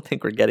it, so I don't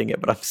think we're getting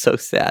it, but I'm so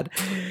sad.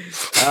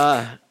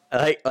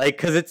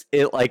 Because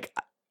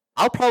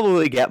I'll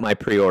probably get my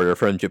pre-order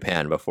from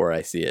Japan before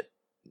I see it,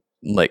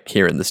 like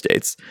here in the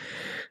States.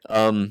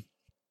 And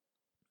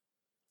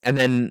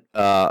then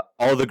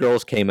all the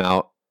girls came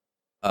out,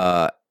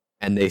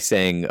 and they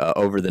sang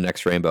 "Over the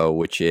Next Rainbow,"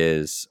 which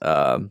is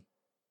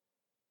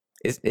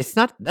that's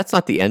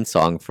not the end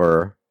song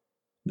for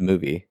the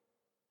movie,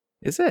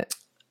 is it?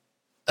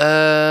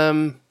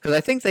 Because I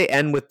think they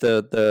end with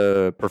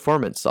the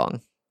performance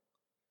song.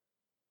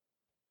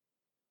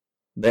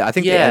 I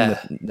think they end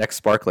with Next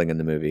Sparkling in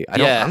the movie.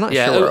 I'm not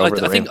sure.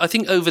 I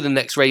think Over the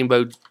Next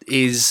Rainbow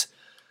is.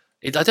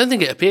 I don't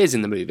think it appears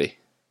in the movie.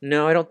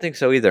 No, I don't think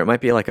so either. It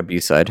might be like a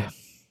B-side.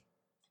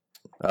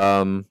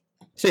 So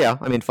yeah,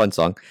 I mean, fun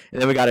song.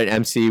 And then we got an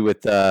MC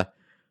with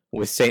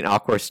Saint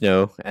Aqua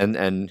Snow and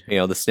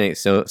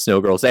the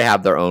Snow Girls. They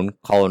have their own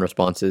call and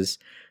responses,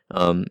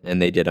 and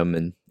they did them,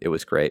 and it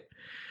was great.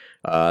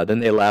 Then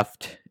they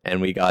left,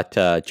 and we got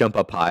Jump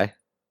Up High,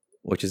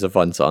 which is a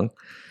fun song.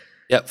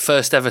 Yep,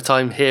 first ever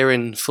time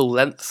hearing full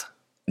length.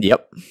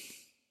 Yep.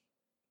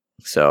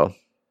 So,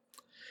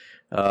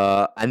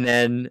 and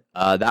then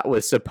that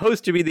was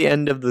supposed to be the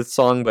end of the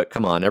song, but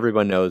come on,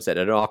 everyone knows that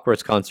at an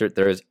Awkward concert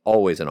there is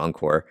always an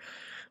encore.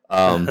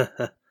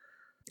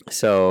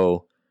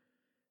 So,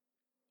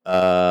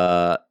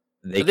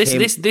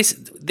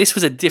 this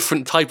was a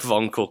different type of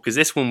encore, because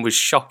this one was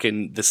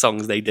shocking. The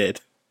songs they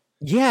did.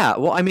 Yeah,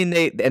 well, I mean,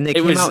 they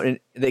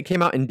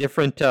came out in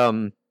different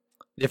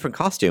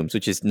costumes,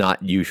 which is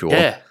not usual.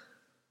 Yeah.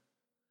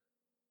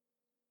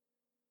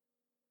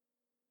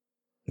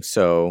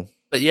 So,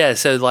 but yeah,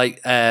 so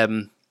like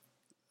they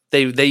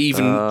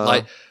even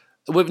like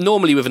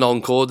normally with an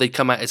encore they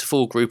come out as a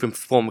full group and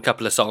perform a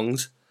couple of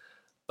songs,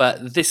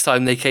 but this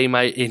time they came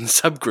out in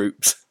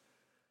subgroups.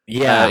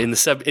 Yeah, in the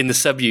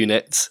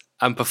subunits,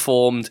 and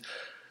performed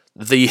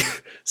the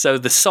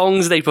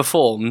songs they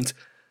performed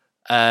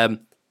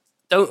don't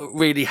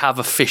really have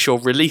official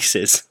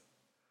releases.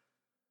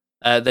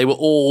 They were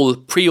all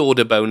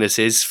pre-order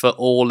bonuses for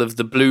all of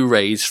the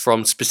Blu-rays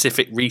from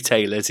specific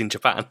retailers in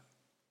Japan.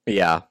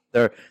 Yeah,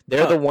 they're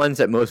the ones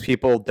that most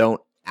people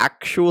don't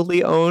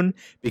actually own,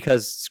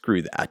 because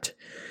screw that.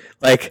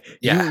 Like,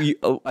 you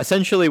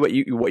essentially what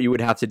you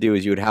would have to do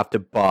is you would have to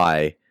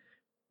buy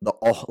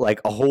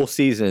a whole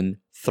season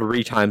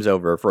 3 times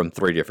over from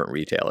 3 different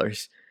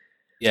retailers.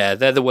 Yeah,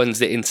 they're the ones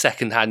that in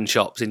second-hand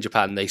shops in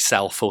Japan they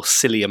sell for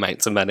silly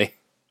amounts of money.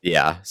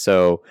 Yeah,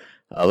 so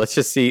let's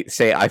just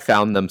say I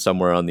found them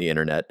somewhere on the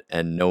internet,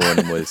 and no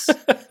one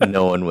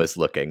was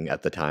looking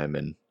at the time,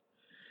 and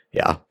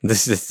yeah,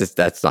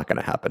 that's not going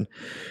to happen.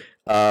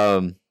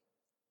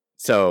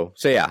 So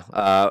yeah,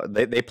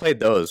 they played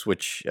those,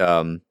 which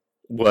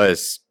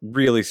was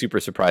really super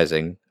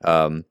surprising.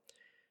 Those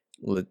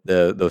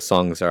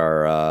songs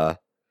are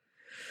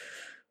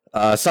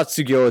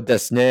Satsugyo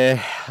Desu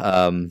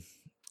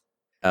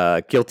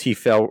ne, Guilty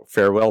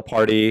Farewell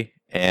Party,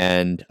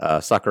 and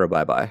Sakura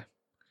Bye Bye.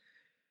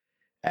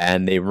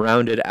 And they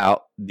rounded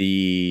out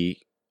the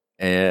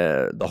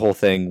whole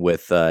thing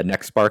with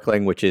Next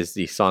Sparkling, which is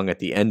the song at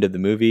the end of the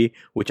movie,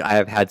 which I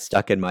have had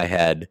stuck in my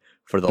head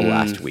for the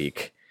last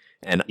week.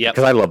 And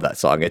because I love that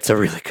song. It's a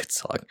really good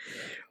song.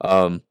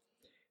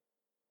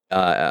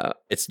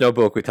 It's no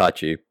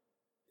Bokutachi,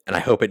 and I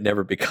hope it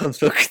never becomes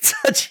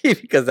Bokutachi,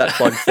 because that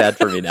song's sad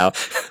for me now.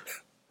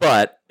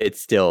 But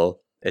it's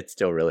still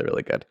really,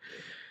 really good.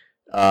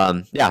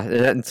 Yeah,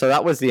 and so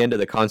that was the end of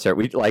the concert.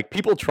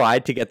 People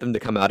tried to get them to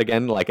come out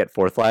again, like at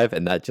Fourth Live,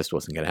 and that just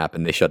wasn't going to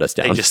happen. They shut us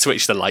down. They just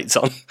switched the lights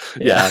on.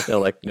 Yeah, they're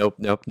like, nope,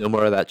 no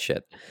more of that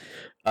shit.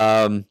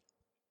 And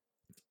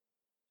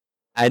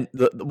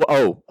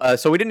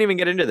so we didn't even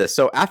get into this.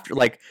 So after,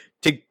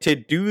 to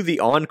do the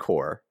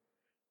encore,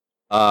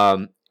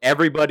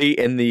 everybody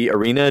in the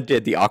arena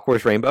did the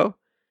Awkward Rainbow,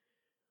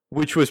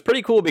 which was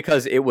pretty cool,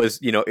 because it was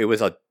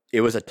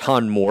a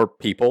ton more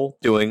people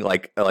doing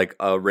like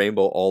a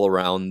rainbow all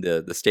around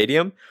the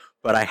stadium.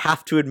 But I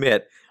have to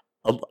admit,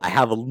 I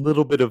have a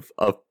little bit of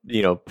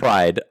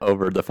pride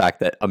over the fact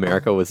that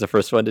America was the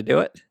first one to do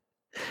it.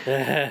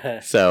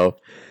 So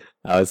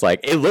I was like,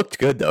 it looked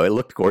good though. It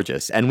looked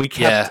gorgeous, and we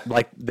kept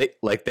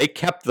they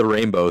kept the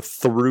rainbow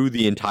through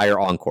the entire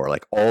encore,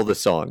 like all the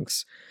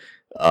songs.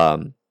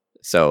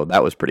 So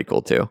that was pretty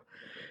cool too.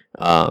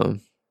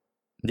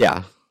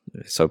 Yeah.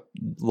 So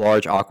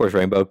large aqua's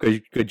rainbow.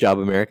 Good job,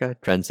 America.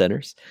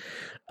 Trendsetters.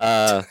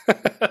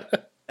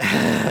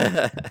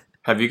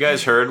 Have you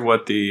guys heard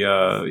what the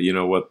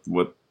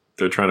what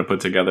they're trying to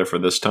put together for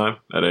this time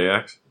at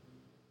AX?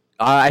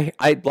 I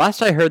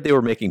last I heard they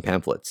were making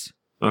pamphlets.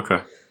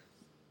 Okay.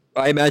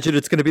 I imagine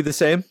it's going to be the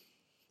same.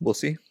 We'll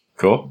see.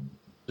 Cool.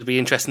 It'll be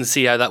interesting to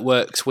see how that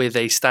works with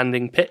a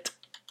standing pit.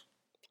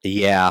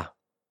 Yeah.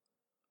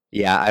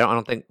 I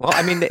don't think. Well,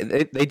 I mean,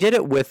 they did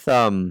it with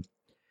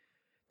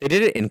they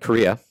did it in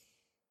Korea.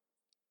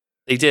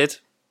 They did.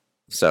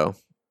 So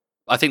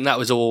I think that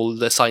was all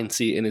the assigned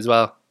seating as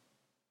well.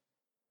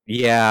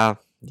 Yeah.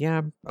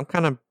 I'm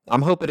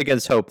hoping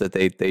against hope that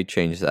they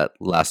change that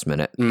last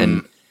minute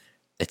and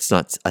it's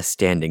not a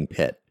standing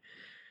pit.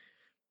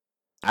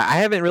 I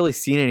haven't really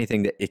seen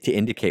anything to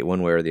indicate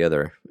one way or the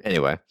other.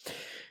 Anyway,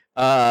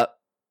 but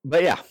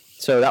yeah,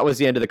 so that was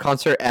the end of the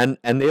concert, and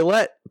they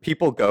let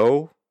people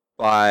go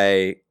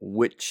by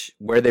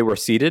where they were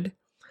seated,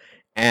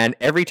 and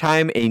every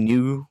time a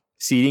new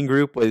seating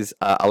group was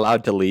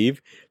allowed to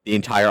leave, the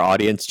entire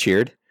audience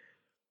cheered.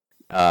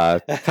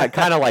 Kind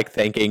of like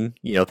thanking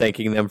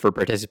them for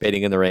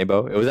participating in the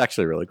rainbow. It was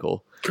actually really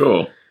cool.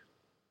 Cool.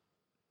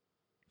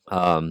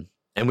 And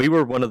we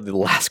were one of the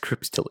last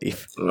groups to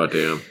leave. Oh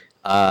damn.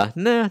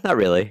 No, not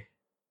really.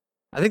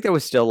 I think there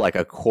was still like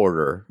a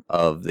quarter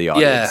of the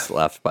audience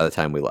left by the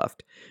time we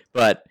left.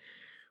 But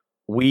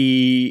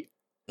we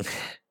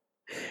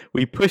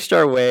pushed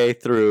our way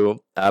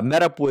through,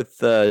 met up with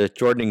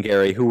Jordan and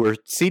Gary, who were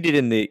seated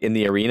in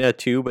the arena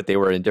too, but they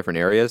were in different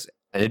areas,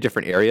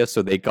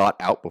 so they got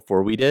out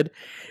before we did.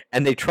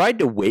 And they tried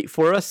to wait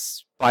for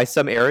us by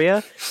some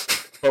area,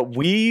 but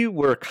we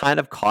were kind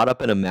of caught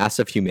up in a mass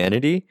of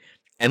humanity,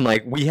 and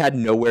like we had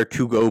nowhere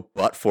to go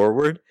but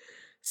forward.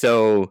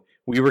 So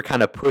we were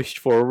kind of pushed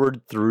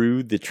forward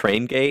through the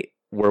train gate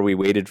where we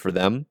waited for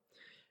them.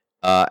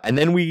 And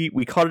then we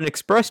caught an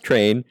express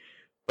train,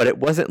 but it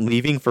wasn't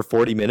leaving for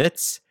 40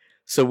 minutes.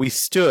 So we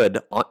stood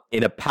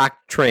in a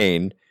packed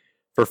train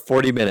for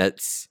 40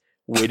 minutes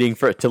waiting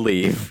for it to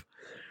leave.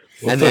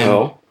 What the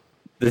hell?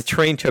 The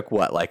train took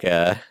what, like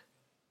an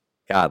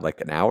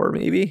hour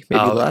maybe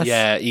less?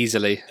 Yeah,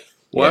 easily.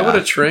 Why would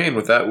a train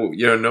with that,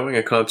 knowing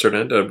a concert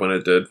ended when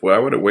it did, why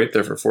would it wait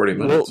there for 40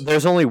 minutes? Well,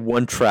 there's only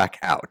one track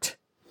out.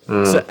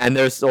 So, and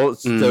there's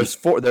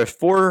four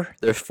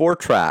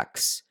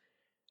tracks,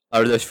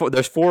 or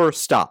there's four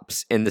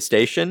stops in the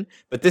station,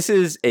 but this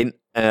is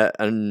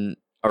an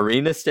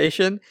arena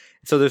station,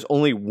 so there's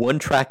only one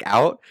track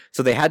out.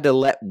 So they had to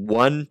let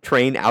one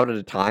train out at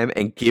a time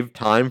and give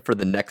time for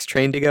the next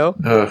train to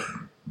go.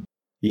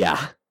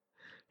 Yeah,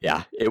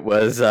 it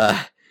was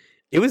a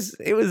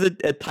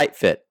tight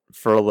fit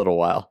for a little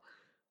while,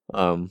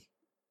 and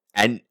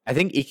I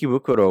think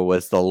Ikebukuro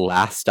was the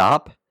last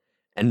stop.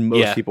 And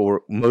most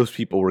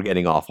people were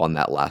getting off on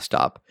that last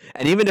stop.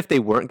 And even if they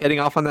weren't getting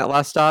off on that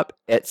last stop,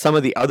 at some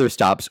of the other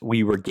stops,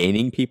 we were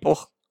gaining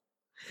people.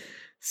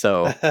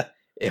 So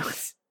it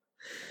was.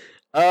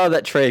 Oh,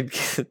 that train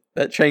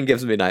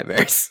gives me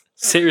nightmares.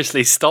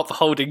 Seriously, stop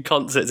holding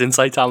concerts in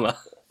Saitama.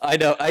 I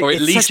know, or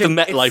at least the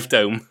MetLife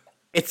Dome.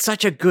 It's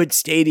such a good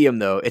stadium,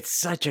 though. It's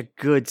such a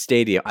good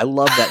stadium. I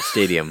love that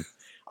stadium.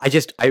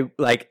 I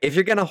like, if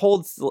you're gonna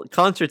hold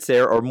concerts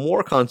there or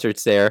more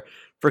concerts there,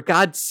 for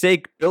God's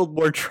sake, build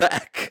more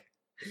track.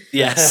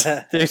 Yes.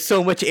 There's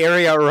so much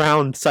area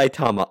around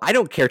Saitama. I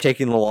don't care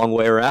taking the long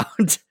way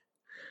around.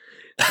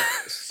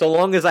 So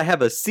long as I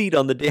have a seat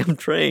on the damn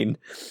train.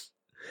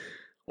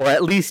 Or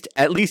at least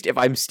if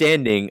I'm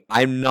standing,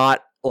 I'm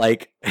not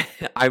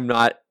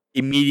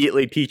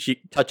immediately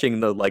touching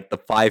the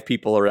five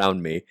people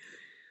around me.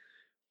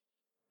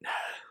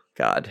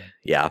 God.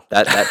 Yeah,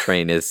 that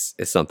train is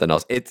something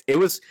else. It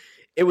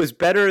was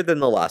better than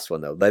the last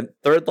one though. The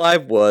Third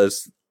Live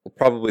was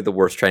probably the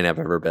worst train I've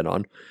ever been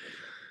on.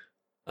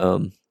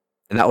 And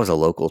that was a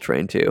local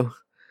train too.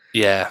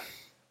 Yeah.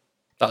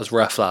 That was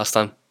rough last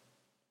time.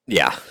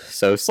 Yeah.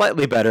 So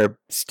slightly better.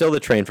 Still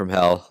the train from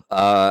hell.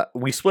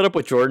 We split up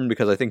with Jordan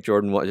because I think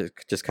Jordan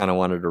just kind of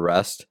wanted to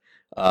rest.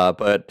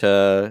 But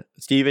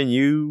Steven,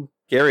 you,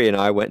 Gary, and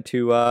I went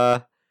to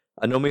Anomi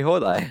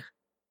Hodai.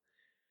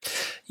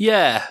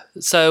 Yeah.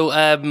 So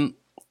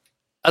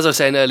as I was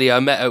saying earlier, I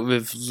met up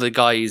with the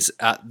guys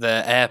at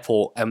the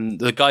airport, and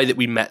the guy that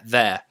we met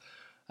there,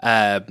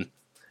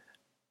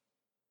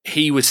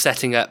 he was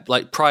setting up,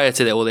 like prior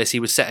to all this, he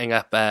was setting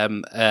up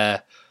kind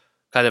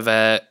of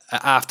a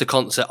after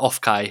concert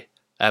offkai,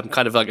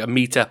 kind of like a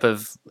meetup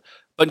of a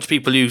bunch of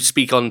people who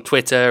speak on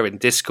Twitter and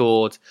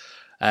Discord,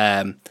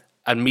 and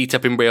meet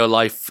up in real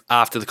life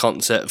after the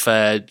concert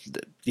for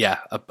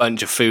a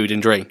bunch of food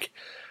and drink,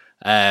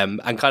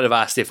 and kind of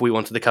asked if we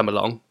wanted to come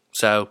along.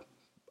 So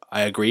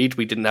I agreed.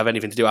 We didn't have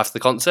anything to do after the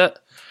concert.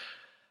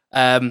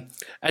 And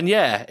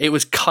yeah, it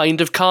was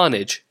kind of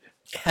carnage.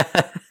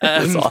 It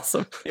was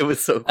awesome. It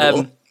was so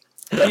cool.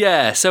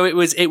 Yeah, so it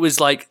was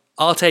like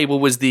our table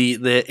was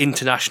the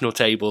international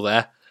table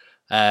there.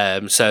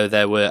 So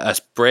there were us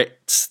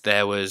Brits,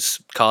 there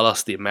was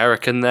Carlos the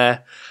American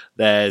there.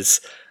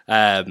 There's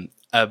a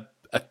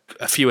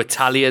few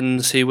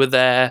Italians who were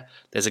there.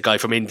 There's a guy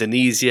from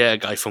Indonesia, a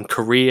guy from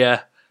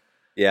Korea.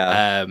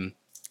 Yeah.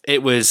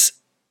 It was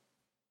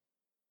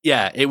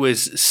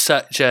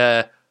such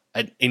an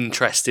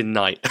interesting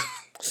night.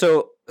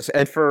 So,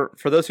 and for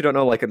those who don't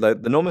know, like the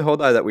Nome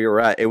Hodai that we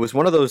were at, it was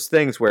one of those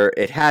things where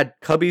it had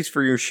cubbies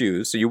for your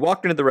shoes. So you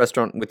walked into the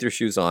restaurant with your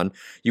shoes on,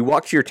 you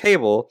walked to your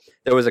table,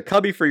 there was a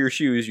cubby for your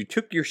shoes, you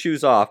took your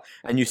shoes off,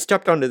 and you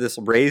stepped onto this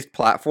raised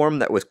platform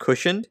that was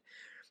cushioned.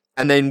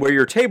 And then where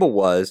your table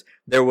was,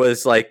 there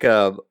was like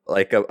a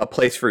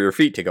place for your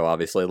feet to go,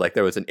 obviously. Like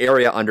there was an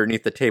area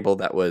underneath the table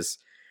that was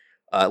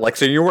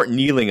so you weren't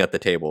kneeling at the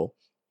table.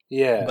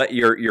 Yeah. But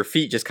your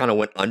feet just kind of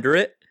went under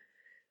it.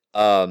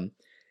 And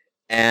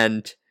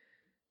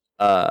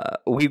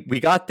we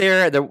got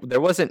there.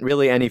 There wasn't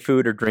really any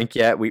food or drink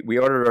yet. We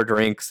ordered our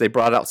drinks. They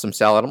brought out some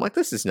salad. I'm like,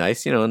 this is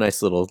nice, a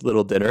nice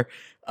little dinner.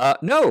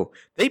 No,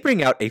 they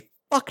bring out a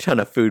fuck ton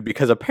of food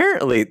because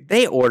apparently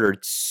they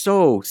ordered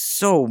so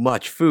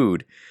much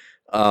food.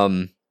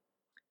 I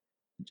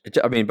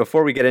mean,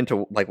 before we get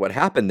into like what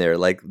happened there,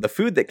 like the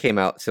food that came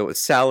out, so it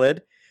was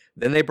salad.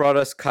 Then they brought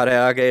us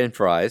karaage and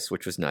fries,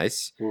 which was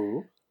nice.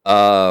 Ooh.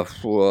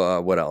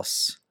 What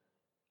else?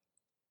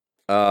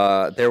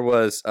 There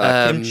was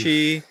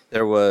kimchi.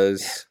 There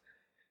was.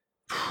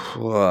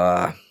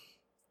 I'm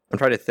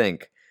trying to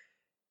think.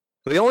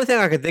 The only thing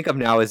I can think of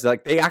now is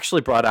like they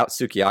actually brought out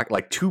sukiyaki,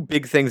 like 2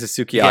 big things of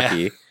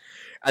sukiyaki. Yeah.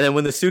 And then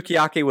when the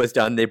sukiyaki was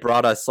done, they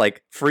brought us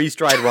like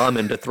freeze-dried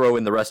ramen to throw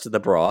in the rest of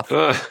the broth.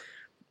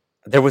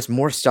 There was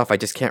more stuff I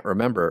just can't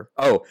remember.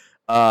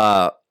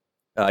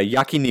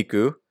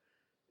 Yakiniku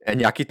and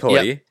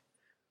yakitori. Yep.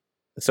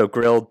 So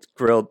grilled,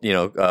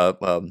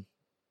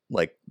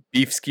 like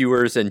beef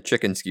skewers and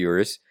chicken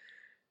skewers.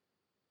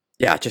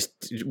 Yeah,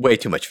 just way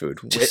too much food.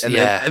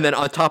 And then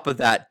on top of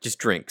that, just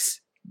drinks.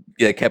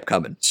 Yeah, it kept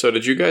coming. So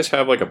did you guys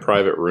have like a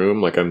private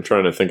room? Like I'm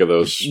trying to think of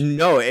those.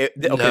 No.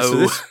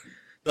 No.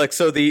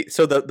 So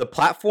the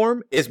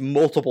platform is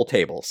multiple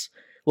tables.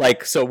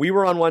 Like, so we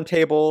were on one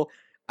table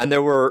and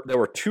there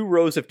were 2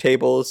 rows of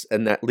tables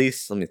and at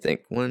least, let me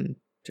think, 1,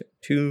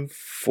 2,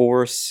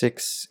 4,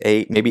 6,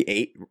 8,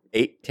 maybe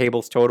 8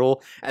 tables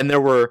total. And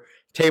there were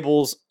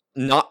tables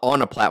not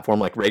on a platform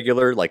like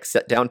regular, like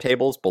set down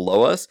tables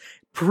below us.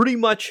 Pretty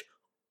much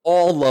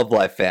all Love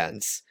Live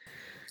fans.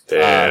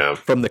 Damn.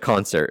 From the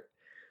concert.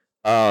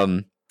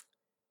 And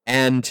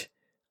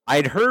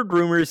I'd heard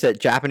rumors that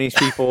Japanese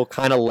people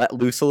kind of let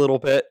loose a little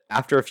bit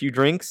after a few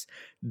drinks.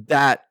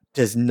 That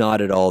does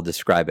not at all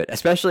describe it.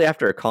 Especially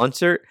after a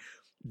concert,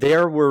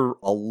 there were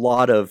a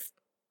lot of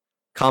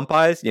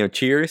kanpais,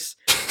 cheers.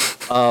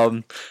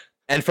 And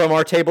from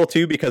our table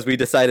too, because we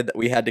decided that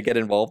we had to get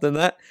involved in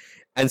that.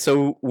 And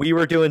so we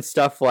were doing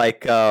stuff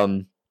like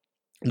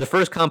the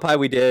first kanpai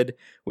we did,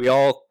 we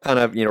all kind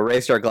of,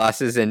 raised our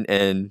glasses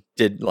and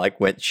did like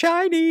went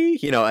shiny,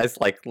 as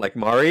like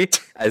Mari,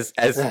 as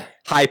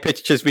high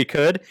pitched as we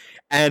could.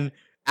 And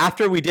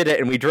after we did it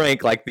and we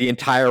drank, like the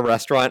entire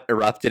restaurant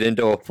erupted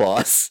into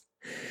applause.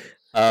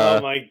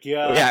 Oh my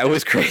god! Yeah, it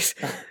was crazy.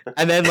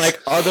 And then like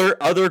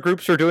other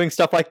groups were doing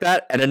stuff like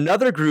that, and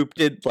another group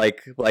did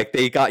like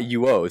they got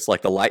UOs,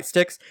 like the light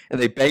sticks,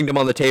 and they banged them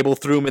on the table,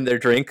 threw them in their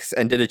drinks,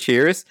 and did a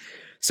cheers.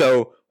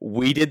 So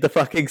we did the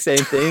fucking same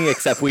thing,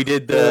 except we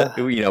did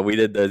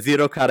the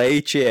Zero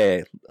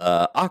Karaiche,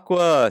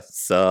 Aqua,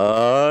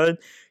 Sun,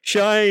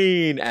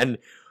 Shine, and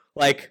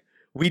like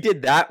we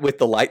did that with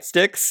the light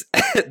sticks.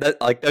 That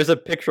like there's a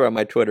picture on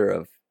my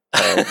Twitter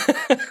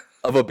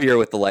of a beer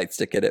with the light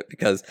stick in it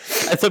and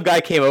some guy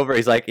came over.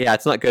 He's like, "Yeah,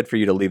 it's not good for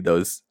you to leave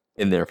those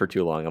in there for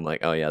too long." I'm like,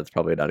 "Oh yeah, that's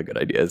probably not a good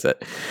idea, is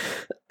it?"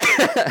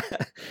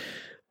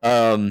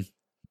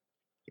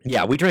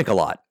 Yeah, we drank a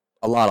lot.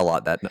 A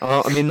lot. That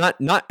I mean,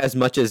 not as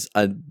much as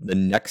the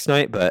next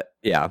night, but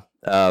yeah.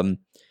 And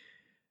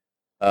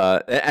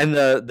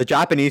the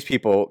Japanese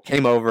people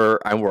came over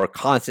and were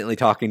constantly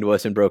talking to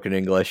us in broken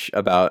English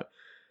about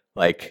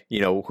like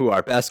who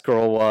our best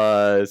girl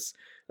was,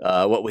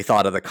 what we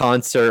thought of the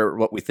concert,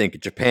 what we think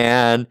of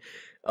Japan,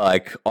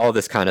 like all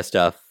this kind of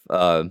stuff.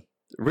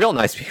 Real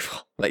nice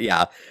people, but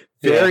yeah,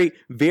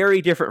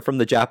 very different from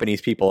the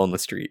Japanese people on the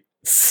street.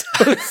 So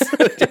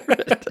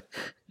different.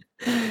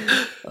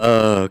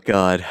 Oh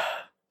god,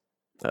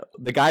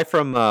 the guy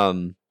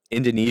from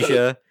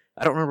Indonesia,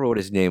 I don't remember what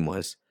his name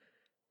was,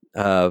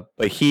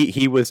 but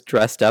he was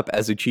dressed up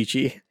as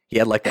Uchichi. He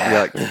had like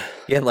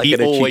he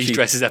always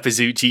dresses up as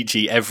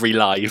Uchichi every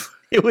live.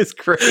 It was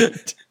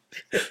great.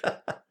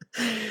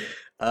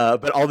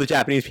 But all the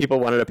Japanese people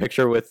wanted a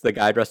picture with the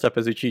guy dressed up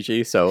as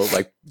Uchichi, so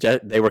like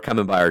they were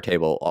coming by our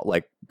table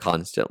like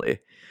constantly.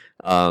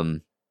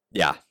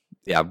 Yeah,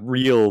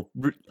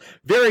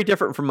 very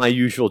different from my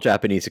usual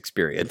Japanese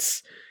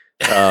experience.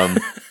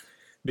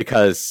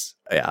 Because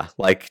Yeah,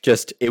 like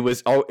just it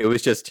was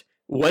just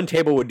one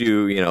table would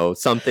do, you know,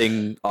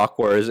 something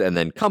awkward, and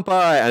then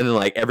kampai, and then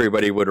like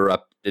everybody would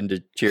erupt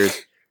into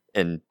cheers,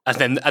 and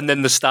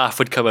then the staff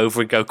would come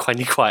over and go, "Can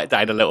you quiet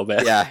down a little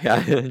bit?" yeah.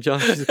 John,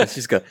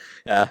 she's go,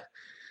 yeah.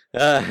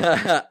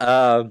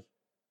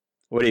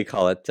 What do you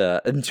call it?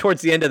 And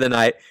towards the end of the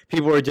night,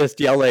 people were just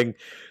yelling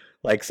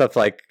like stuff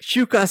like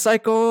 "Shuka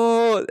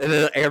Psycho," and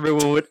then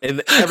everyone in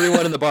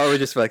the bar would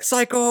just be like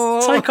 "Psycho,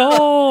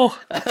 Psycho."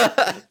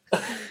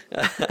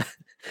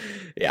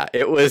 Yeah,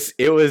 it was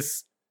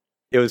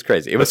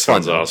crazy. It was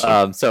fun. Sounds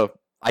awesome. So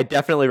I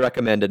definitely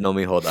recommend a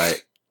Nomi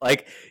Hodai.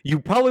 Like, you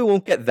probably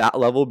won't get that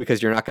level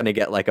because you're not going to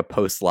get like a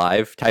post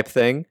live type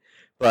thing,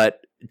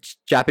 but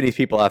Japanese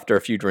people after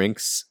a few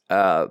drinks,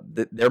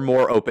 they're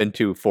more open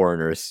to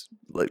foreigners,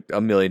 like a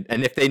million.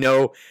 And if they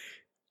know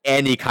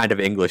any kind of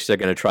English, they're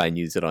going to try and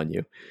use it on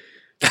you.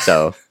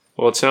 So,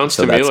 Well, it sounds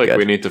So to me that's like good.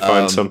 we need to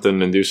find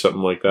something and do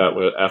something like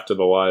that after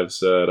the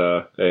lives at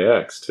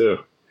AX too.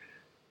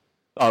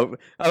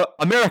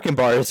 American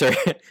bars are,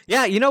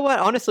 yeah. You know what?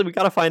 Honestly, we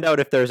got to find out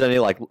if there's any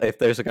if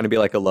there's going to be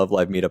like a Love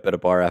Live meetup at a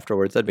bar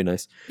afterwards. That'd be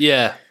nice.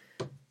 Yeah.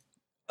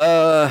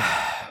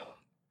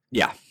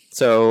 Yeah.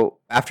 So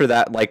after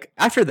that,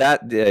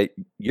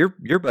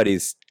 your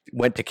buddies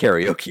went to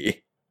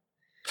karaoke.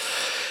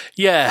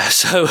 Yeah,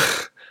 so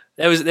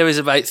there was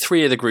about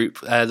 3 of the group.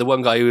 The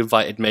one guy who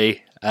invited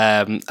me,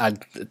 and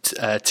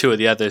 2 of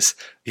the others.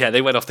 Yeah,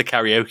 they went off to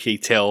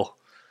karaoke till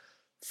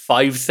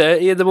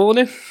 5:30 in the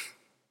morning.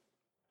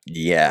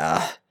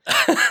 Yeah.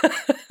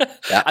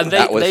 And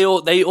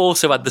they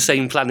also had the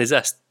same plan as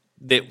us,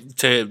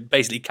 to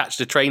basically catch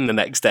the train the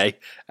next day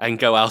and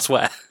go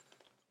elsewhere.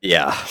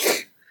 Yeah.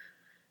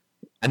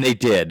 And they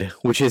did,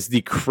 which is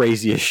the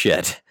craziest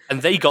shit.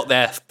 And they got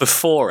there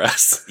before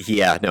us.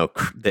 Yeah, no,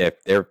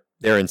 they're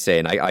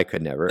insane. I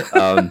could never.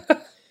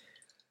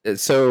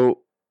 So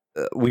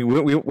we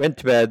went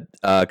to bed,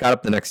 got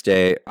up the next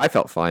day. I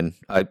felt fine.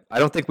 I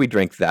don't think we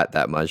drank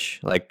that much.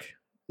 Like,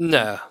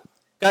 No.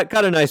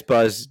 got a nice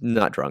buzz,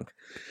 not drunk.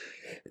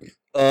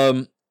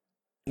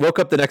 Woke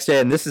up the next day,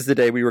 and this is the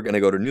day we were going to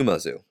go to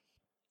Numazu,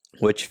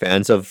 which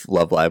fans of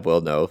Love Live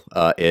will know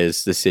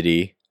is the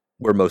city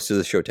where most of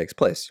the show takes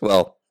place.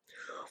 Well,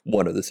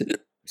 one of the cities.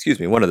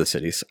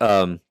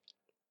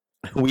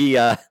 We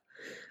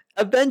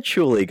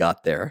eventually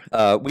got there.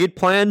 We had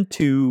planned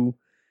to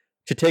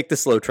take the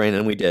slow train,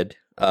 and we did.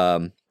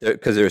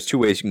 Because there's 2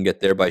 ways you can get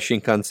there: by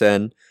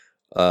Shinkansen,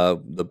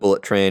 the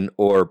bullet train,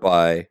 or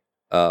by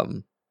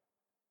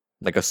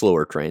like a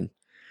slower train.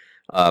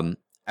 And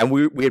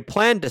we had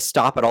planned to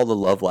stop at all the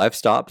Love Live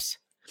stops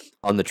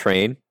on the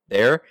train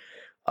there.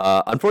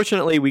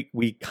 Unfortunately,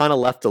 we kind of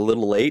left a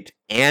little late,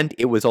 and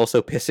it was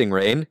also pissing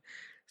rain,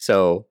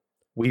 so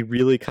we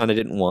really kind of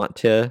didn't want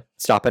to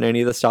stop at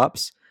any of the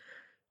stops,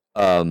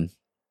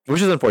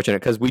 which is unfortunate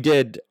because we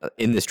did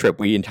in this trip.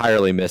 We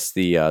entirely missed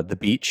the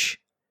beach,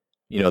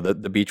 you know,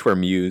 the beach where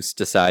Muse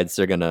decides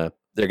they're gonna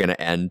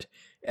end,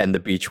 and the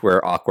beach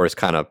where Aquars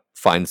kind of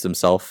finds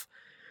himself.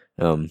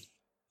 I'm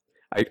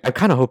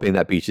kind of hoping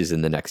that beach is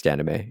in the next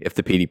anime, if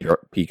the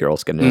PDP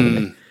girls get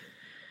an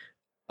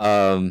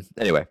anime.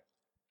 Anyway,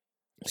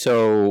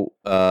 so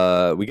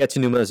we get to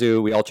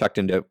Numazu. We all checked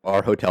into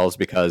our hotels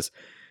because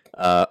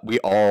we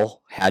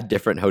all had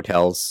different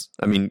hotels.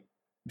 I mean,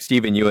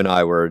 Steven, you and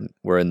I were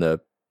in the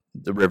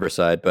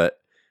Riverside, but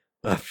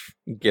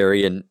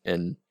Gary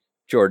and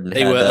Jordan,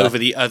 They were over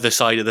the other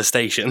side of the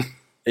station.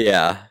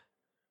 Yeah,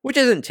 which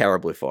isn't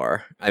terribly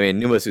far. I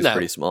mean, Numazu's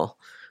pretty small.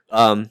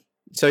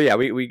 So yeah,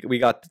 we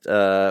got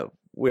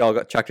we all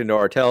got checked into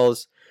our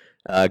hotels,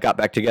 got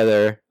back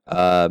together,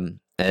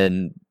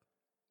 and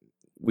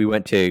we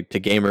went to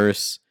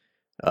Gamers,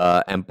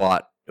 and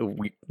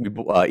we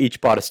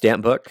each bought a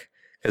stamp book,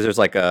 because there's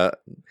like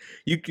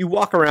you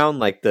walk around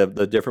like the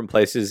different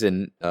places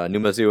in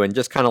Numazu, and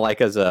just kind of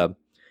like as a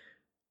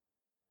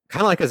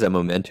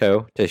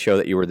memento to show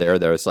that you were there.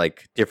 There's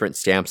like different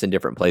stamps in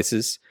different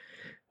places,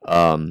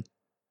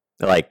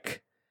 like.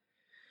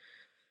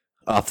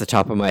 Off the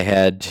top of my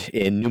head,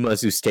 in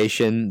Numazu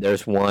Station,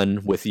 there's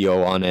one with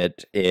Yo on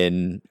it.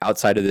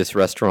 Outside of this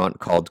restaurant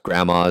called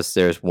Grandma's,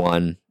 there's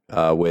one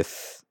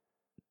with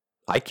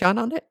Icon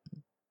on it.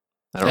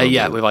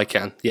 Yeah, with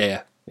Icon.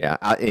 Yeah. Yeah,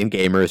 in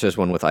Gamers, there's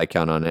one with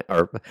Icon on it.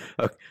 Or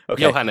okay,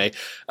 Yohane.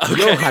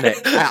 Okay.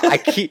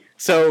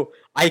 Yohane.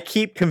 I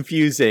keep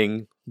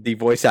confusing the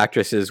voice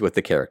actresses with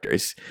the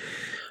characters.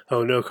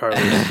 Oh no, Carlos!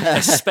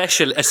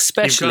 especially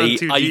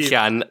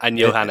Icon and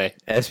Yohane.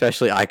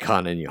 Especially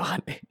Icon and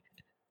Yohane.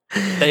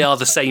 They are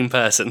the same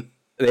person.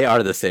 They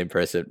are the same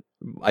person.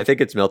 I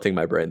think it's melting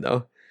my brain,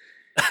 though.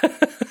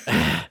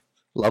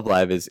 Love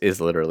Live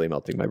is literally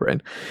melting my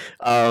brain.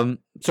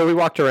 So we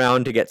walked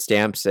around to get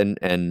stamps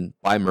and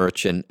buy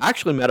merch, and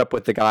actually met up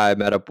with the guy I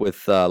met up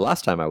with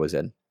last time I was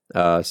in.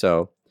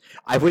 So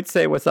I would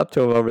say what's up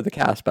to him over the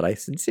cast, but I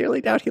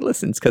sincerely doubt he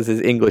listens because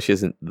his English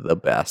isn't the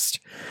best.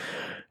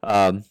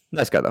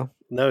 Nice guy, though.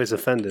 Now he's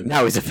offended.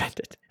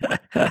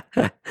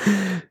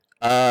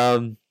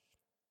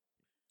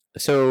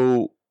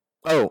 So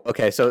Oh,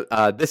 okay. So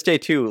this day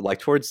too, like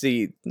towards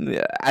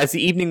as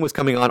the evening was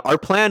coming on, our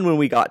plan when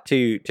we got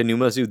to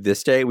Numazu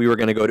this day, we were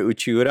going to go to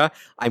Uchiura.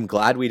 I'm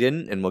glad we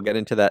didn't, and we'll get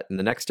into that in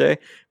the next day.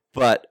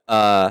 But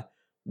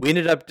we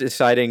ended up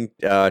deciding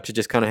to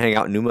just kind of hang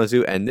out in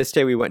Numazu, and this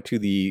day we went to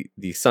the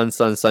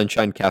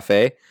Sunshine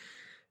Cafe,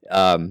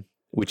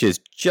 which is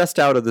just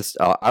out of this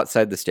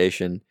outside the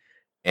station,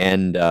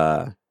 and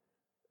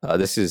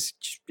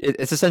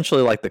it's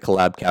essentially like the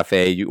collab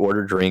cafe. You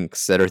order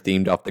drinks that are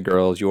themed off the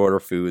girls. You order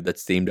food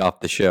that's themed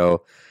off the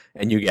show,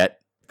 and you get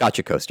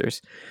gotcha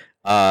coasters.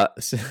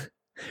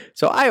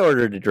 So I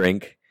ordered a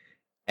drink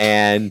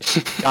and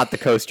got the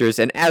coasters.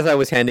 And as I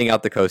was handing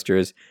out the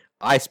coasters,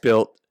 I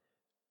spilt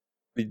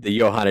the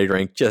Yohane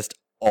drink just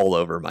all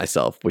over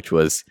myself, which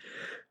was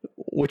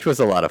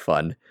a lot of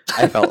fun.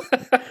 I felt,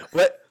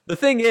 but the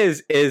thing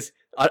is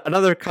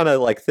another kind of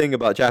like thing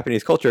about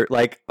Japanese culture,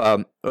 like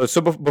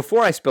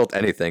before I spilt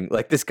anything,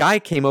 like this guy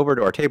came over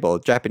to our table,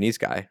 a Japanese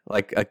guy,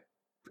 like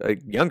a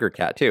younger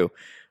cat too,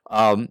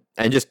 and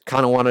just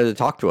kind of wanted to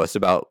talk to us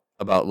about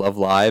Love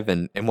Live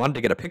and wanted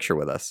to get a picture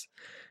with us,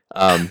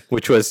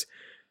 which was,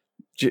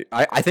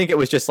 I think it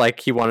was just like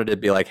he wanted to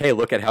be like, hey,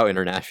 look at how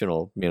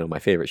international my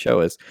favorite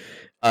show is.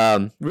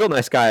 Real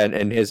nice guy,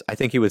 and his, I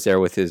think he was there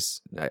with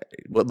his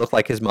what looked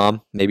like his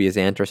mom, maybe his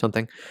aunt or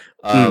something.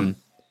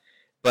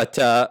 But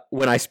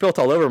when I spilt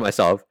all over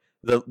myself,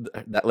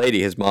 that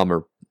lady, his mom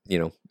or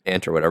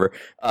aunt or whatever,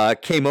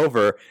 came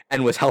over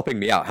and was helping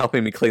me out,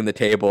 helping me clean the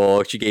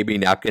table. She gave me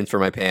napkins for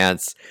my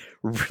pants.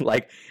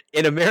 Like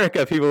in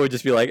America, people would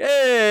just be like,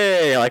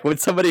 "Hey!" Like when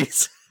somebody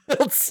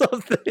spilled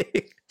something.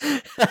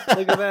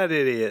 Look at that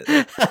idiot.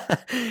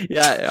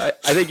 Yeah,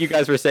 I think you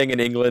guys were saying in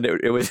England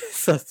it was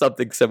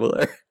something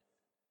similar.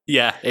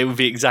 Yeah, it would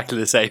be exactly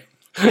the same.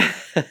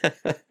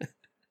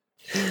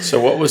 So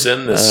what was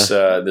in this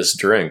this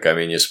drink? I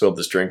mean, you spilled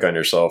this drink on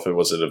yourself.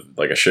 Was it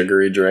like a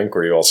sugary drink?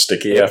 Were you all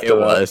sticky after that? It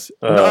was.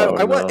 Oh,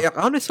 no, it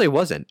honestly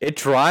wasn't. It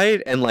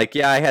dried, and like,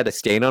 yeah, I had a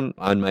stain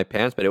on my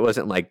pants, but it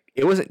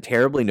wasn't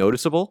terribly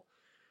noticeable.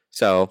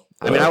 So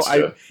I mean,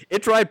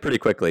 it dried pretty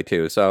quickly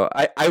too. So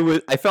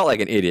I felt like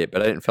an idiot,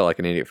 but I didn't feel like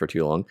an idiot for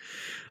too long.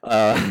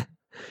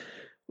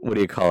 What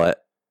do you call it?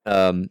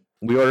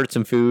 We ordered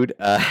some food.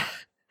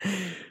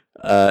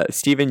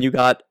 Steven, you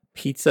got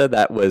pizza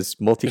that was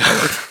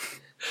multicolored.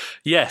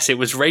 Yes, it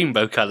was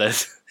rainbow coloured,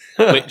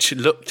 which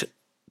looked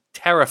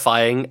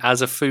terrifying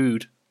as a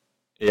food.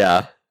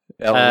 Yeah.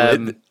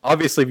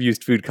 Obviously we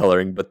used food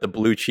coloring, but the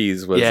blue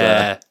cheese was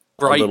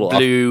bright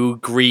blue,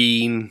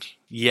 green,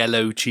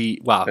 yellow cheese.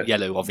 Well,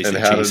 yellow obviously.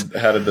 And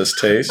how did this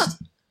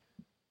taste?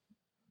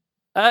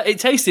 It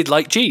tasted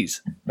like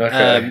cheese.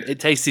 Okay.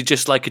 It tasted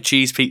just like a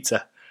cheese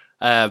pizza.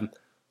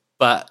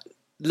 But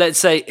let's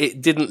say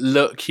it didn't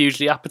look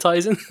hugely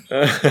appetizing.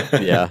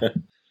 Yeah.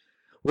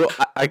 Well,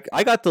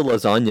 I got the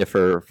lasagna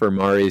for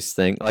Mari's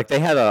thing. Like they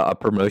had a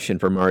promotion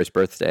for Mari's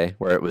birthday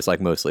where it was like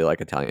mostly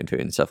like Italian food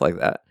and stuff like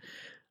that.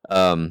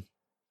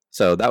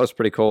 So that was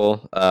pretty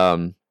cool.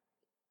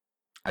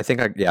 I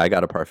think I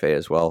got a parfait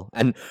as well.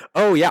 And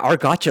oh yeah, our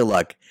gotcha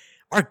luck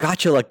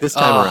this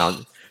time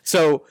around.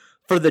 So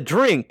for the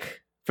drink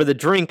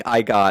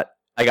I got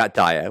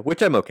Daya,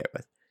 which I'm okay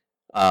with.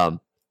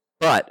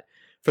 But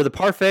for the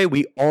parfait,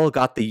 we all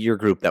got the year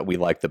group that we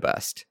liked the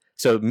best.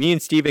 So me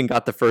and Steven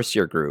got the first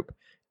year group,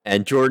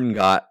 and Jordan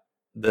got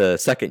the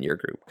second year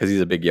group because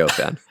he's a big Yo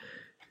fan.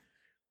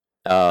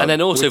 And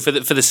then also for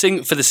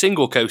the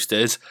single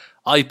coasters,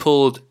 I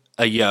pulled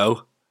a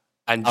Yo,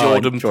 and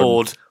Jordan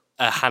pulled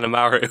a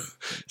Hanamaru.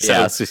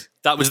 So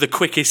that was the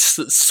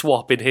quickest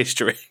swap in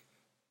history.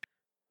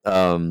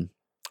 But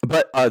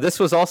this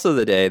was also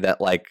the day that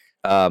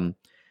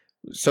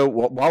so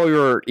while we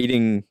were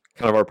eating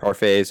kind of our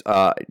parfaits,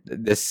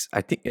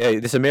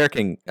 this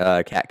American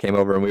cat came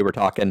over and we were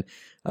talking.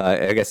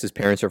 I guess his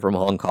parents are from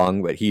Hong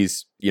Kong, but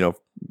he's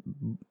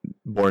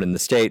born in the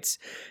States,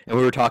 and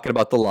we were talking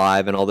about the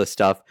live and all this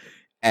stuff,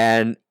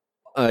 and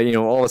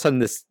all of a sudden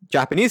this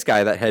Japanese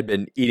guy that had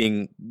been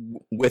eating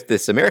with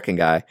this American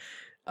guy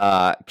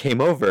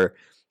came over,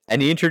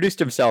 and he introduced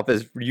himself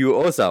as Ryu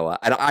Ozawa,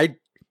 and I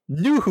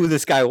knew who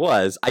this guy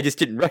was. I just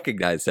didn't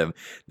recognize him.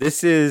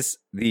 This is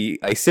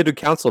a city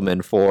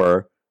councilman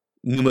for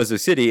Numazu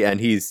City, and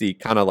he's the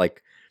kind of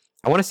like,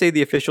 I want to say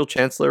the official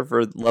chancellor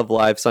for Love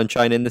Live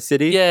Sunshine in the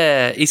city.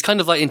 Yeah, he's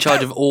kind of like in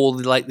charge of all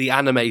the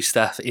anime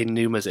stuff in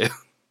Numazu.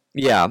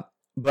 Yeah,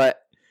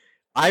 but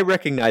I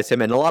recognize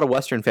him, and a lot of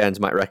Western fans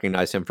might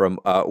recognize him from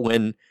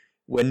when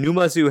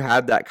Numazu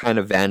had that kind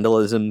of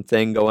vandalism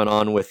thing going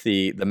on with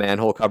the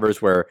manhole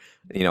covers, where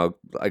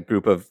a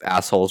group of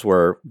assholes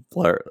were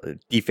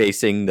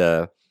defacing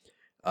the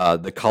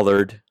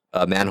colored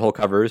manhole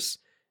covers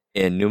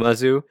in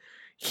Numazu.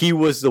 He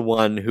was the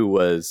one who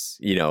was,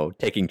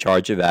 taking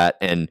charge of that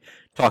and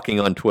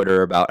talking on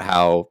Twitter about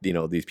how,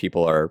 these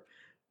people are,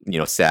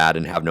 sad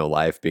and have no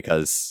life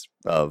because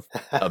of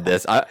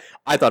this. I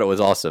thought it was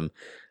awesome.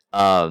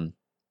 So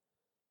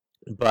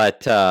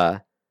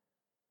I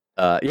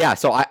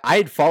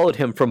had followed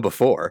him from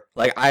before.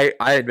 Like I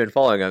had been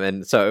following him,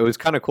 and so it was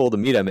kind of cool to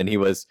meet him. And he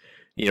was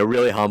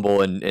really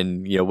humble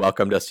and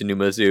welcomed us to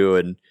Numazu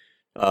and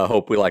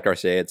hope we like our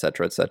stay,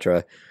 etc.,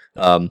 etc.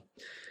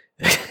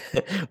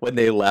 When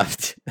they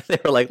left, they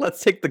were like,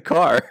 "Let's take the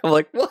car." I'm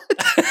like, "What?"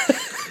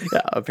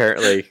 Yeah,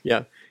 apparently,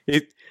 yeah.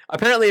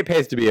 Apparently, it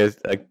pays to be a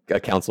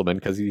councilman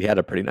because he had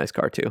a pretty nice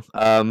car too.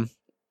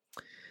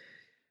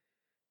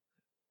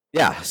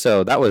 Yeah,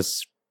 so that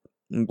was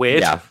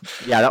Weird. Yeah,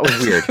 that was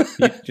weird.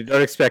 You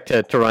don't expect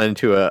to run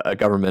into a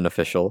government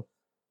official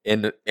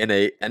in an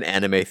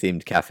anime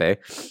themed cafe.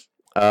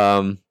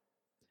 And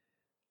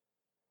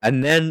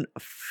then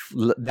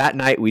that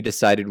night we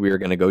decided we were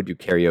going to go do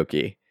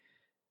karaoke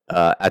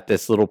at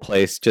this little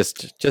place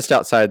just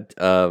outside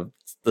the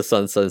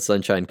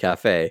Sunshine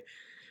Cafe.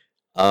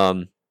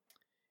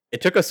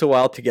 It took us a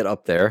while to get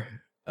up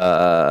there.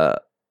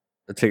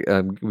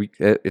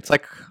 It's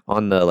like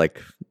on the like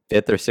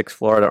 5th or 6th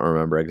floor. I don't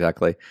remember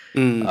exactly.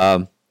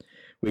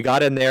 We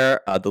got in there.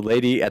 The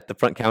lady at the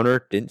front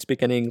counter didn't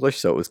speak any English,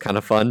 so it was kind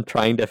of fun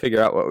trying to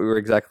figure out what we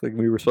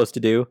were supposed to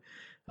do.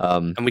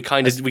 And we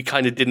kind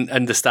of didn't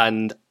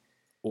understand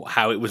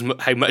how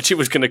much it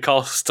was going to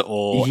cost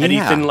or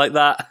anything like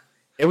that.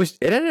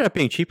 It ended up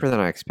being cheaper than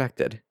I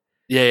expected.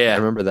 Yeah. I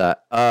remember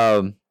that.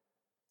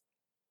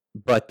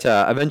 But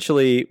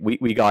eventually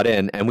we got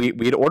in, and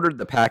we'd ordered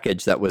the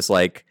package that was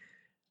like,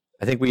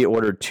 I think we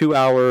ordered 2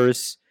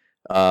 hours,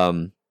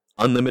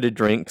 unlimited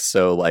drinks,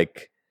 so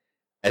like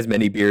as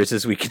many beers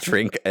as we could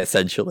drink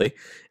essentially,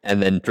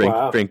 and then drink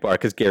bar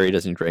because Gary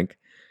doesn't drink.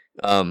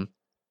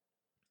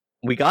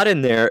 We got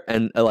in there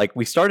and like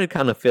we started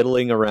kind of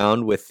fiddling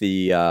around with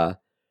the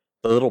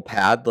little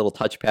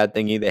touchpad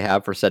thingy they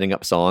have for setting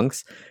up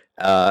songs,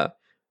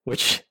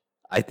 which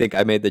I think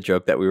I made the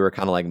joke that we were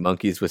kind of like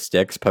monkeys with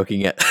sticks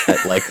poking at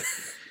like,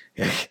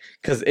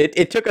 because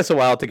it took us a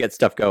while to get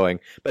stuff going,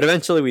 but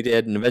eventually we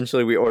did, and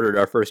eventually we ordered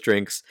our first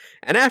drinks.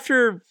 And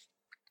after,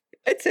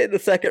 I'd say the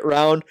second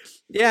round,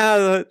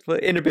 the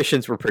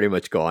inhibitions were pretty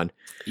much gone.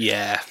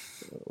 Yeah,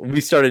 we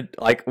started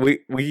like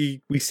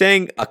we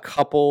sang a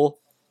couple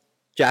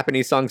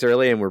Japanese songs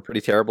early, and we're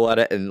pretty terrible at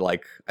it, and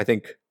like I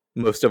think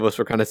most of us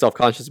were kind of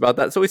self-conscious about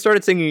that, so we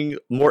started singing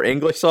more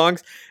English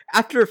songs.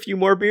 After a few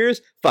more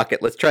beers, fuck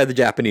it, let's try the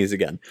Japanese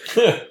again.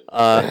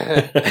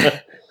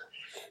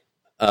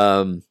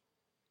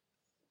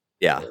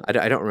 Yeah, I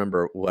don't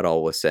remember what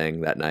all was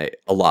sang that night.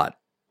 A lot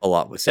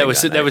was sang.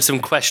 There were some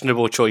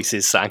questionable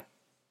choices sang.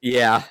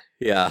 Yeah.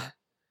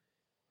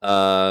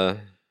 But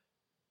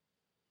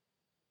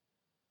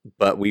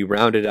we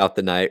rounded out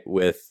the night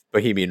with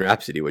Bohemian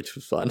Rhapsody, which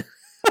was fun.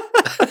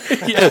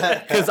 Yeah,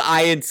 because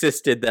I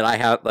insisted that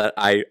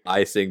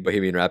I sing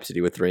Bohemian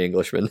Rhapsody with 3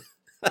 Englishmen.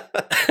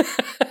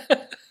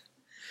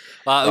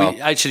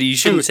 Actually, you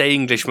shouldn't say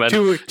Englishmen.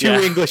 Two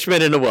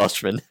Englishmen and a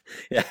Welshman.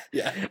 Yeah.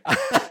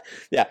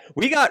 Yeah.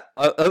 We got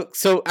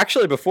so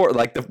actually before,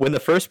 like when the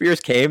first beers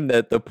came,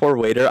 the poor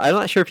waiter, I'm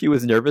not sure if he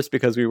was nervous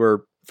because we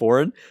were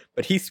foreign,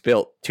 but he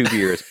spilt 2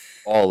 beers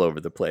all over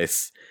the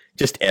place,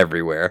 just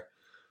everywhere.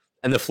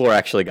 And the floor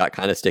actually got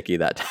kind of sticky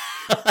that time.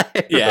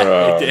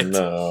 Yeah, it did.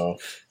 No.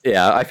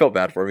 Yeah, I felt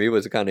bad for him. He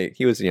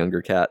was a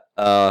younger cat.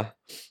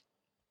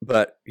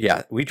 But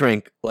yeah, we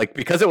drank like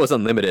because it was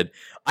unlimited.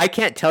 I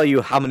can't tell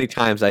you how many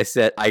times I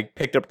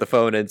picked up the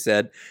phone and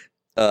said,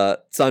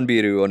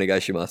 "Sanbiru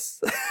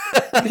onegaishimasu."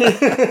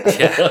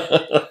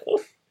 Yeah.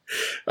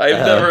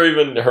 I've never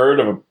even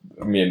heard of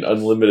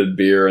unlimited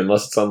beer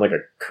unless it's on like a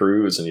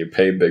cruise and you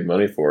pay big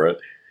money for it.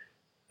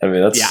 I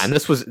mean, that's and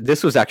this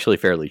was actually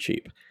fairly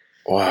cheap.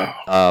 Wow.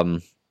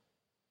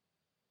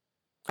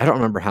 I don't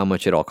remember how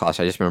much it all cost.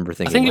 I just remember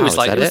thinking, I think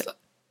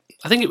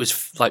it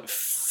was like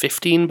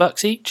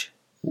 $15 each.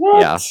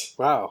 What? Yeah.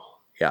 Wow.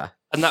 Yeah.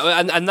 And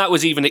that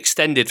was even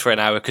extended for an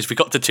hour because we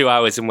got to 2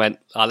 hours and went,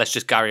 let's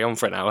just carry on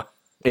for an hour.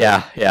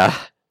 Yeah.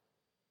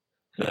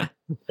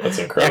 That's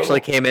incredible. They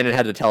actually came in and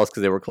had to tell us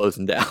because they were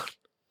closing down.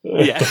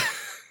 Yeah.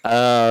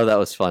 That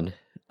was fun.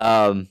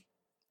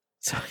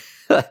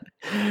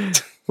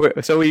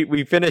 So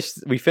we finished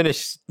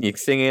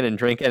singing and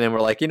drinking, and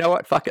we're like, you know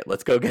what? Fuck it,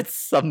 let's go get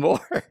some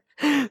more.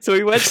 So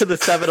we went to the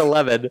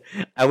 7-Eleven,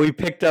 and we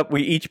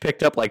each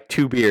picked up like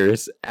 2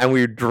 beers, and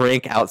we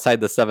drank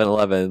outside the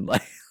 7-Eleven.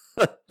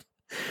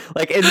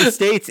 Like in the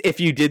States,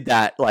 if you did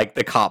that, like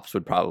the cops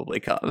would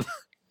probably come.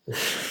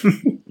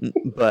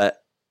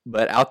 But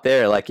out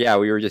there, like, yeah,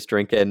 we were just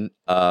drinking,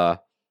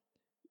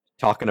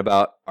 talking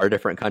about our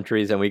different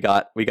countries, and we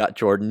got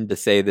Jordan to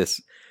say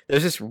this.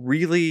 There's this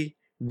really,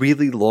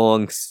 really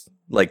long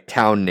like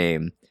town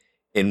name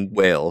in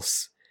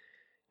Wales,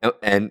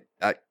 and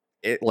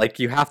like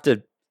you have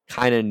to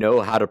kind of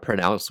know how to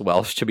pronounce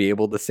Welsh to be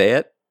able to say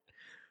it.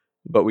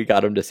 But we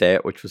got him to say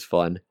it, which was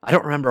fun. I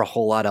don't remember a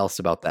whole lot else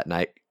about that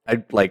night.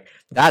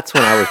 That's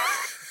when I was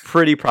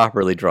pretty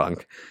properly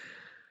drunk.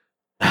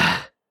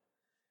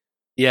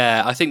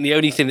 Yeah, I think the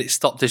only thing that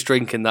stopped us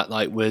drinking that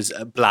night was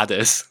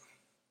bladders.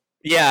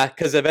 Yeah,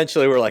 because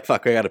eventually we were like,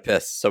 "Fuck, we got to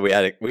piss," so we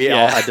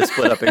all had to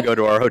split up and go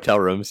to our hotel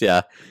rooms.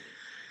 Yeah.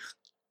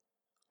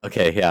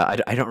 Okay. Yeah,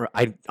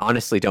 I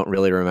honestly don't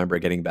really remember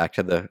getting back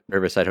to the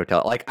Riverside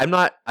Hotel. Like, I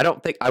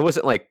don't think I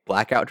wasn't like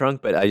blackout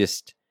drunk, but I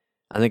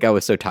I think I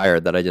was so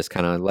tired that I just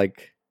kind of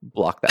like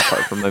blocked that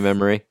part from my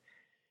memory.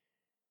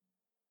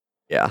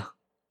 Yeah.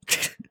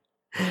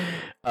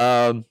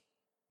 So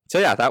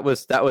yeah, that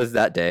was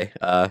that day.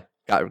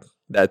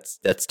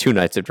 That's 2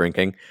 nights of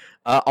drinking.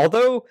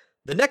 Although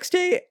the next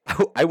day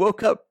I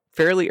woke up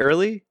fairly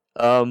early,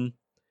 and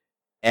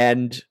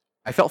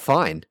I felt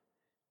fine,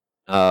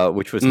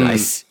 which was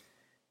nice.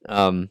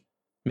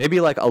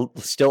 Maybe like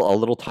still a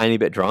little tiny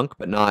bit drunk,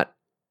 but not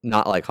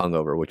like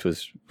hungover, which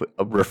was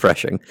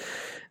refreshing.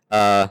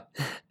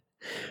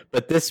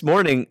 But this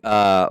morning,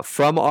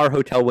 from our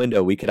hotel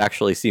window, we could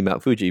actually see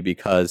Mount Fuji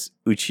because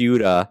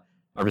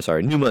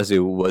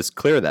Numazu was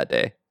clear that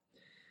day.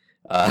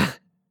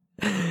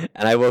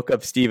 And I woke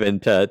up Steven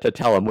to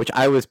tell him, which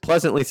I was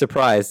pleasantly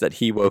surprised that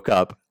he woke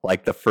up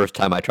like the first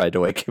time I tried to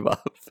wake him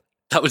up.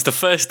 That was the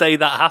first day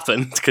that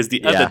happened, because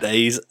the other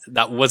days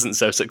that wasn't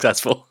so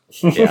successful.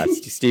 Yeah,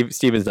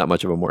 Steven's not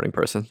much of a morning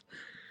person.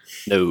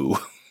 No.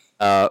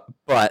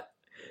 But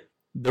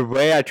the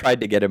way I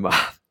tried to get him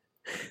up,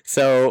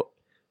 so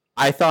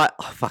I thought,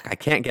 oh, fuck, I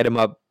can't get him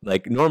up.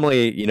 Like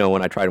normally,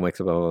 when I try to wake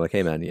him up, I'm like,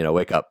 hey man,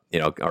 wake up,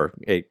 or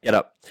hey, get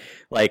up.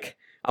 Like,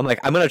 I'm going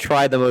to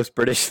try the most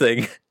British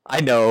thing I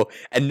know,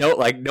 and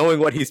knowing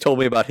what he's told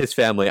me about his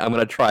family, I'm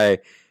going to try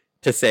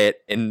to say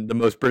it in the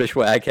most British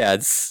way I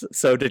can.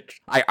 So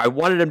I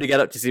wanted him to get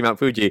up to see Mount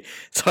Fuji,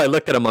 so I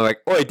looked at him, I'm like,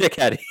 oi,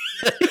 dickhead.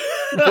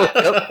 Woke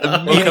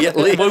up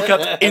immediately. Woke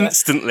up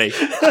instantly.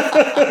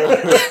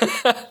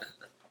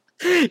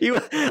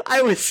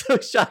 I was so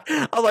shocked.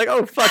 I'm like,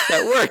 oh, fuck,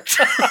 that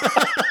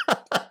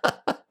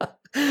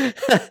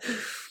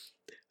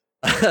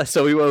worked.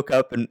 So we woke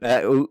up, and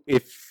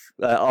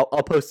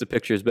I'll post the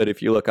pictures, but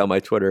if you look on my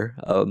Twitter,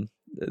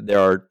 there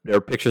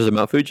are pictures of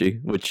Mount Fuji,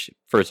 which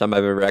first time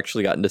I've ever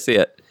actually gotten to see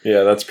it.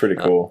 Yeah, that's pretty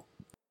cool.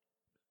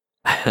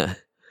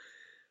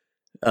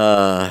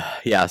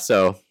 Yeah,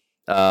 so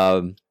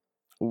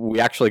we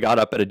actually got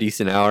up at a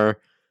decent hour,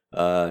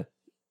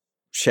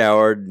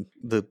 showered,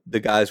 the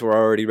guys were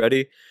already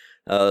ready,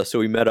 so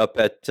we met up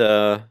at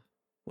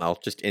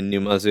just in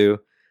Numazu,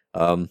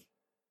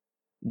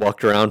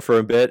 walked around for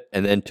a bit,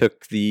 and then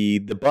took the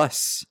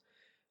bus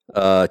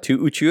to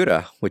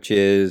Uchiura, which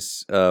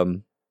is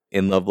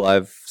in Love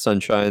Live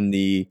Sunshine,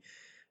 the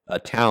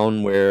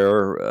town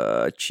where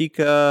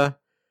Chika,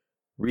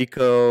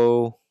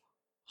 Riko,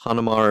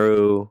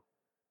 Hanamaru,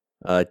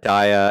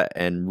 Daya,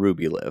 and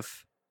Ruby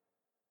live.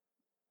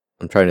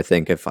 I'm trying to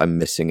think if I'm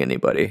missing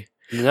anybody.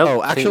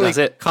 No, actually, that's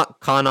it.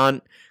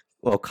 Kanan.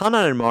 Well,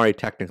 Kanan and Mari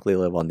technically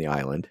live on the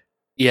island.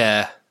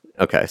 Yeah.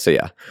 Okay, so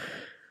yeah.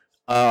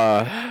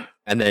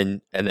 And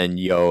then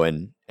Yo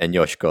and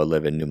Yoshiko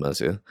live in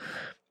Numazu.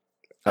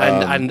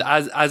 And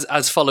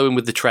as following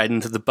with the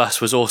trend, the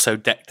bus was also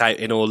decked out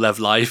in all Love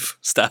Live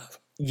stuff.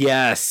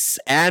 Yes,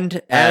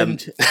 and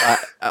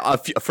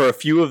for a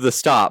few of the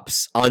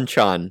stops,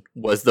 Anchan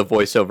was the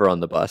voiceover on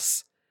the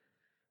bus.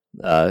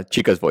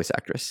 Chica's voice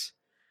actress.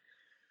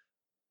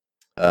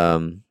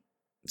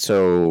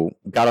 So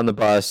got on the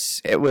bus.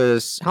 It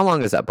was, how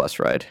long is that bus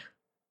ride?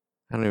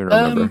 I don't even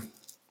remember.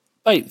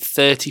 About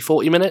 30,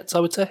 40 minutes, I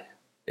would say.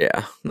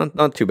 Yeah,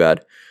 not too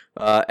bad.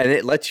 And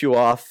it lets you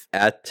off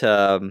at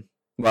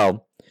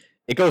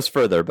it goes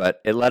further,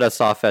 but it let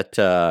us off at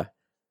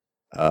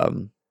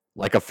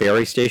like a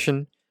ferry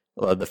station.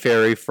 The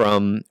ferry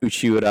from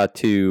Uchiura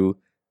to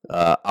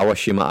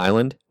Awashima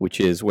Island, which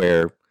is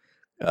where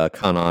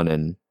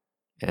Kanan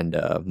and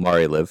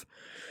Mari live.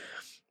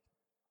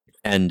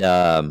 And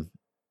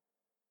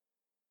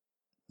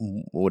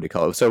what do you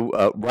call it?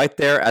 So right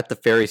there at the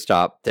ferry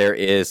stop, there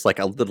is like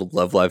a little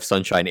Love Live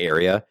Sunshine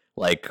area,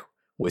 like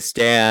with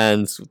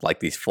stands, with like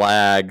these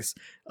flags,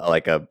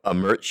 like a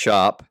merch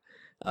shop.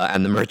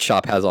 And the merch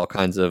shop has all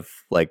kinds of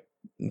like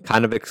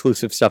kind of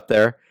exclusive stuff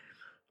there,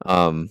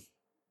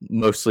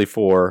 mostly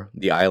for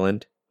the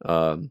island.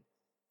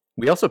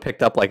 We also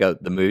picked up like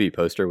the movie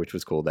poster, which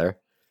was cool there.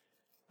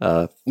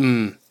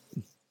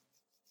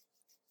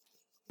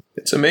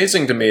 It's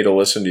amazing to me to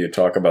listen to you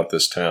talk about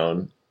this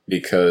town,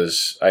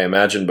 because I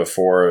imagine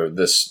before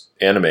this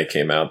anime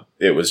came out,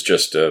 it was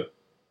just a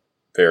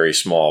very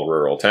small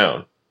rural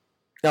town.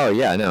 Oh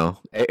yeah, no,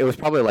 it was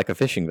probably like a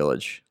fishing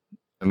village.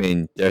 I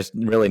mean, there's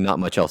really not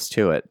much else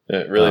to it.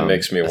 It really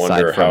makes me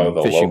wonder how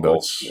the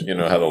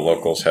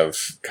locals have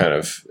kind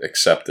of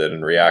accepted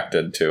and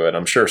reacted to it.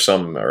 I'm sure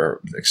some are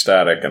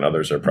ecstatic and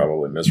others are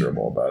probably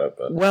miserable about it.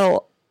 But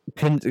well,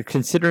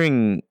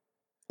 considering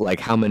like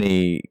how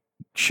many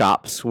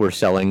shops were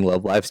selling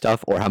Love Live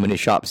stuff, or how many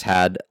shops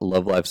had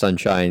Love Live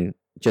Sunshine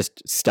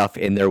just stuff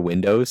in their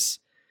windows,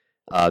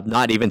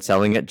 not even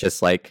selling it,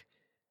 just like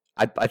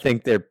I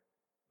think they're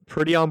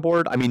pretty on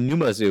board. I mean,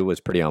 Numazu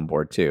was pretty on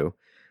board too.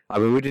 I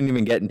mean, we didn't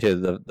even get into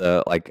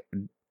the like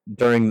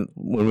when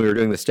we were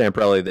doing the stamp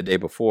rally the day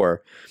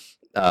before.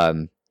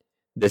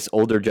 This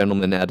older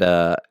gentleman at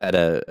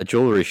a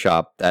jewelry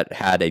shop that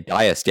had a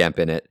Daya stamp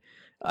in it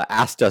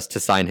asked us to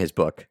sign his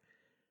book,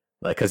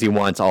 like because he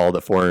wants all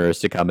the foreigners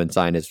to come and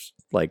sign his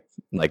like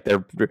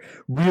they're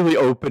really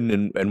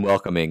open and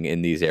welcoming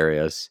in these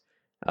areas,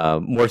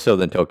 more so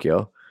than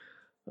Tokyo.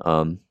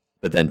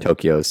 but then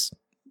Tokyo's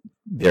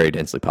very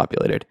densely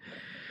populated.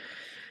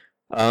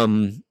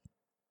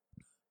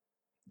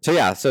 So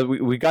yeah, so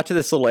we got to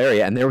this little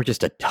area, and there were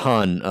just a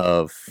ton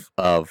of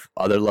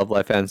other Love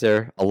Live fans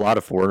there. A lot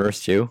of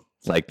foreigners too,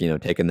 like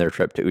taking their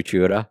trip to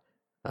Uchiura.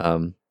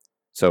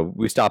 So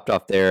we stopped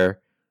off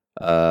there,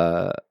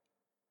 had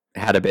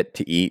a bit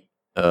to eat,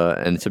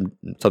 and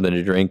something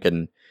to drink,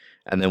 and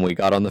then we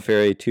got on the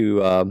ferry to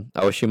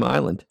Aoshima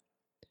Island.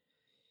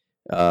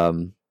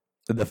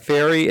 The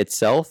ferry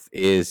itself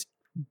is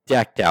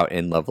decked out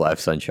in Love Live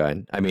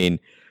sunshine. I mean,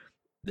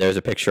 there's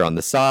a picture on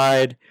the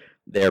side.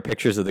 There are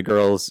pictures of the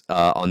girls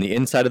on the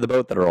inside of the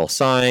boat that are all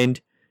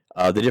signed.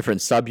 The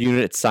different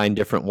subunits sign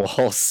different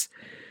walls.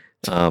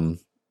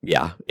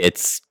 Yeah,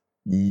 it's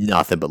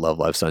nothing but Love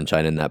Live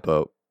sunshine in that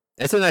boat.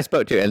 It's a nice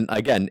boat too, and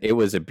again, it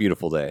was a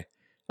beautiful day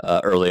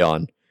early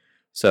on,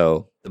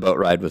 so the boat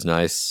ride was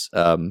nice.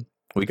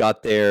 We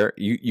got there.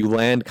 You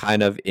land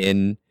kind of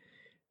in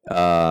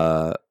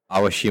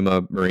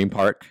Aoshima Marine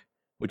Park,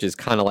 which is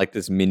kind of like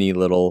this mini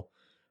little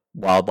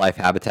wildlife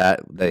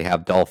habitat. They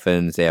have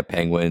dolphins, they have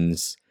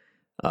penguins.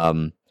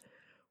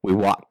 We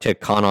walked to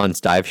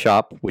Kanon's dive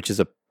shop, which is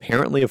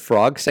apparently a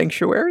frog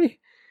sanctuary.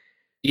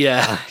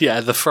 Yeah,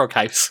 the frog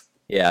house.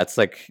 Yeah, it's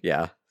like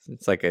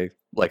a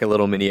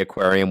little mini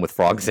aquarium with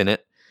frogs in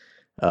it.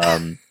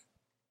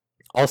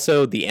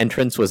 Also, the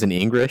entrance was in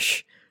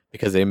English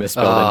because they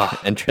misspelled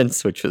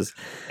entrance, which was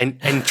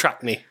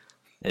Entrachny.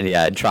 And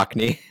yeah,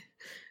 Entrachny.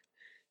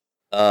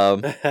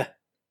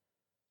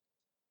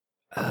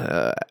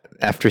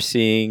 After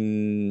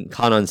seeing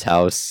Kanon's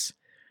house,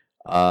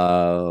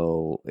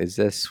 is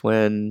this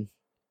when?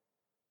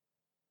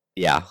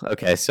 Yeah.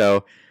 Okay.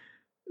 So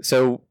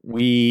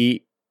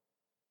we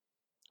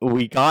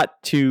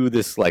got to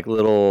this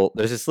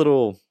there's this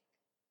little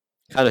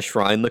kind of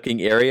shrine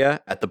looking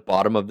area at the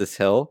bottom of this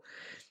hill,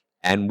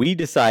 and we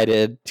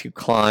decided to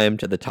climb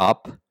to the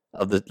top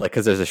of the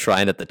because there's a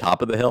shrine at the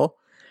top of the hill.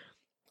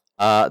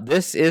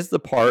 This is the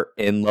part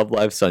in Love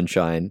Live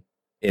Sunshine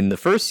in the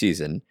first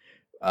season.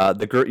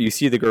 You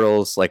see the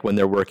girls when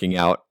they're working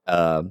out.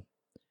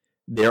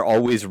 They're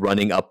always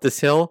running up this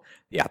hill.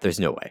 Yeah, there's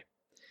no way.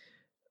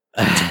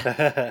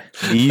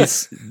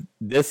 This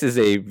is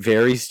a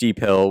very steep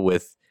hill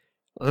with,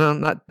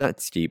 not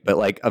steep,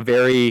 but a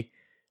very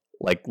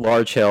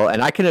large hill,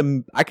 and I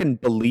can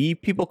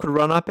believe people could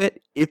run up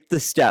it if the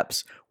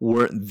steps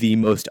weren't the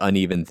most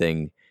uneven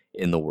thing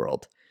in the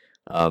world.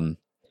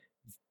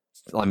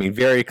 I mean,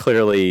 very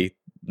clearly,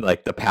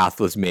 the path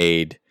was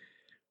made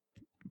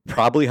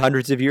probably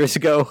hundreds of years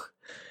ago.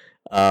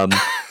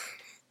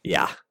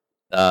 Yeah.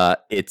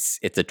 It's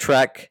a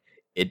trek.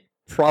 It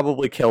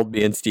probably killed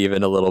me and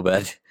Steven a little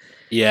bit.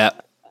 Yeah.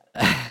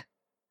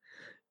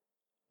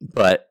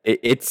 But it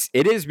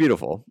is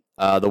beautiful.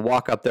 The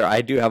walk up there,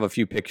 I do have a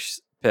few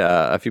pics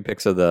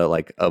of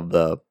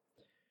the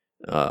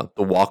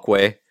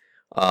walkway.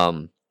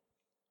 And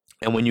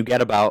when you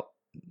get about,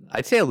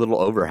 I'd say a little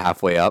over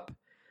halfway up,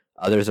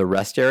 there's a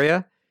rest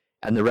area,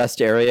 and the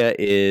rest area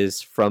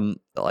is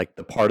from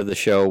the part of the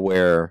show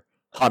where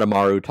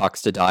Hadamaru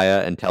talks to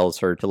Daya and tells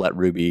her to let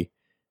Ruby,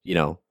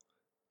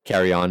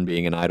 carry on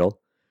being an idol.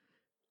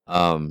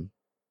 And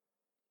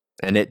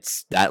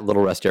it's that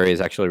little rest area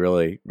is actually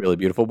really, really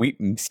beautiful.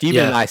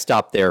 Steven and I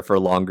stopped there for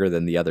longer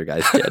than the other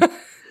guys did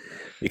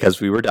because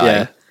we were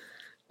dying.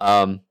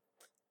 Yeah.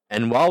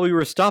 And while we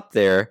were stopped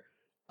there,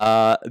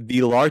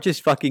 the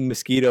largest fucking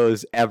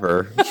mosquitoes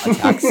ever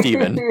attacked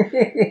Steven.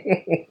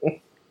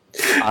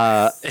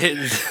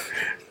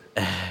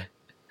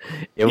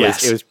 It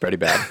was pretty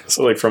bad.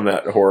 So from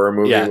that horror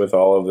movie with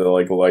all of the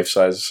life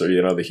size or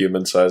the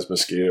human sized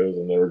mosquitoes,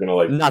 and they were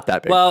gonna not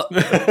that big. Well,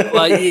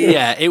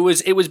 yeah, it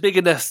was big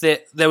enough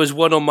that there was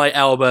one on my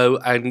elbow,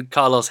 and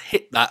Carlos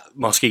hit that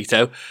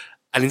mosquito,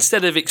 and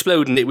instead of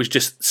exploding, it was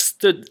just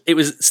stood. It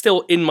was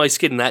still in my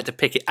skin, and I had to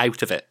pick it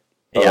out of it.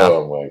 Yeah.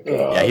 Oh my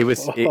god. Yeah, he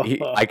was.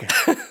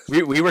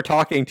 We were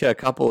talking to a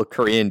couple of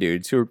Korean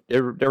dudes who they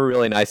were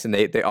really nice, and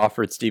they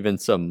offered Steven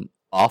some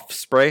off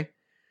spray.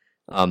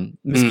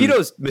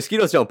 Mosquitoes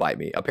don't bite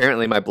me.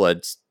 Apparently my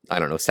blood's, I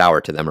don't know,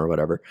 sour to them or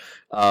whatever.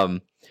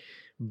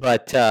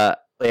 But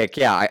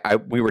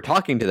we were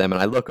talking to them,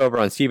 and I look over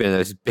on Steven, and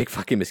there's a big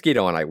fucking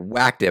mosquito, and I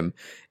whacked him,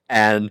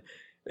 and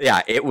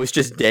yeah, it was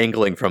just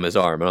dangling from his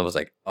arm, and I was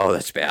like, oh,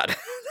 that's bad.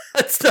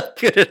 That's not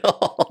good at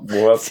all.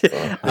 What?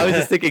 I was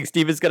just thinking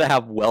Steven's gonna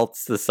have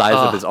welts the size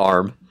of his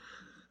arm.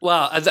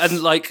 Well,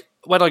 and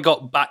when I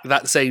got back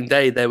that same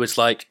day, there was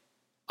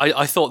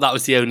I thought that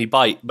was the only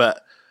bite,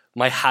 but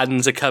my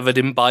hands are covered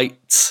in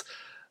bites.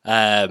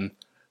 There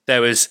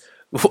was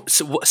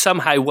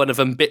somehow one of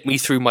them bit me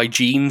through my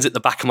jeans at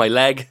the back of my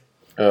leg.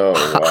 Oh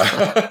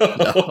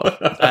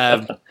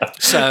wow!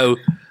 So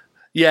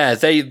yeah,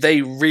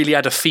 they really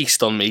had a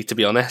feast on me, to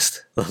be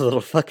honest. The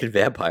little fucking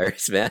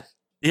vampires, man.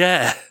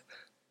 Yeah.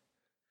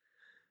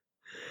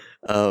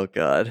 Oh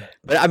god.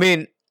 But I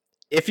mean,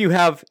 if you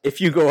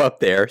go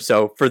up there,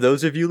 so for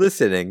those of you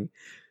listening,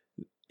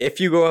 if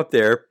you go up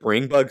there,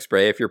 bring bug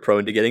spray if you're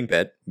prone to getting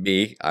bit.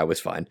 Me, I was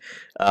fine.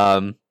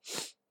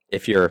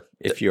 If you're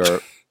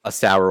a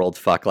sour old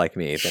fuck like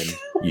me, then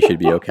you should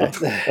be okay.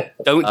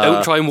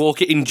 Don't try and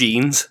walk it in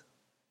jeans.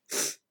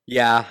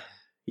 Yeah,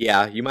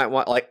 you might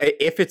want, like,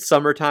 if it's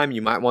summertime,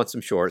 you might want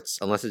some shorts,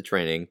 unless it's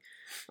raining.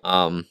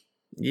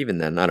 Even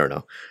then, I don't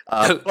know.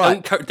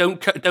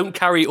 Don't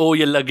carry all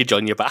your luggage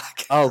on your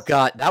back. Oh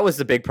god, that was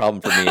the big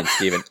problem for me and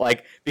Steven.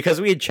 Like, because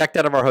we had checked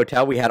out of our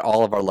hotel, we had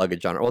all of our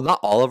luggage on. Well,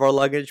 not all of our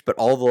luggage, but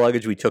all the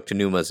luggage we took to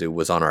Numazu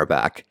was on our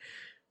back.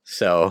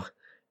 So,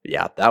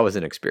 yeah, that was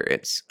an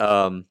experience.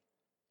 And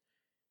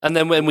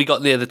then when we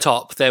got near the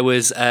top, there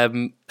was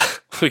and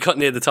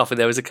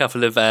there was a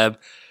couple of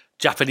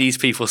Japanese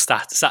people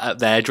sat up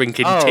there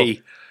drinking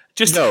tea,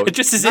 just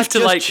as if to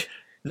like,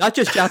 not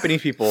just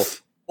Japanese people,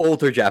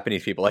 older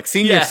Japanese people, like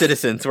senior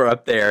citizens were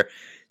up there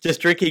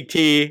just drinking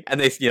tea, and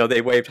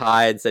they waved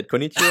hi and said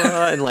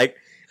konnichiwa, and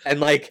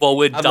like while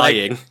we're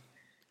dying.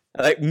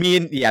 Like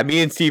me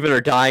and Steven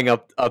are dying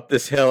up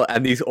this hill,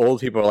 and these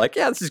old people are like,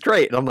 yeah, this is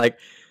great, and I'm like,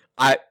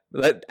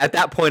 at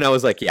that point I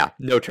was like, yeah,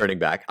 no turning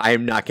back. I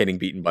am not getting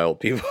beaten by old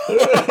people.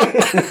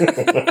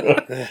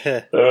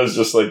 That was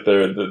just like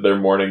their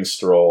morning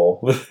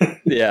stroll.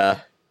 Yeah,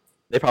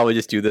 they probably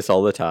just do this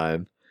all the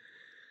time.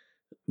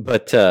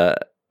 But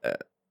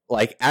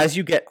like, as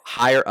you get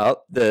higher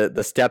up,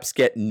 the steps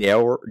get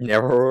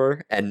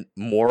narrower and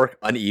more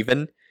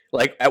uneven.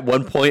 Like, at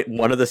one point,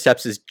 one of the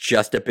steps is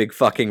just a big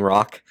fucking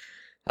rock.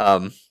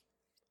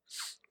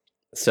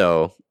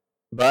 So,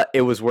 but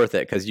it was worth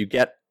it, because you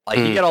get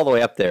all the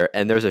way up there,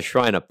 and there's a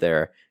shrine up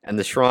there, and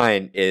the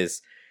shrine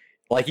is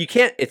like,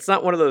 it's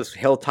not one of those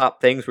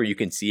hilltop things where you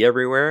can see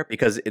everywhere,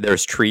 because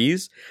there's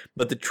trees,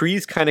 but the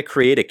trees kind of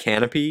create a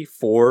canopy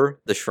for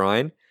the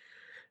shrine.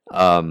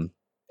 And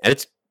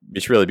it's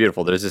really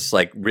beautiful. There's this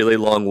like really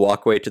long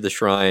walkway to the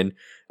shrine.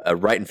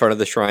 Right in front of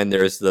the shrine,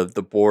 there's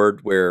the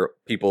board where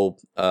people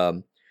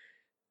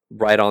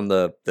write on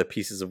the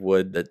pieces of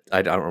wood that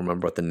I don't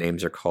remember what the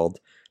names are called,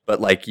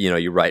 but like,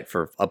 you write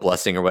for a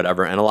blessing or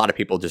whatever. And a lot of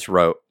people just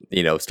wrote,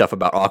 stuff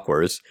about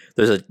Aquars.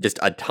 There's just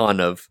a ton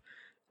of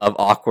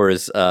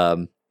Aquars,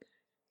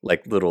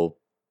 like little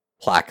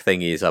plaque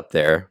thingies up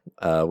there,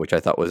 which I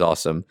thought was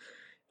awesome.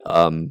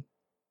 And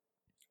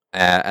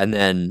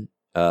then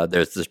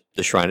there's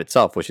the shrine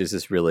itself, which is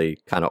this really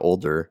kind of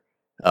older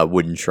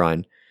wooden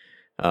shrine.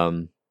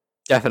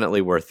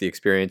 Definitely worth the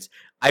experience.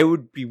 I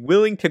would be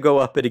willing to go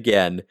up it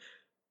again,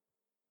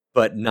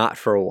 but not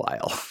for a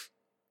while.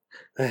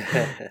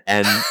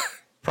 And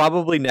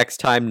probably next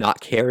time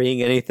not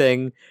carrying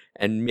anything,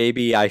 and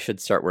maybe I should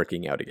start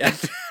working out again.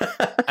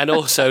 And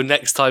also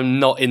next time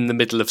not in the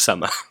middle of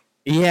summer.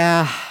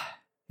 Yeah,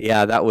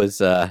 that was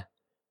hell.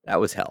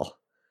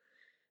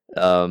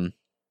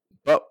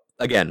 But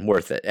again,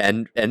 worth it.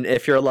 And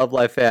if you're a Love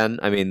Live fan,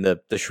 I mean,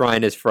 the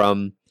shrine is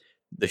from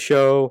the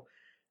show.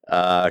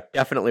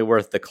 Definitely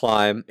worth the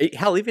climb.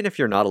 Hell, even if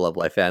you're not a Love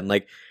Live fan,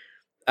 like,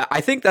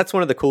 I think that's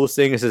one of the coolest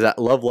things, is that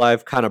Love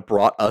Live kind of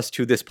brought us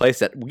to this place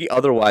that we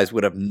otherwise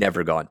would have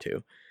never gone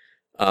to.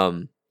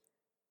 And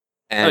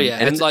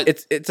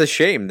it's a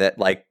shame that,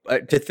 like,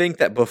 to think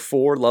that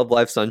before Love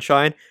Live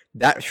Sunshine,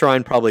 that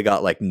shrine probably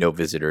got like no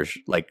visitors,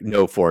 like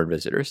no foreign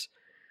visitors.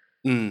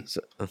 So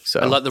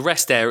and like the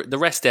rest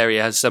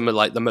area has some of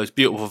like the most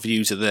beautiful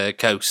views of the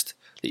coast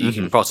that you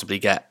can possibly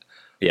get.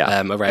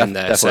 Yeah, around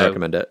there. Definitely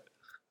recommend it.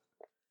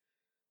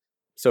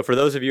 So for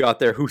those of you out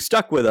there who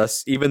stuck with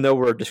us, even though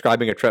we're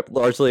describing a trip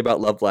largely about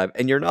Love Live,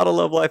 and you're not a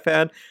Love Live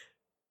fan,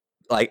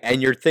 like,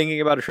 and you're thinking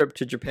about a trip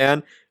to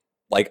Japan,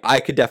 like, I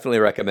could definitely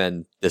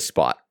recommend this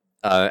spot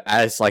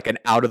as like an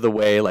out of the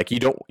way. Like, you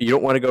don't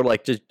want to go to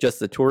like just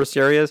the tourist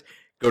areas.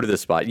 Go to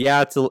this spot.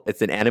 Yeah,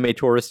 it's an anime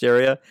tourist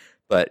area,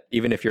 but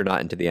even if you're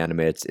not into the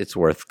anime, it's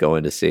worth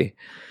going to see.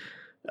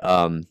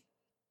 So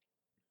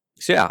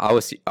yeah,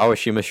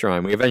 Awashima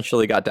Shrine. We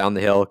eventually got down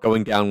the hill.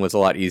 Going down was a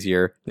lot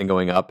easier than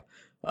going up.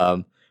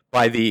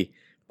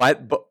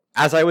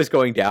 As I was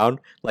going down,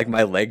 like,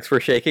 my legs were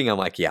shaking. I'm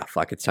like, yeah,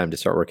 fuck, it's time to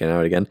start working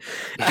out again.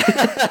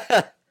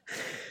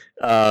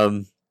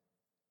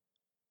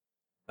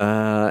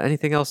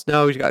 Anything else?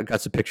 No, we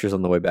got some pictures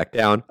on the way back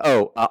down.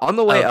 On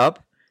the way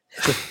up.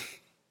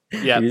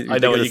 Yeah, I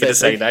know what you're going to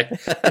say now.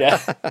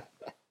 Yeah.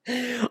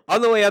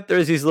 On the way up,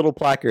 there's these little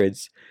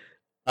placards.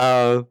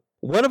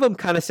 One of them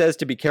kind of says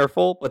to be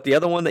careful, but the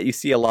other one that you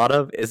see a lot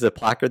of is a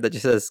placard that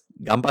just says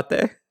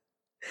 "Ganbatte."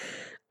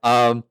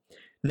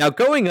 Now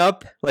going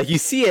up, like, you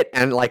see it,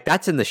 and like,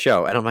 that's in the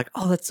show, and I'm like,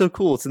 oh, that's so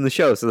cool, it's in the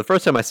show. So the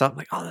first time I saw it, I'm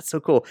like, oh, that's so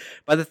cool.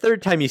 By the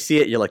third time you see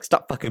it, you're like,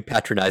 stop fucking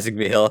patronizing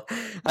me, Hill.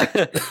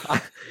 At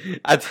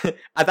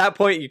that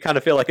point, you kind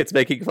of feel like it's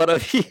making fun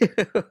of you.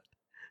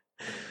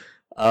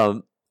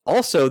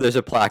 Also, there's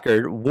a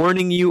placard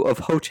warning you of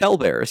hotel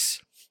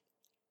bears,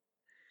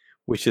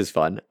 which is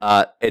fun.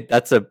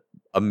 That's a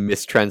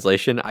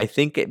mistranslation. I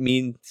think it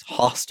means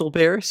hostile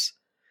bears.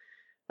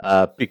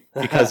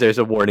 Because there's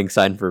a warning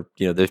sign for,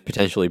 there's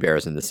potentially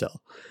bears in the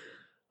cell.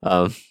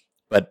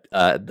 But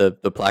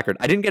the placard,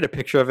 I didn't get a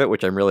picture of it,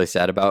 which I'm really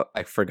sad about.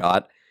 I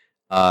forgot.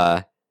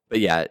 But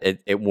yeah,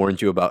 it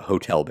warns you about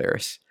hotel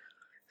bears.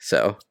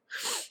 So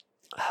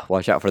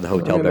watch out for the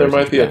hotel There bears. in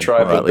might be a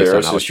Japan, tribe or at of least on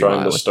bears who's Aoshima trying to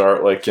Island.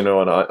 start like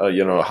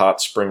a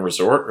hot spring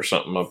resort or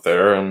something up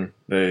there, and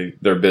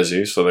they're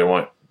busy, so they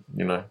want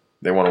to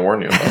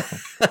warn you about them.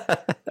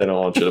 They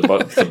don't want you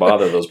to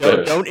bother those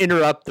bears. Don't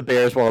interrupt the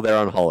bears while they're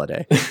on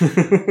holiday.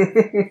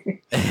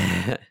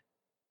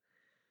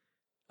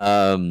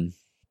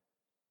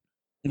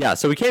 Yeah,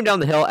 so we came down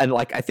the hill, and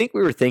like I think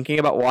we were thinking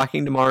about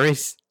walking to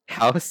Mari's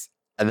house,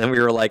 and then we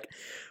were like,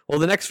 "Well,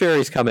 the next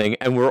ferry's coming,"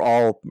 and we're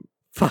all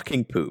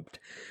fucking pooped.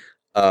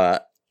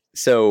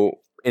 So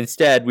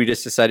instead, we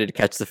just decided to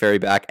catch the ferry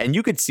back, and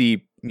you could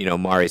see,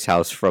 Mari's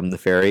house from the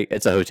ferry.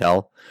 It's a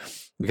hotel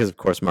because, of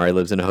course, Mari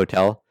lives in a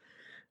hotel.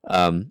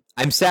 I'm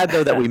sad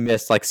though that we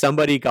missed. Like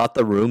somebody got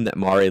the room that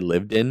Mari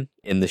lived in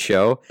the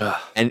show,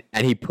 and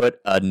he put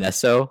a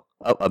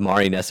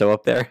Mari Nesso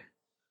up there.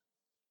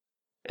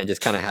 And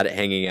just kind of had it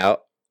hanging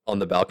out on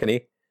the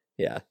balcony.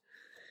 Yeah.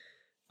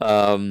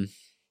 What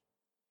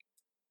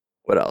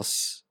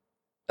else?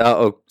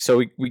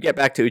 So we get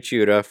back to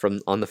Uchiura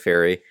on the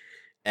ferry,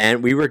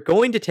 and we were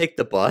going to take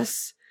the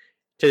bus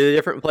to the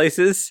different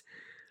places,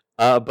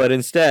 but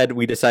instead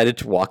we decided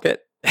to walk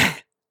it,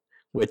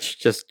 which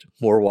just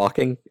more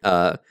walking.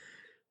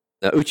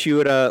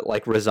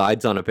 Uchiura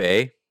resides on a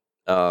bay,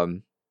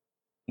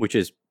 which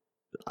is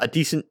a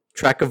decent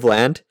tract of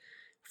land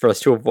for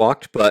us to have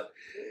walked, but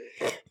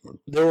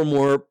there were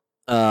more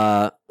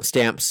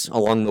stamps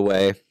along the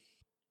way,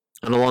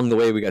 and along the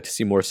way we got to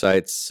see more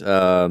sights.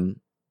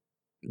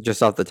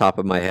 Just off the top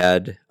of my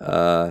head,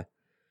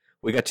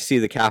 we got to see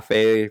the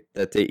cafe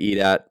that they eat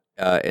at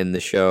in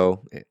the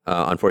show.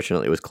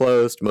 Unfortunately, it was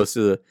closed. Most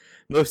of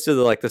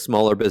the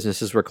smaller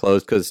businesses were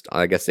closed because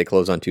I guess they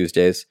close on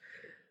Tuesdays.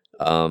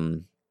 We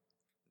got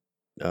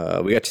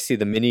to see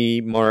the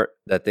mini mart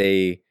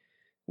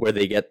where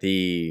they get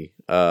the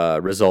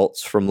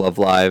results from Love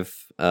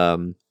Live.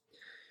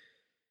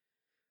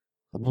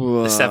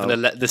 The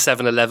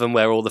 7-Eleven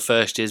where all the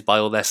first years buy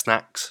all their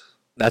snacks.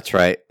 That's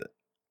right.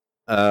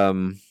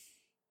 And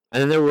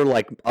then there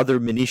were other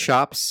mini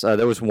shops.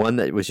 There was one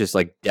that was just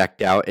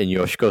decked out in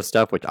Yoshiko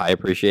stuff, which I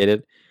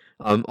appreciated.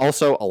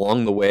 Also,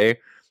 along the way,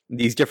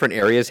 these different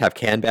areas have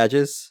can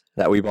badges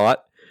that we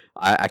bought.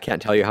 I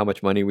can't tell you how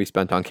much money we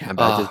spent on can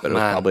badges, but it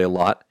was probably a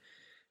lot.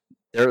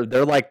 They're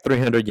like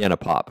 300 yen a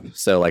pop,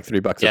 so $3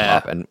 a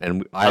pop.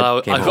 And I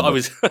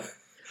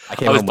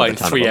was buying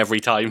 3 every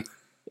time.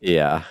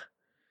 Yeah.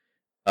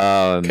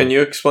 Can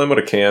you explain what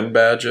a can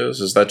badge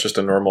is? Is that just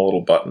a normal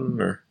little button,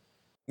 or?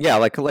 Yeah,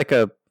 like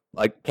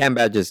can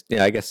badges.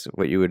 Yeah, I guess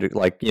what you would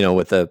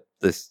with the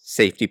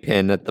safety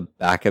pin at the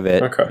back of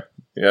it. Okay.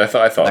 Yeah, I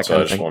thought so.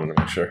 I just wanted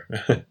to make sure.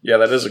 Yeah,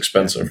 that is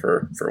expensive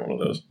for one of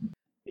those.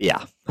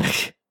 Yeah.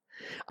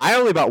 I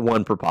only bought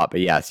 1 per pop,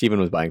 but yeah, Steven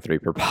was buying 3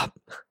 per pop.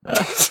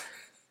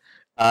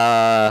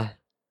 Trying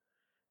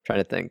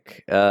to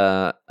think.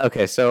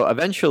 Okay, so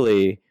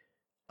eventually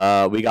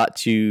we got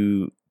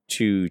to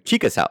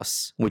Chika's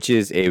house, which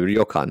is a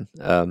ryokan,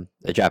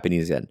 a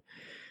Japanese inn,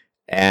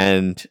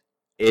 and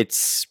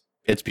it's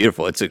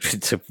beautiful. It's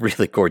a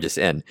really gorgeous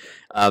inn.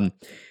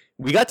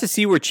 We got to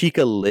see where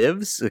Chika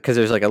lives because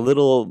there's a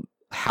little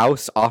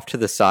house off to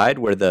the side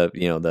where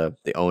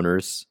the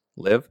owners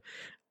live,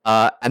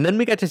 and then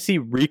we got to see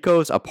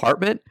Riko's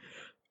apartment.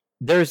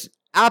 There's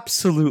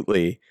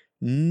absolutely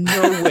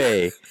no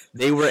way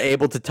they were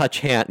able to touch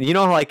hands. You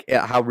know,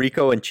 how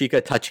Riko and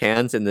Chika touch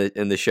hands in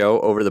the show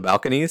over the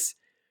balconies.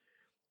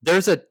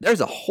 There's a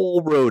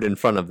whole road in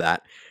front of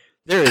that.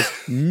 There is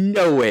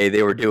no way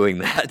they were doing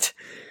that.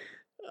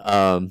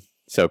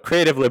 So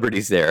creative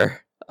liberties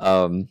there.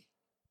 And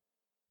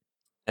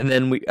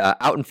then we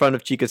out in front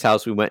of Chika's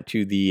house, we went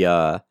to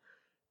the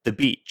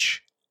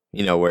beach.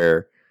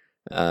 Where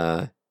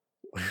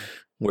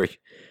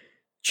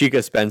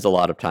Chika spends a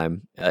lot of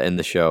time in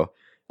the show.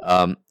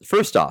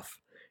 First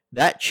off,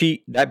 that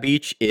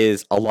beach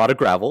is a lot of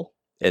gravel,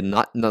 and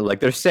not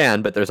there's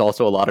sand, but there's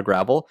also a lot of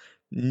gravel.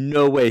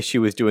 No way she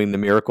was doing the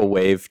miracle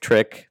wave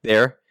trick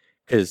there,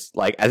 because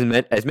as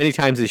many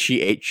times as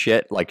she ate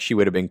shit, she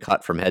would have been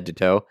cut from head to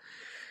toe.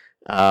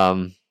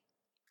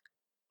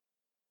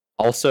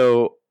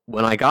 Also,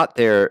 when I got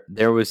there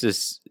was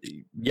this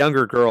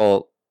younger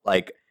girl,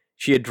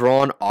 she had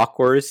drawn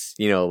Aquars,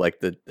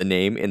 the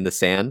name in the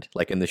sand,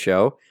 in the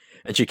show,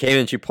 and she came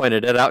and she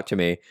pointed it out to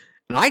me,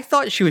 and I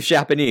thought she was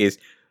Japanese.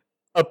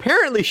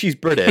 Apparently, she's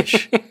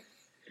British.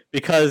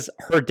 Because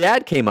her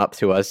dad came up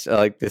to us,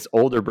 this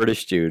older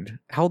British dude.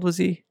 How old was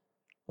he?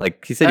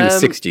 He said he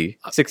was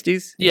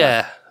 60s?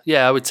 Yeah,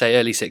 I would say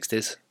early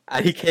 60s.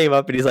 And he came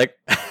up and he's like,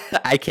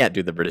 I can't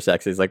do the British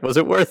accent. He's like, was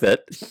it worth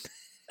it?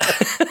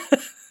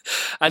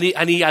 and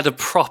he had a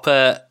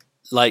proper,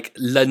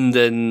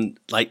 London,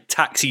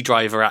 taxi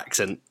driver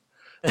accent.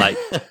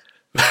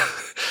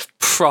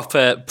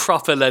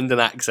 Proper London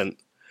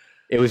accent.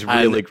 It was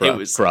really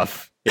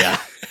gruff. Yeah.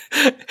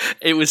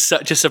 It was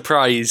such a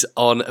surprise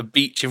on a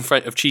beach in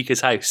front of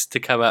Chika's house to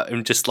come out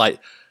and just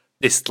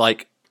this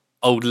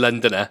old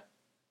Londoner.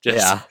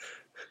 Yeah.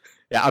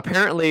 Yeah,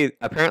 apparently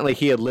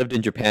he had lived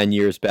in Japan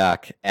years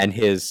back, and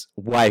his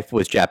wife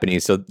was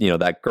Japanese. So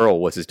that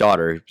girl was his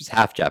daughter, who was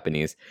half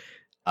Japanese.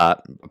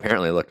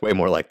 Apparently looked way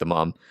more like the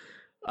mom.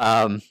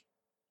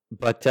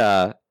 But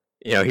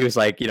he was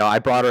like, I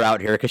brought her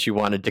out here because she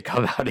wanted to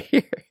come out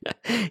here.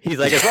 He's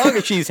like, as long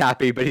as she's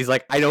happy, but he's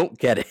like, I don't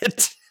get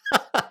it.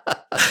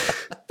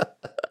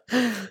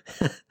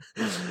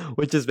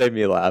 Which just made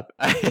me laugh.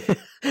 and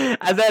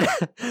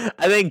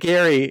then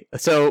Gary.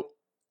 So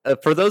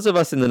for those of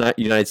us in the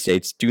United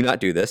States, do not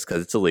do this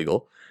because it's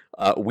illegal.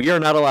 We are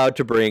not allowed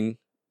to bring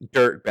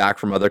dirt back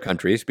from other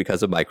countries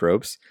because of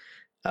microbes,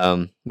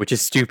 which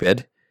is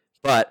stupid.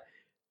 But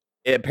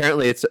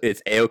apparently it's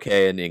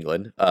A-okay in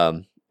England,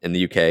 in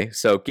the UK.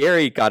 So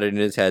Gary got it in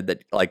his head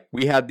that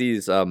we have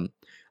these. I'm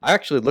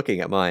actually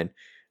looking at mine.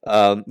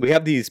 We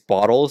have these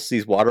bottles,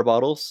 these water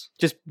bottles,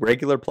 just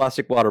regular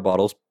plastic water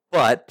bottles,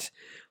 but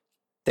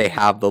they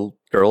have the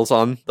girls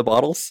on the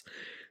bottles.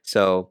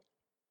 So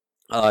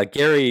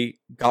Gary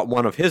got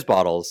one of his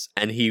bottles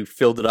and he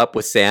filled it up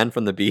with sand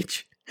from the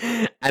beach.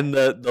 And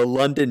the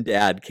London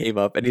dad came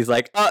up and he's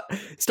like,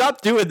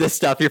 stop doing this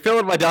stuff. You're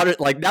filling my daughter.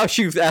 Now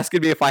she's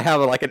asking me if I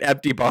have an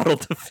empty bottle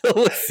to fill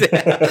with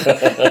sand.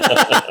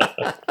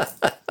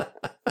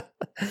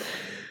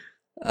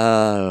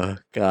 Oh,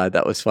 God,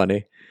 that was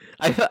funny.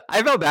 I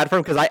felt bad for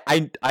him because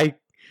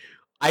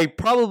I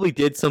probably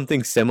did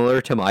something similar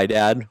to my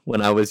dad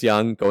when I was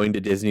young, going to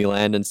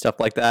Disneyland and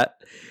stuff like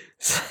that.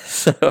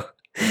 So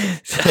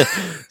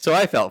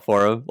I felt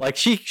for him.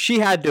 She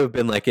had to have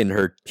been in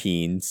her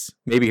teens,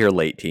 maybe her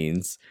late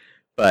teens,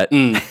 but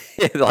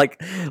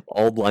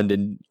old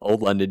London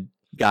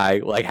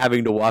guy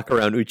having to walk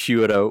around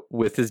Uchiura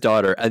with his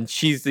daughter, and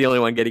she's the only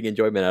one getting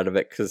enjoyment out of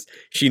it because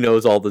she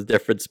knows all the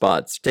different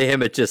spots. To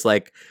him, it's just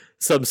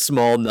some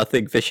small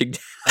nothing fishing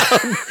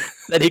town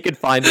that he could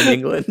find in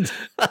England.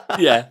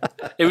 Yeah,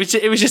 it was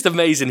just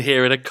amazing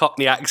hearing a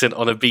Cockney accent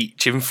on a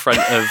beach in front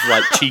of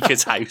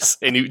Chica's house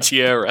in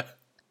Uchiura.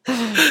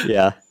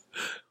 Yeah.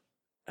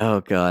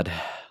 Oh God,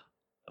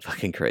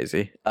 fucking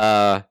crazy.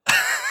 So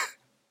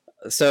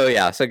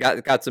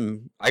got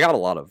some. I got a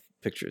lot of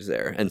pictures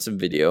there and some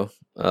video.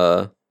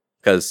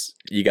 Because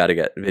you got to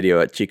get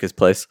video at Chica's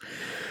place.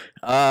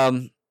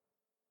 And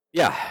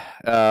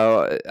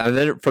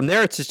then from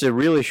there it's just a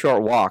really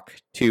short walk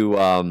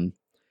to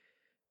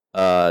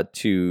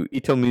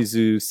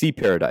Itomizu Sea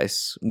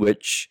Paradise,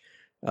 which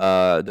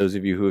those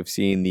of you who have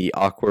seen the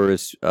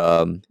Aqua's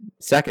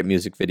second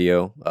music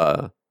video,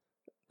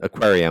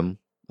 Aquarium,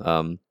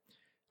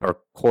 or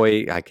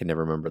Koi, I can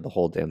never remember the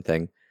whole damn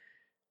thing.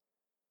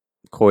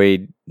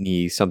 Koi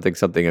ni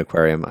something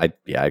Aquarium. I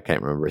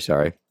can't remember.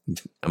 Sorry,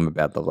 I'm a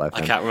bad Love Live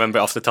fan. I can't remember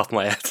it off the top of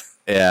my head.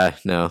 Yeah,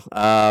 no.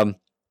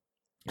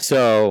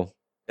 So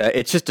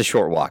it's just a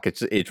short walk.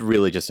 It's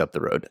really just up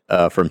the road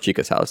from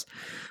Chica's house.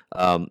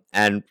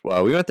 And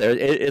we went there.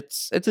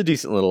 It's a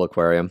decent little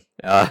aquarium.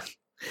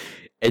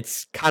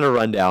 It's kind of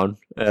run down,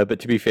 but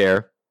to be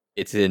fair,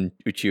 it's in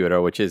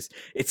Uchiura,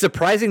 it's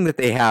surprising that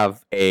they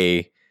have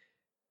an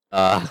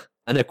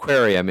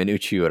aquarium in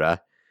Uchiura.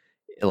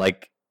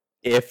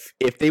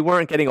 If they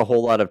weren't getting a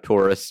whole lot of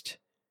tourists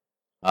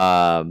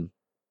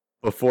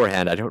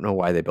beforehand, I don't know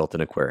why they built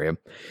an aquarium.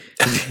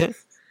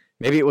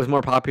 Maybe it was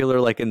more popular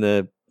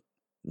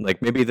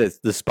maybe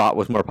the spot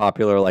was more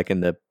popular in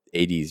the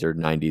 80s or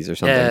 90s or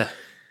something. Yeah.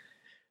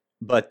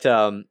 But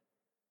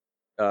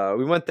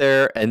we went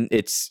there and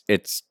it's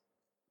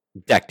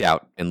decked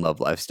out in Love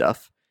Live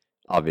stuff,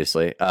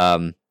 obviously.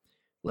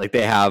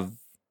 They have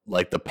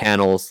the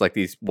panels,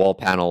 these wall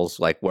panels,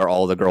 where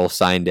all the girls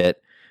signed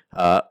it.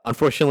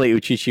 Unfortunately,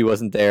 Uchichi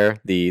wasn't there.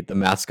 The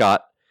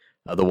mascot,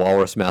 the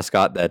walrus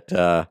mascot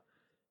that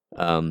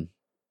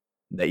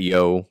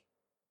Yo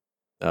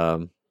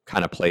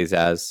kind of plays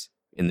as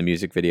in the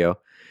music video.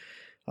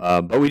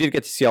 But we did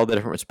get to see all the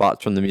different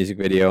spots from the music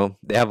video.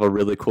 They have a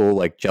really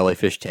cool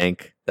jellyfish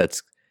tank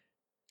that's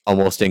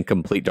almost in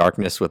complete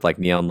darkness with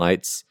neon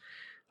lights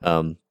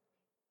from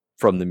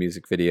the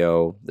music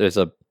video. There's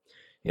all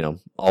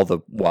the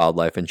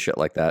wildlife and shit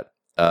like that.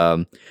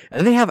 And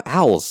they have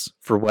owls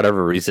for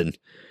whatever reason,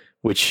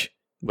 which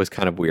was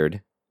kind of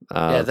weird.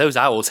 Yeah, those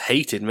owls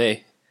hated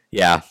me.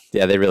 Yeah,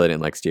 they really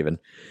didn't like Steven.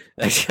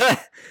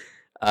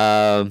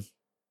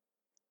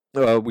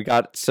 We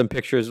got some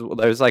pictures.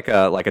 There's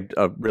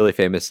a really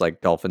famous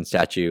dolphin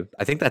statue.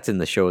 I think that's in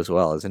the show as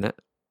well, isn't it?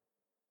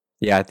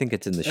 Yeah, I think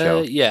it's in the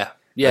show. Yeah.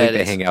 I think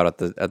they hang out at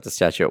the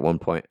statue at one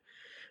point.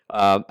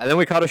 And then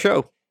we caught a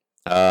show.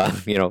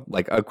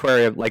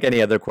 Aquarium, like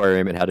any other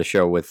aquarium, it had a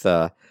show with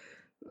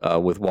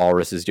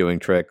walruses doing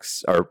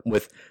tricks, or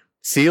with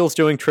seals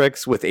doing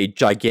tricks, with a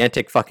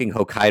gigantic fucking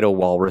Hokkaido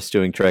walrus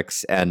doing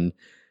tricks, and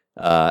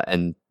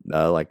 3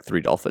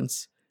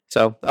 dolphins.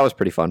 So that was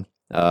pretty fun.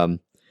 I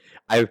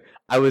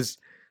was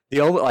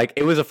the only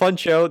it was a fun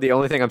show. The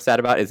only thing I'm sad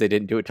about is they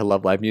didn't do it to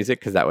Love Live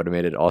music, because that would have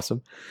made it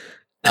awesome.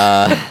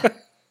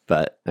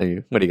 But I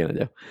mean, what are you gonna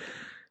do?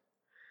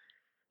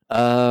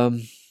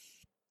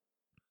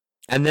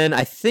 And then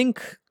I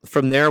think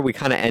from there, we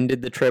kind of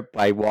ended the trip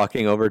by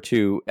walking over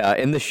to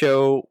in the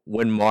show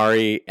when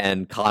Mari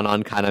and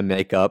Kanan kind of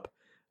make up.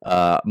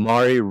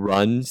 Mari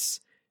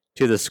runs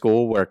to the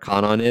school where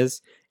Kanan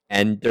is,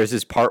 and there's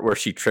this part where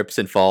she trips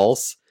and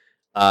falls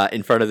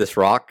in front of this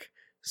rock.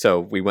 So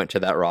we went to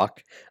that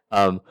rock.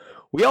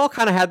 We all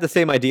kind of had the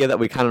same idea that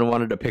we kind of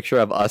wanted a picture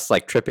of us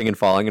like tripping and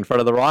falling in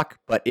front of the rock,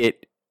 but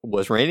it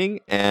was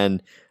raining,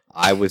 and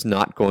I was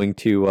not going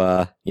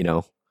to,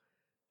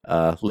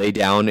 lay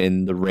down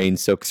in the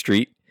rain-soaked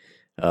street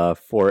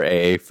for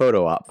a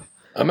photo op.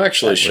 I'm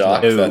actually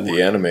shocked that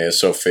the anime is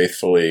so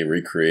faithfully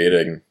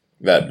recreating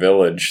that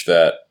village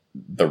that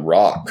the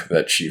rock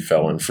that she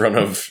fell in front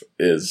of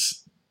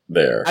is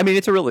there. I mean,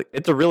 it's a really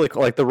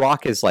cool, like the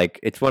rock is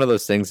like, it's one of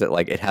those things that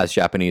like it has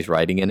Japanese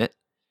writing in it.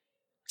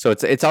 So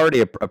it's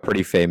already a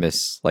pretty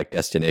famous like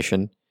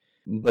destination.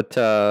 But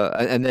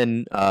and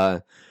then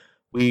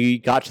we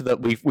got to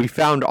we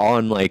found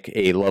on like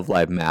a Love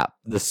Live map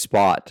the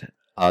spot.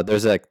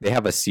 They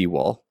have a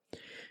seawall,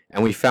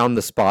 and we found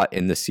the spot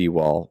in the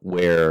seawall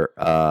where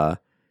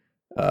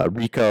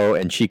Riko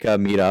and Chika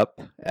meet up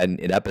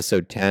in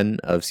episode 10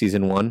 of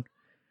season 1.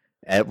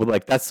 And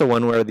like that's the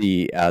one where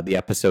the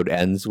episode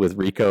ends with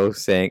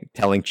Riko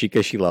telling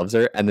Chika she loves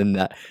her, and then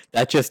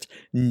that just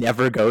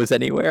never goes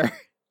anywhere.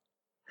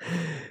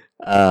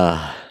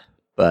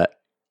 But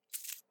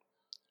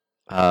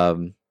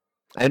and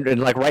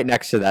like right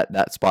next to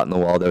that spot in the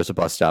wall, there was a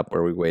bus stop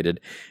where we waited,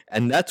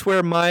 and that's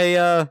where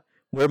my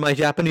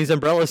Japanese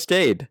umbrella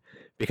stayed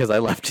because I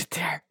left it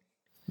there.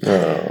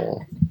 Oh.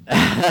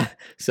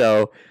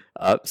 So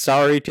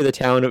sorry to the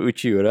town of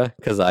Uchiura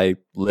because I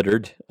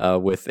littered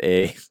with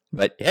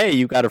but hey,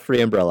 you got a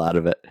free umbrella out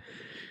of it.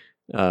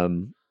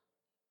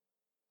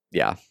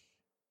 Yeah.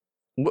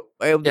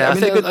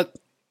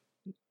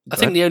 I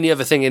think the only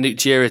other thing in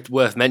Uchiura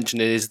worth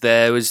mentioning is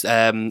there was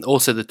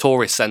also the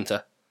tourist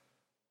centre.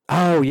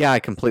 Oh yeah, I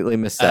completely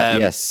missed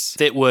that. Yes,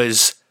 it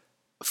was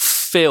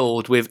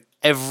filled with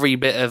every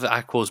bit of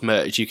Aqua's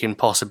merch you can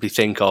possibly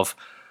think of.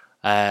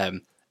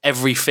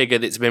 Every figure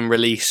that's been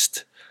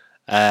released,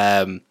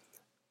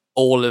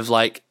 all of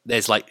like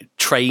there's like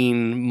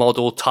train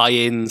model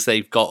tie-ins.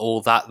 They've got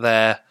all that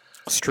there.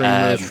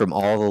 Streamers from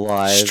all the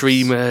lives.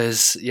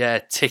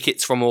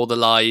 Tickets from all the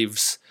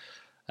lives.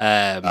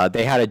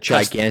 They had a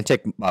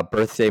gigantic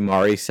birthday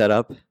Mari set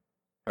up.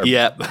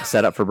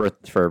 Set up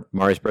for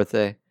Mari's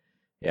birthday.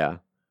 Yeah,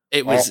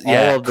 it was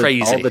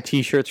crazy. All the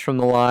T-shirts from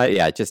the live.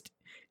 Yeah, just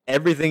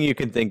everything you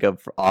can think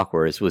of for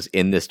Aquars was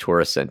in this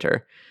tourist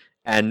center,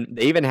 and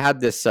they even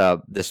had this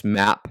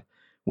map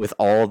with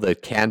all the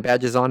can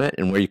badges on it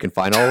and where you can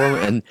find all of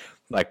them. And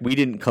like we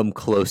didn't come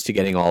close to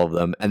getting all of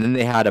them. And then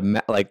they had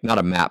not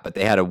a map, but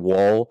they had a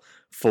wall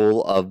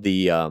full of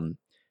the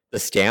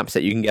stamps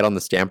that you can get on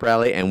the stamp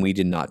rally, and we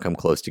did not come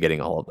close to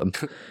getting all of them.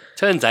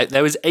 Turns out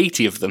there was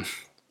 80 of them.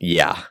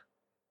 Yeah.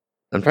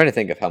 I'm trying to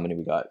think of how many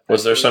we got.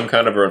 Was there some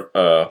kind of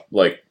a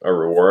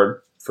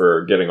reward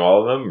for getting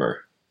all of them,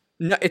 or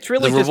no? It's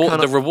really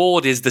the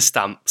reward is the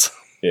stamps.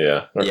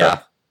 Yeah, okay.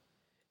 Yeah.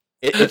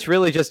 It's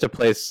really just a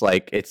place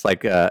like it's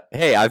like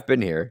hey, I've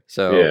been here.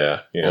 So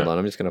yeah. Hold on,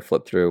 I'm just gonna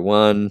flip through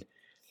 1,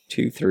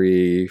 2,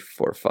 3,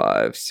 4,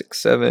 5,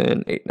 6,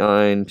 7, 8,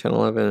 9, 10,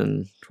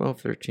 11,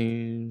 12,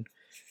 13,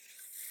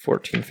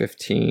 14,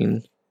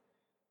 15,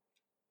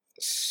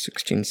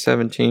 16,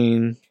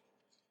 17.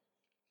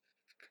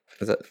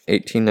 Is that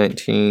 18,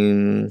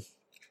 19,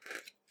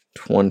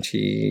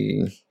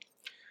 20,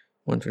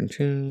 1,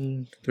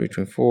 22, 3,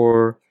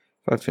 24,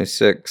 5,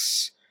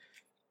 26,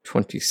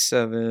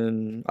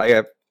 27. I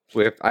have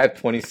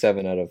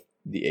 27 out of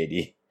the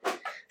 80.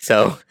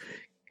 So,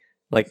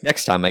 like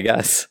next time, I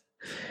guess.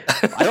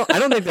 I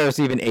don't think there's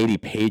even 80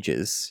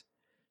 pages.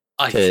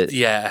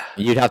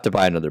 You'd have to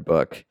buy another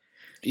book.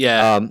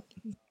 Yeah.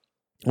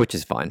 Which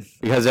is fine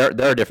because there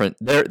are different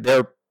there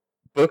are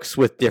books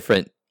with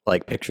different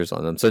like pictures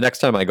on them. So next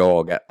time I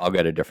go, I'll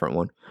get a different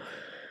one.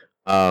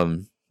 But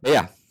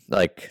yeah,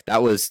 like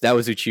that was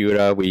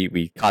Uchiura.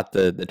 We caught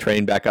the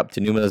train back up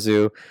to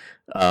Numazu.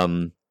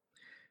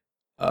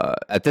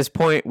 At this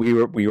point, we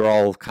were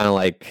all kind of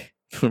like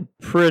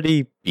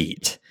pretty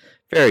beat,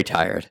 very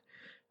tired.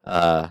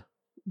 But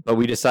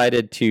we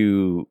decided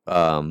to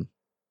go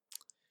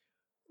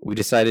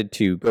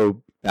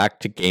back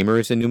to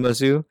Gamers in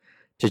Numazu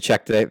to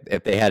check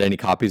if they had any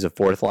copies of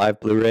Fourth Live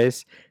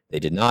Blu-rays. They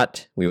did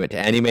not. We went to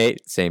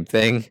Animate, same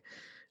thing.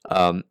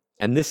 And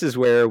this is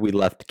where we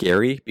left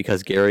Gary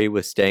because Gary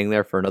was staying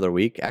there for another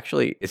week.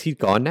 Actually, is he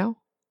gone now?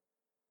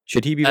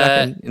 Should he be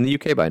back in the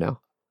UK by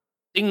now?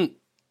 I think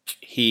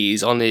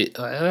he's on it.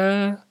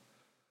 I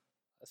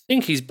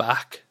think he's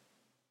back.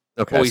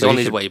 Okay, or he's on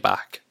his way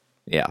back.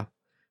 Yeah.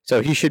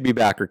 So he should be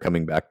back or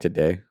coming back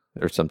today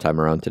or sometime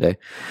around today.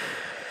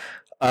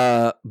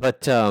 Yeah,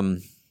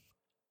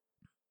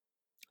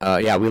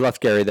 we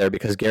left Gary there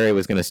because Gary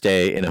was going to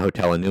stay in a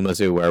hotel in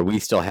Numazu where we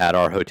still had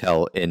our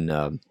hotel in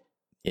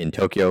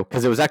Tokyo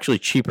because it was actually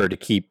cheaper to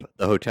keep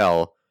the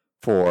hotel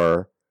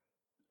for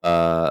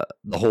the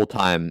whole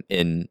time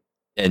and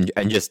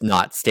just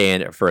not stay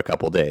in it for a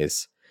couple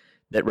days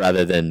that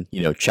rather than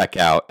check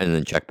out and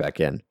then check back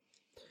in.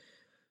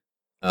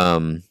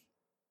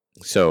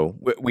 So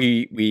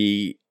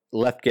we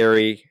left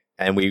Gary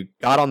and we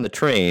got on the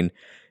train.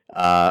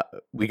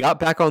 We got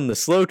back on the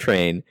slow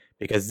train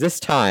because this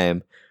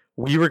time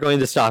we were going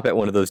to stop at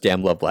one of those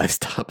damn Love Live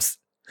stops.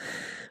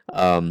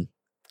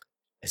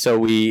 So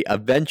we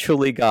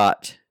eventually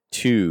got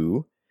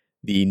to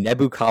the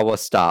Nebukawa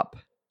stop.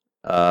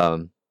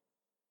 The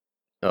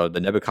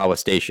Nebukawa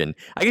station.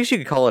 I guess you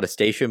could call it a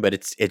station, but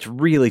it's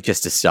really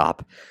just a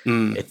stop.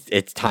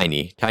 It's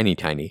tiny.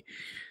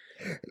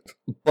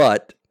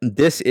 But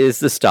this is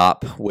the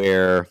stop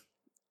where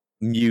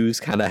Muse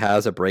kind of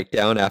has a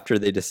breakdown after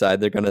they decide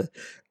they're gonna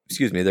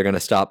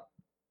stop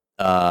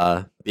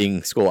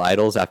being school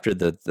idols after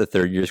the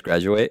third years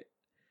graduate.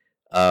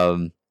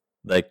 It's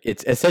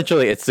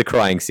the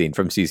crying scene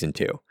from season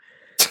 2.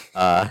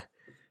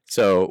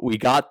 So we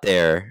got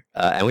there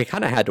and we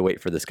kind of had to wait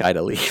for this guy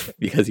to leave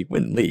because he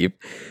wouldn't leave.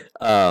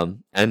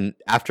 And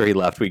after he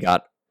left, we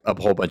got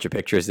a whole bunch of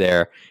pictures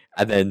there,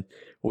 and then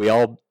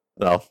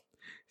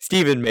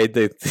Steven made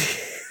the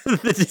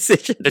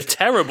decision, a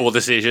terrible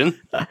decision,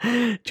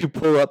 to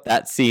pull up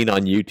that scene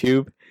on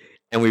YouTube,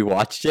 and we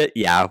watched it.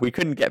 Yeah, we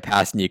couldn't get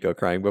past Nico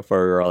crying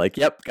before we were all like,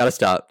 "Yep, gotta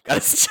stop."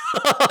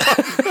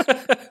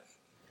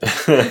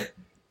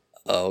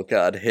 Oh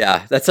God,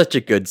 yeah, that's such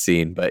a good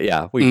scene. But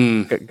yeah,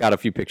 we got a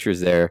few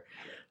pictures there.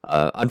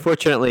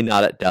 Unfortunately,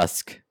 not at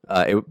dusk.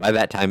 By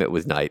that time, it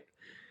was night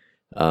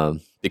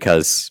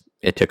because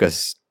it took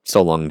us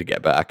so long to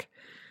get back.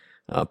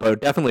 But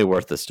definitely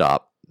worth the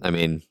stop. I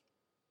mean,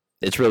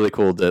 it's really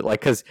cool to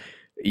because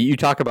you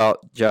talk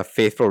about Jeff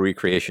faithful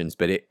recreations,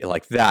 but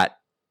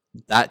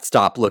that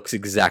stop looks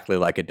exactly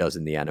like it does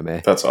in the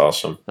anime. That's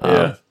awesome.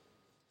 Yeah.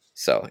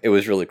 So it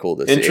was really cool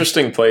to see.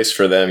 Interesting place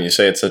for them. You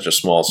say it's such a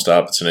small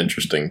stop. It's an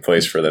interesting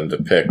place for them to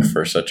pick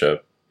for such a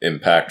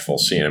impactful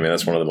scene. I mean,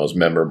 that's one of the most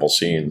memorable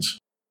scenes.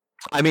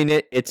 I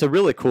mean, it's a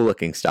really cool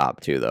looking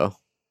stop too, though.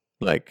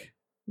 Like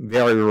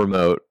very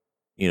remote,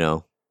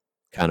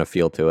 kind of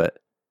feel to it.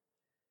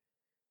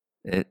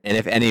 And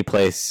if any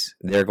place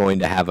they're going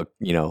to have a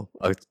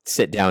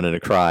sit down and a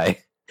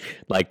cry,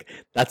 like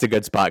that's a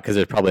good spot because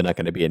there's probably not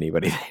going to be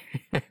anybody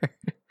there.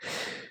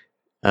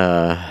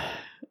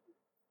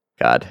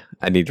 God,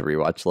 I need to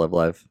rewatch Love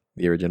Live,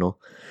 the original.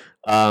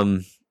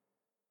 Yeah,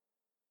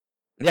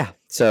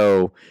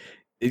 so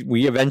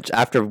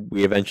after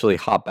we eventually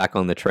hopped back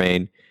on the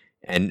train,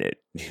 and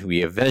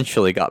we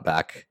eventually got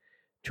back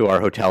to our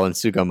hotel in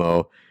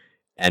Sugamo,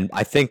 and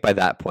I think by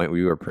that point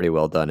we were pretty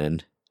well done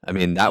in. I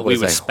mean, that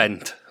was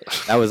spent.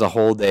 That was a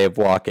whole day of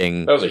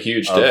walking. That was a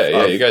huge day.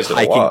 Yeah, you guys did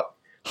a lot.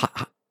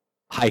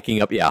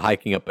 Hiking up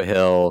a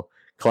hill,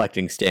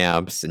 collecting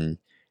stamps, and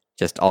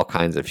just all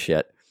kinds of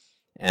shit.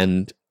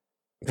 And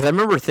because I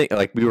remember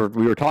we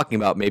were talking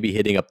about maybe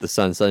hitting up the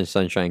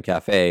Sunshine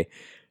Cafe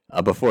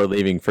before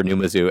leaving for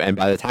Numazu, and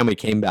by the time we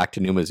came back to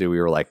Numazu, we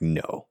were like,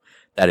 no,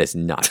 that is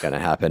not going to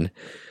happen.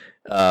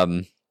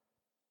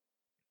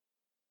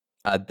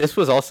 This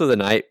was also the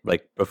night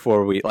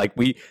before we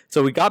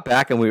got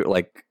back and we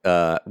were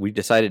we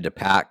decided to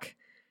pack,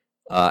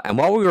 and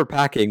while we were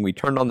packing, we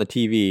turned on the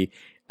TV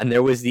and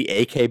there was the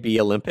AKB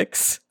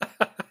Olympics.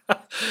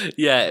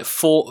 Yeah,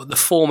 for the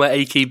former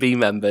AKB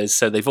members,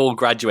 so they've all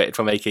graduated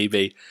from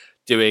AKB,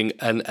 doing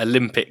an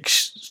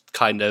Olympics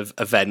kind of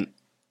event.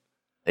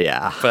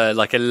 Yeah, for a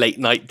late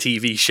night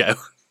TV show.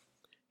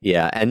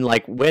 Yeah, and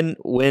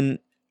when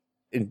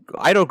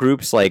idol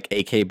groups like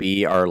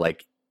AKB are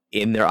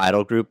in their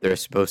idol group, they're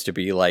supposed to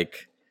be I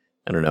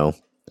don't know,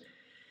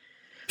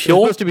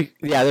 pure.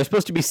 They're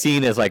supposed to be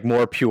seen as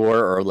more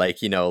pure or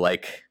less.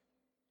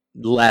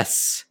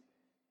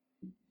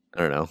 I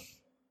don't know.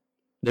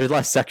 They're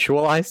less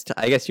sexualized,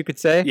 I guess you could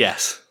say.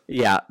 Yes.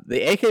 Yeah, the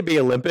AKB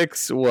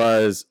Olympics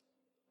was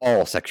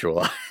all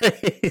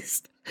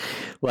sexualized.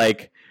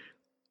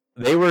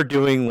 They were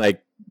doing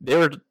they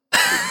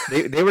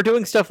were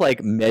doing stuff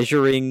like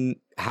measuring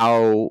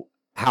how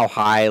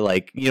high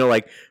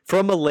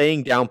from a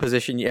laying down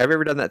position. Have you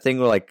ever done that thing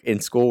where in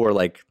school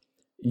where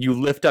you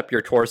lift up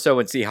your torso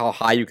and see how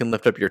high you can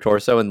lift up your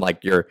torso, and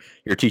your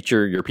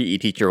teacher, your PE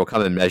teacher, will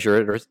come and measure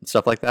it or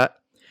stuff like that?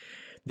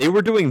 They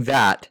were doing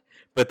that.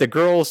 But the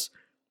girls,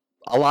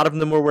 a lot of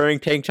them were wearing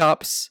tank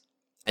tops,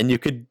 and you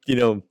could,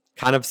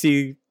 kind of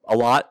see a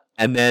lot.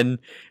 And then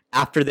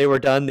after they were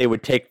done, they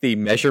would take the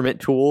measurement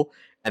tool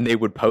and they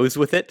would pose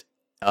with it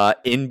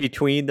in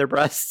between their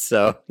breasts.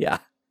 So yeah,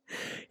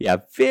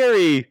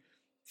 very,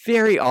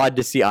 very odd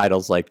to see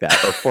idols like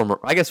that, or former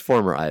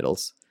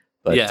idols.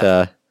 But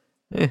yeah.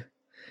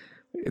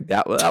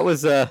 That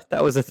was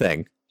a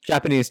thing.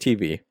 Japanese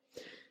TV.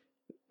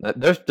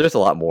 There's a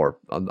lot more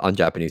on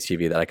Japanese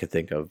TV that I could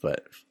think of,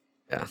 but.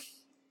 Yeah.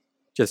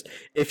 Just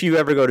if you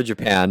ever go to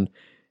Japan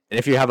and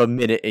if you have a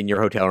minute in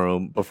your hotel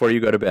room before you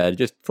go to bed,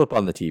 just flip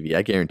on the TV.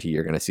 I guarantee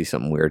you're going to see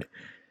something weird.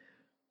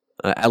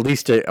 At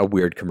least a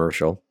weird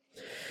commercial.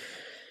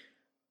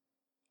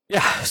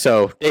 Yeah,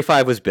 so day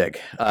 5 was big.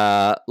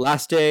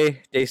 Last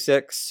day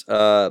 6,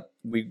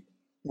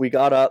 we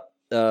got up,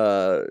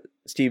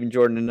 Steve and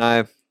Jordan and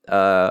I,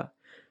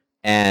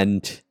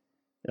 and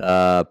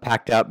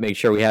packed up, made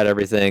sure we had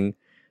everything.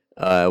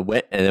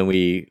 And then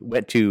we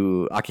went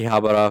to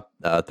Akihabara,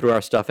 threw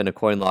our stuff in a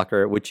coin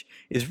locker, which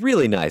is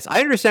really nice.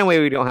 I understand why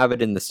we don't have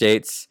it in the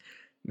States.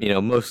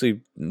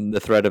 Mostly the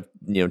threat of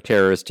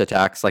terrorist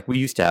attacks. Like we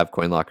used to have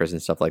coin lockers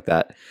and stuff like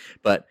that.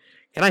 But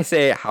can I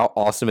say how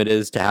awesome it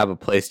is to have a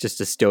place just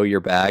to stow your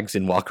bags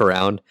and walk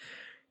around?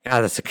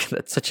 God,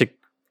 that's such a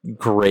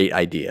great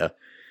idea.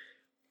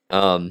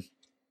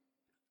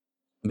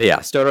 But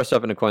yeah, stowed our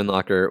stuff in a coin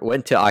locker,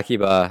 went to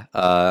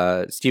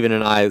Akiba. Steven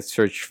and I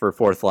searched for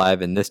Fourth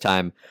Live, and this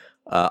time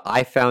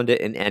I found it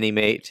in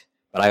Animate,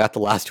 but I got the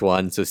last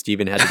one, so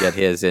Steven had to get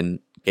his in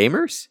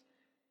Gamers?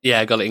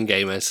 Yeah, I got it in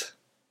Gamers.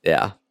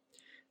 Yeah.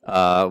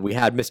 We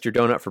had Mr.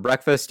 Donut for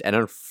breakfast, and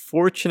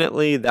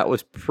unfortunately, that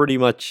was pretty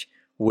much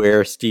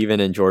where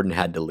Steven and Jordan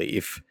had to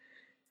leave.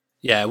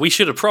 Yeah, we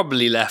should have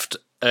probably left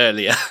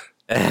earlier.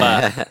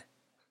 But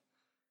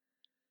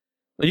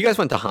well, you guys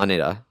went to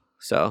Haneda,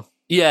 so...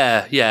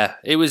 Yeah.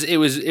 It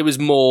was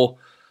more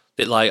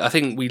that like I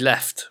think we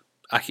left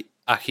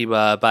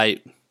Akiba about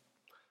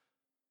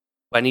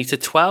 20 to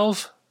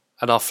 12,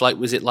 and our flight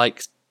was at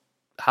like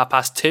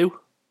 2:30.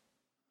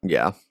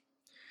 Yeah.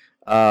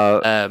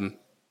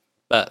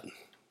 But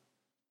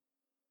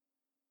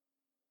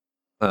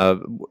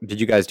did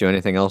you guys do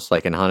anything else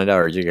like in Haneda,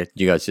 or did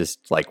you guys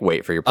just like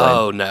wait for your plane?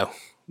 Oh no.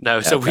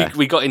 So Okay.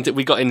 we got into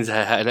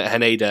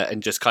Haneda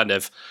and just kind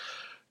of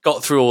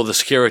got through all the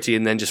security,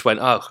 and then just went,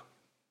 oh,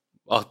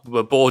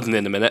 we're boarding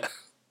in a minute.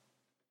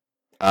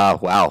 Oh,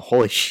 wow.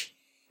 Holy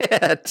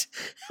shit.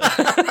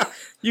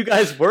 You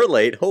guys were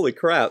late. Holy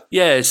crap.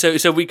 Yeah,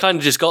 so we kind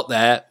of just got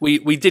there.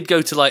 We did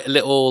go to like a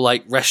little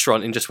like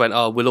restaurant and just went,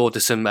 oh, we'll order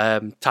some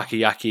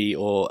takoyaki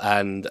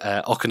and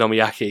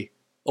okonomiyaki.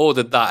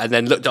 Ordered that and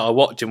then looked at our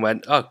watch and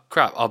went, oh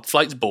crap, our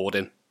flight's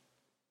boarding.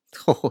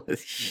 Holy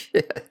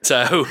shit.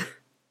 So,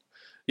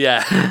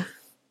 yeah.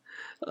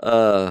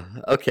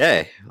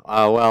 Okay.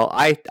 Well,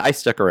 I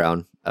stuck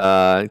around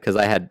because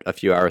I had a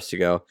few hours to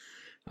go.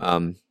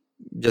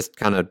 Just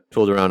kind of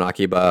tooled around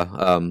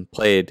Akiba,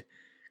 played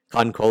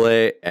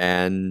Kankole,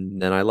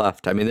 and then I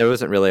left. I mean, there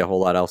wasn't really a whole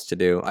lot else to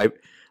do.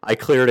 I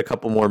cleared a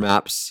couple more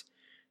maps.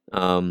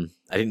 I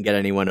didn't get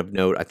anyone of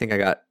note. I think I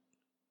got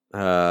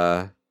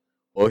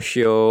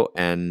Oshio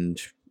and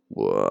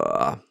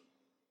I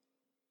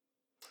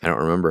don't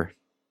remember.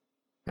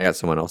 I got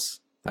someone else.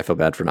 I feel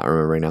bad for not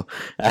remembering now.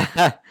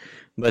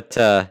 But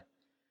I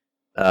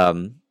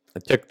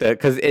took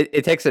because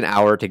it takes an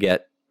hour to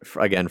get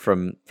again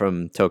from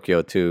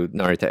Tokyo to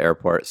Narita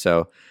Airport.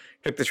 So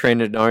took the train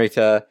to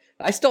Narita.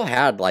 I still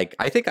had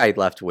I think I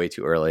left way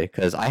too early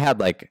because I had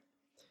like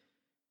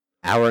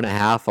hour and a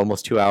half,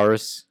 almost 2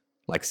 hours,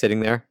 like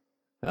sitting there.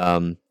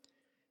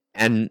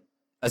 And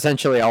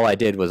essentially all I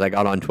did was I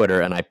got on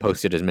Twitter and I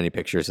posted as many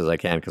pictures as I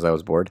can because I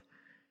was bored.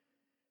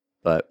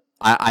 But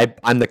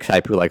I'm the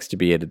type who likes to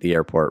be at the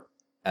airport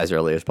as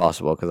early as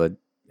possible because I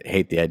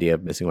hate the idea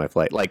of missing my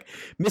flight. Like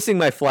missing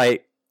my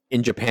flight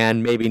in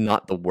Japan, maybe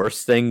not the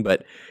worst thing,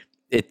 but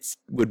it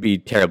would be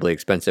terribly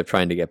expensive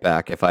trying to get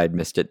back if I had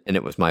missed it and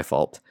it was my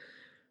fault.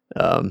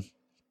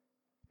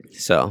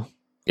 So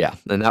yeah,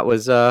 and that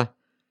was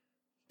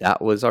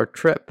our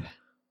trip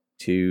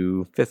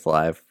to Fifth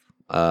Live.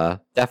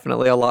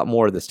 Definitely a lot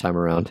more this time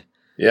around.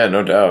 Yeah,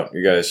 no doubt.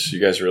 You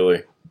guys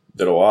really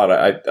did a lot.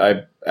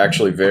 I'm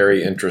actually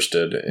very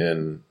interested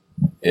in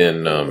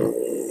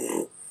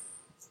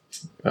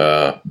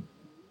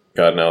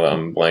God, now that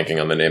I'm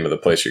blanking on the name of the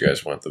place you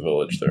guys went, the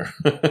village there.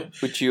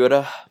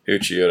 Uchiura.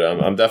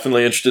 Uchiura. I'm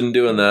definitely interested in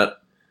doing that.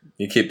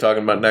 You keep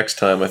talking about next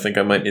time. I think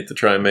I might need to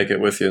try and make it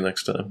with you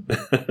next time.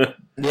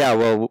 Yeah,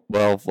 well,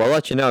 we'll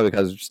let you know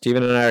because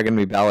Steven and I are going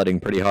to be balloting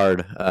pretty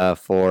hard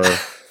for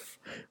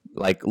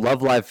like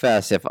Love Live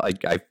Fest. If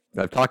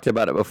I've talked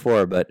about it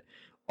before, but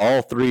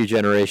all 3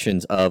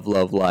 generations of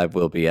Love Live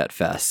will be at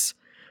Fest.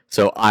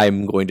 So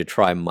I'm going to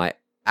try my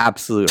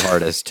absolute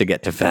hardest to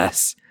get to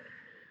Fest.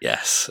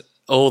 Yes.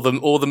 All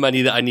the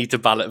money that I need to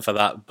ballot for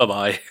that.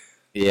 Bye-bye.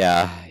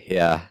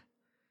 Yeah.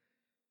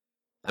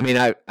 I mean,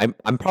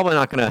 I'm probably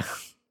not gonna.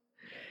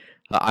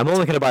 I'm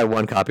only gonna buy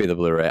 1 copy of the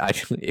Blu-ray.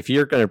 If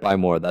you're gonna buy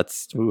more,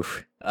 that's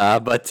oof.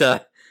 But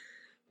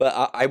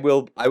I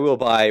will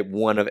buy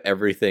one of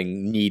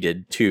everything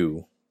needed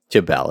to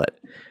ballot.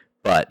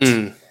 But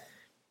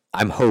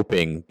I'm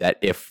hoping that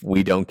if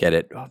we don't get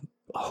it,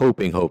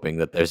 hoping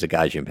that there's a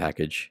Gaijin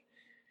package.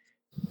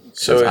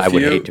 So I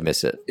would hate to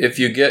miss it. If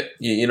you get,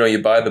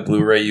 you buy the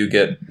Blu-ray, you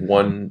get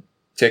 1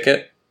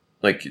 ticket.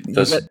 Like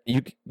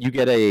you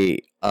get a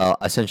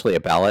essentially a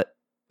ballot,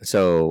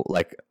 so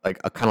like a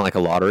kind of like a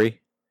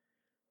lottery.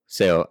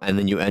 So and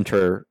then you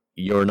enter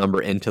your number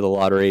into the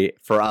lottery.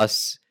 For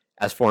us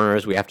as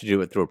foreigners, we have to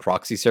do it through a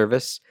proxy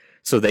service,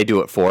 so they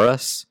do it for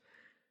us.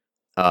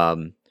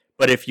 But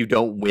if you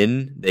don't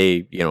win,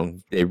 they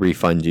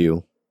refund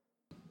you.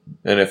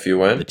 And if you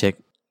win,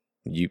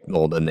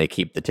 then they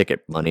keep the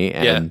ticket money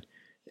and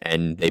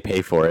they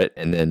pay for it,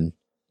 and then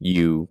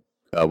you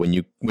when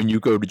you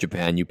go to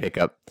Japan, you pick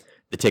up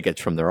the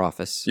tickets from their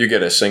office. You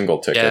get a single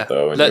ticket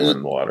though, and you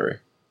win the lottery,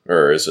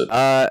 or is it?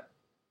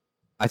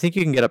 I think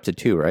you can get up to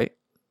 2, right?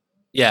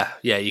 Yeah,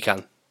 you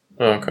can.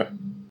 Oh, okay.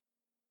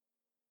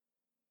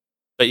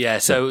 But yeah,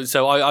 so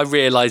I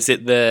realised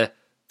that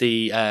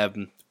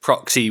the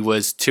proxy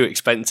was too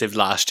expensive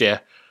last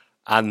year,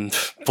 and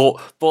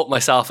bought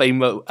myself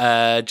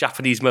a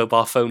Japanese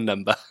mobile phone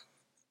number.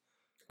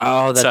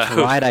 Oh, that's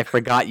So- right. I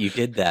forgot you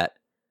did that.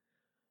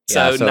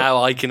 So, Yeah, so-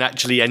 now I can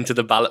actually enter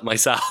the ballot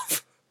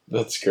myself.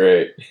 That's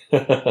great.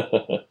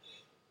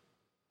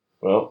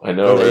 Well, I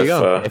know Oh, there you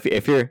if go.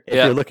 If you're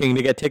Yeah. you're looking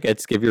to get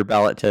tickets, give your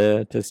ballot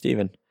to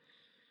Steven.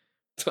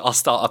 I'll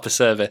start up a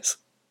service.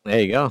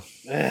 There you go.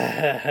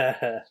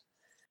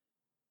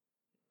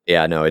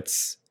 Yeah, no,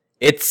 it's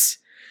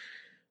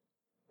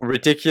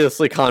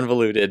ridiculously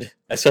convoluted.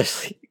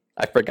 Especially,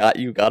 I forgot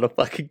you got a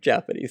fucking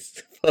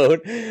Japanese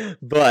phone.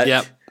 But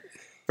Yep.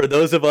 for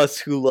those of us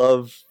who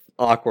love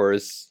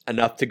Aquars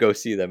enough to go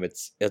see them,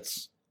 it's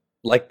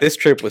like this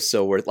trip was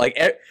so worth. Like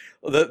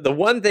the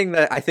one thing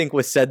that I think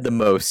was said the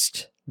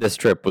most this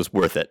trip was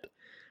worth it.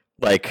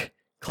 Like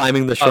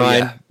climbing the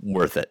shrine, yeah.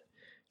 worth it.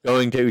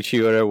 Going to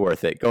Uchiura,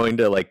 worth it. Going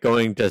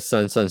to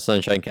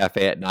Sunshine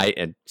Cafe at night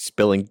and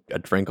spilling a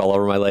drink all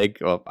over my leg.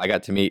 Well, I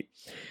got to meet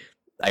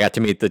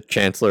the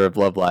Chancellor of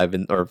Love Live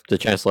or the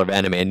Chancellor of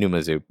Anime in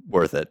Numazu.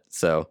 Worth it.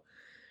 So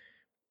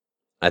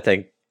I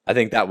think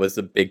that was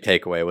the big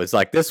takeaway. Was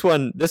like this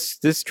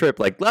trip.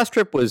 Like last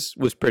trip was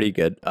pretty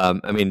good.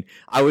 I mean,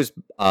 I was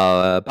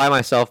by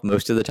myself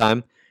most of the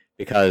time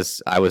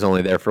because I was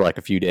only there for like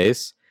a few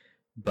days.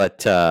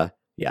 But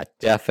yeah,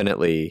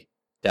 definitely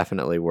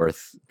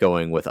worth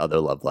going with other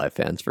Love Live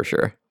fans for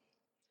sure.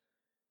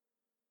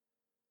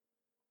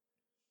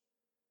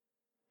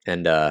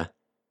 And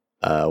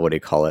what do you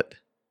call it?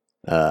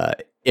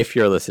 If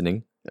you're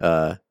listening,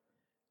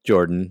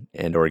 Jordan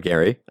and or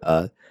Gary,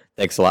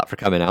 thanks a lot for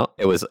coming out.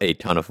 It was a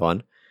ton of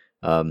fun.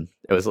 It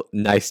was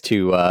nice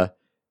to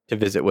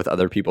visit with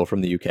other people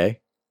from the UK.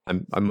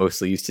 I'm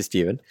mostly used to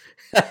Steven.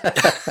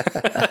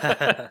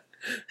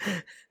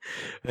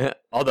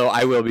 Although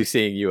I will be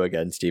seeing you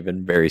again,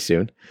 Steven, very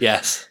soon.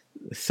 Yes.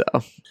 So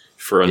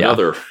for Yeah.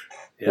 another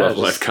Yeah, Love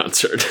Live just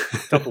concert.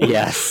 couple weeks.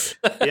 yes,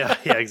 Yeah,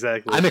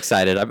 exactly. I'm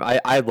excited.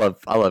 I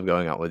love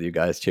going out with you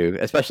guys too.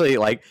 Especially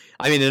like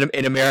I mean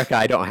in America,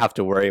 I don't have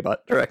to worry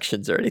about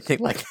directions or anything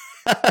like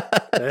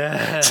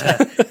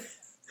that.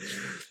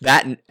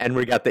 That and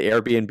we got the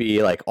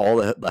Airbnb, like all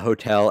the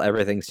hotel,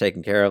 everything's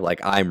taken care of. Like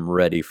I'm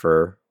ready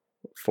for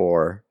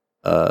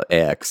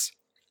AX.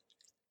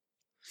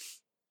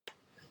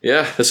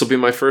 Yeah, this will be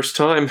my first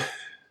time.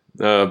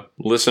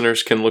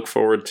 Listeners can look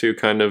forward to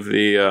kind of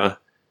the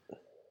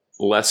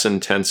less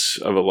intense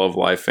of a Love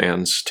Live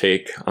fans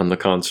take on the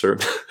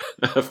concert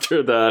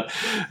after that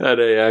at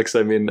AX.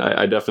 I mean,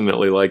 I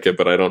definitely like it,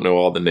 but I don't know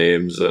all the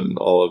names and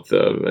all of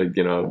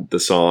the the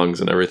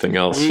songs and everything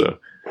else. So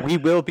We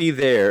will be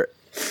there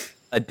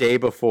a day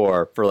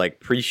before for like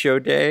pre-show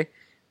day.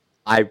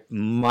 I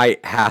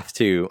might have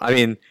to. I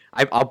mean,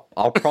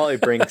 I'll probably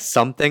bring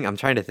something. I'm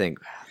trying to think.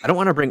 I don't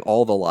want to bring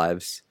all the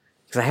lives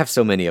because I have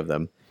so many of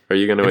them. are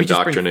you going to Maybe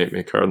just bring- indoctrinate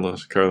me,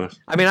 Carlos?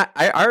 I mean,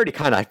 I already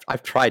kind of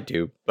I've tried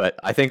to, but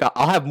I think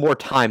I'll have more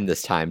time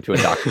this time to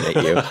indoctrinate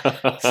you.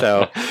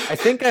 So I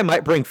think I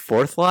might bring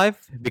Fourth Live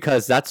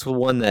because that's the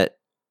one that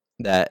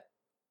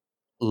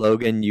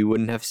Logan you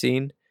wouldn't have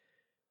seen.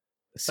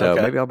 So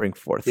Okay. maybe I'll bring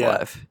Fourth Yeah.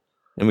 Live,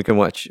 and we can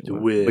watch. Do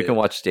We it. can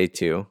watch day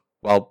 2.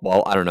 Well,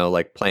 I don't know,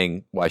 like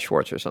playing Y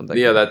Schwartz or something.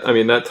 Yeah,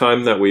 that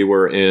time that we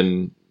were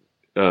in,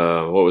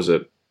 what was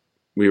it?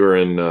 We were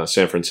in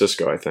San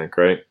Francisco, I think,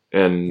 right?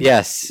 And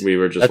Yes, we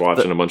were just That's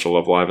watching the- a bunch of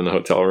Love Live in the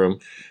hotel room.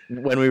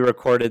 when we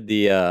recorded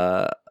the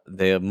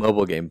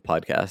mobile game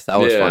podcast, that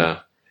was fun.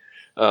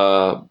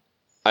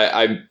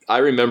 I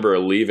remember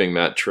leaving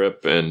that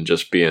trip and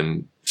just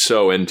being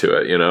so into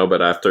it,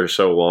 but after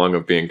so long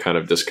of being kind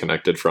of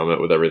disconnected from it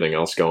with everything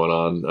else going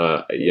on,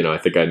 I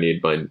think I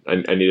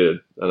needed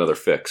another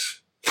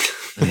fix.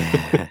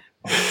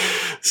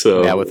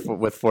 So Yeah,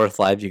 with Fourth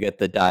Live, you get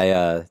the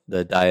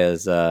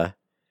Daya's.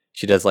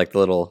 She does like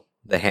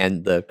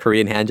the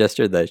Korean hand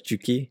gesture, the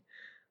juki.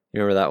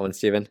 You remember that one,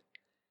 Steven?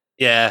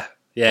 Yeah.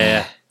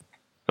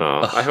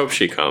 I hope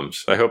she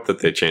comes. I hope that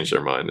they change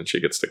their mind and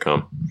she gets to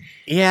come.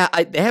 Yeah,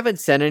 they haven't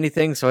said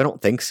anything, so I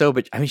don't think so.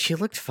 But I mean, she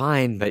looked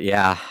fine. But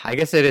yeah, I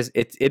guess it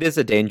is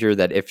a danger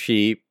that if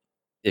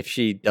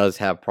she does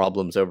have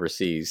problems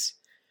overseas.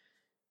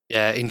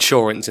 Yeah,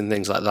 insurance and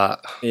things like that.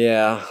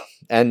 Yeah,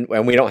 and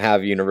we don't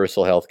have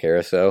universal health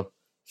care, so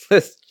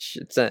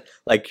it's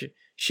like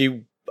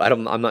she.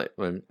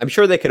 I'm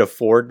sure they could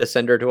afford to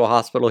send her to a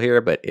hospital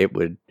here, but it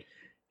would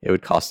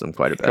cost them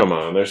quite a bit. Come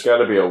on, there's got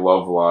to be a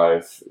Love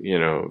Live,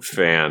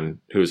 fan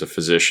who's a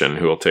physician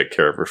who will take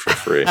care of her for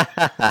free.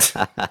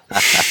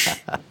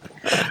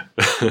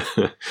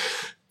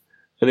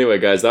 Anyway,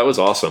 guys, that was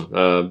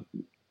awesome.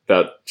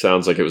 That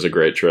sounds like it was a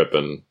great trip,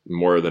 and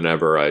more than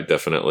ever, I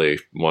definitely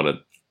want to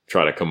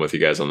try to come with you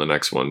guys on the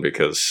next one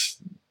because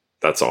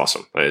that's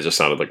awesome. It just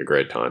sounded like a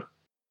great time.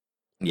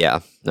 Yeah,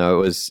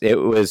 no, it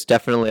was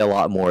definitely a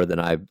lot more than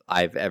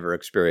I've ever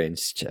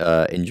experienced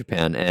in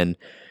Japan, and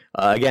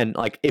Again,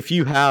 like if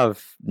you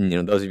have,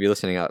 those of you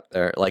listening out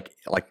there, like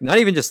not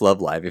even just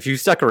Love Live, if you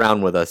stuck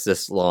around with us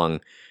this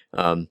long,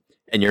 and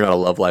you're not a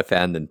Love Live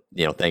fan, then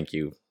thank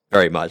you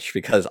very much,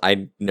 because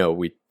I know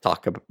we've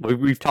talked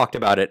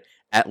about it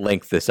at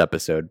length this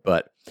episode.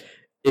 But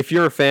if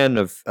you're a fan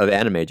of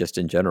anime just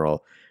in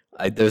general,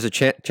 there's a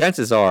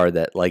chances are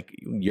that like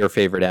your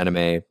favorite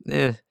anime,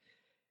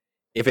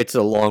 if it's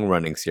a long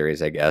running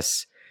series, I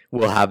guess,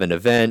 will have an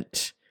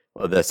event,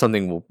 or that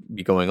something will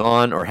be going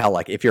on, or how,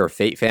 like, if you're a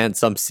Fate fan,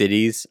 some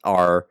cities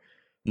are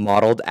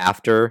modeled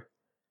after,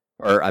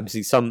 or I'm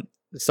seeing some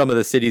of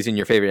the cities in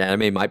your favorite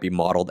anime might be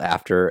modeled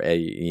after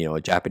a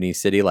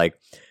Japanese city, like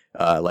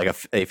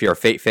if you're a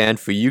Fate fan,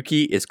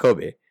 Fuyuki is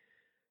Kobe.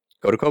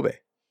 Go to Kobe.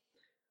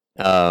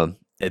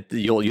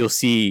 You'll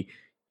see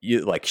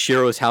like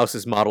Shiro's house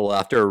is modeled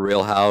after a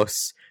real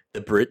house.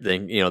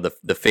 The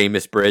the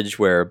famous bridge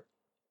where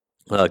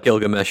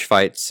Gilgamesh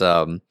fights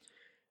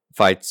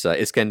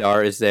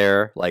Iskandar is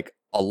there. Like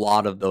a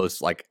lot of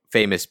those like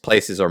famous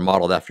places are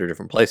modeled after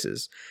different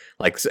places.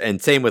 Like, and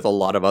same with a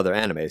lot of other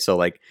anime. So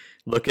like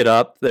look it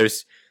up.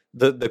 There's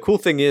the cool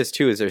thing is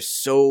too is there's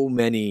so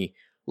many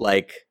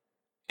like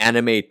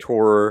anime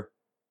tour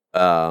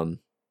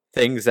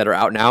things that are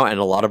out now, and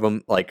a lot of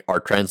them like are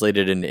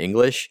translated into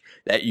English,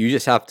 that you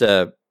just have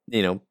to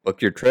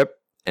book your trip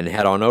and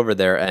head on over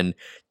there, and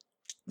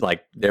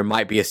like there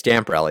might be a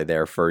stamp rally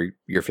there for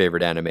your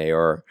favorite anime,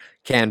 or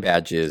can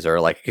badges,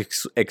 or like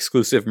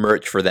exclusive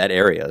merch for that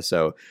area.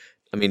 So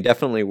I mean,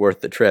 definitely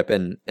worth the trip,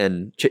 and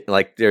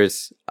like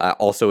there's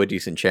also a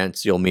decent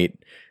chance you'll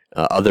meet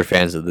other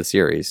fans of the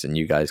series, and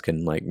you guys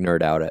can like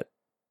nerd out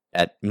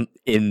at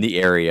in the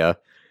area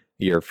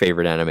your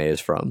favorite anime is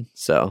from.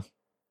 So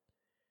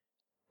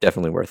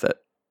definitely worth it.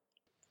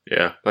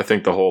 Yeah, I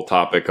think the whole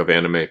topic of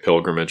anime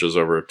pilgrimages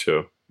over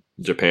to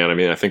Japan, I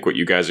mean, I think what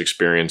you guys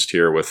experienced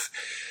here with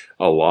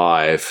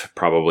Alive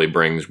probably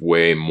brings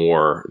way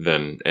more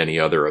than any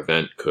other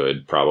event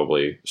could,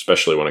 probably,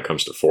 especially when it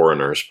comes to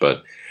foreigners.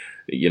 But,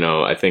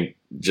 I think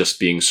just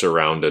being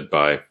surrounded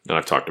by, and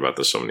I've talked about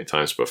this so many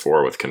times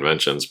before with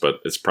conventions, but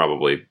it's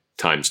probably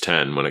times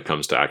 10 when it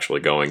comes to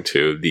actually going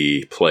to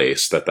the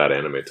place that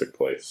anime took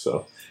place.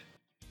 So,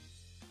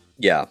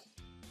 yeah.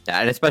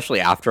 And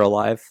especially after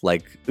Alive,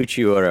 like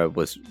Uchiura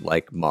was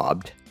like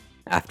mobbed.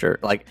 After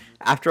Alive,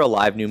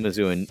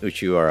 Numazu and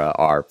Uchiura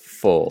are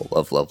full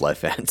of Love Live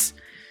fans.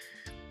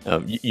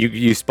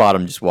 You spot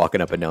them just walking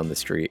up and down the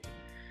street.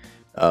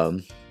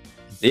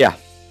 Yeah,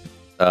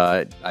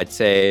 I'd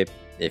say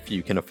if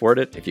you can afford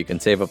it, if you can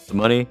save up the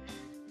money,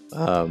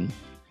 go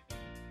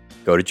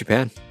to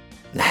Japan.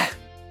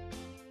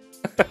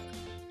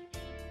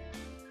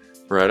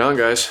 Right on,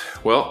 guys.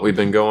 Well, we've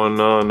been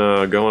going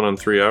on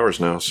 3 hours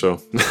now,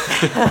 so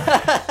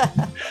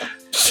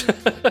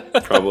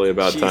probably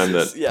about time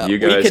that you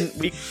guys.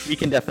 We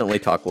can definitely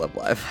talk Love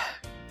Live.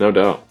 No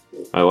doubt,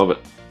 I love it.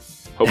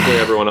 Hopefully,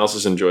 everyone else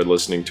has enjoyed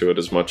listening to it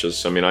as much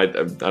as. I mean, I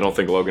don't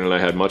think Logan and I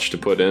had much to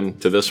put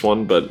into this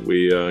one, but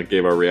we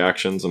gave our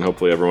reactions, and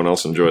hopefully, everyone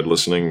else enjoyed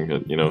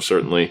listening.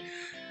 Certainly,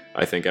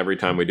 I think every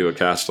time we do a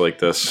cast like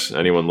this,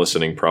 anyone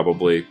listening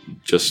probably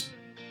just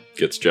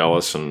gets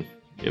jealous, and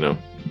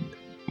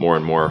more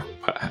and more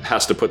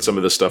has to put some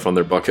of this stuff on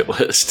their bucket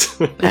list.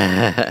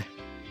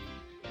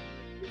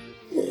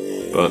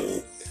 But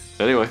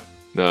anyway,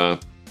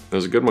 that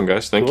was a good one,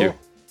 guys. Thank you.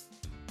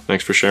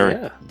 Thanks for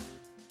sharing.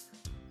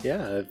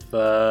 Yeah.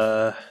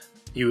 If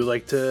you would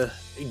like to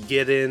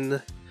get in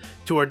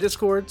to our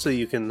Discord so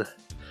you can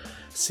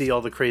see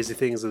all the crazy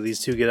things that these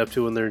two get up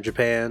to when they're in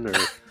Japan, or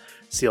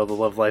see all the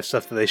Love Life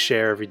stuff that they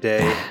share every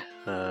day,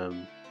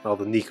 all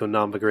the Nico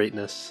Namba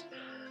greatness,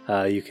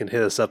 you can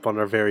hit us up on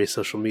our various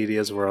social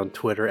medias. We're on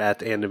Twitter at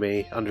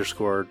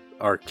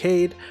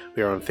anime_arcade.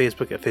 We are on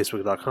Facebook at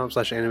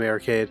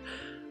facebook.com/animearcade.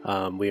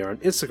 We are on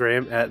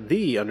Instagram at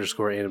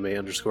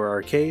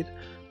 _anime_arcade.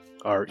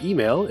 Our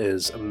email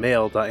is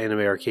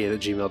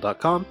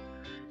mail.animearcade@gmail.com.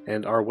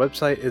 And our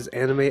website is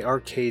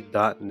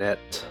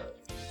animearcade.net.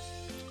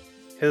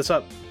 Hit us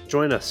up.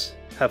 Join us.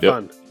 Have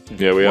fun.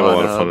 Yeah, we have a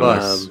lot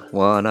of fun.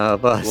 One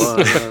of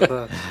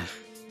us.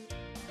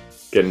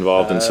 Get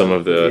involved in some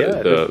of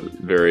the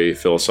very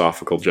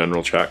philosophical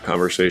general chat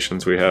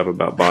conversations we have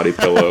about body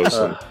pillows.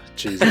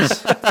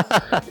 Jesus.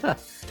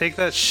 Take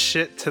that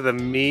shit to the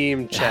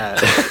meme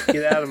chat.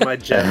 Get out of my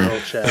general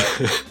chat.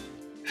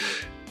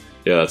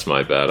 Yeah, that's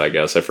my bad, I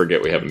guess. I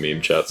forget we have a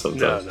meme chat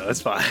sometimes. No,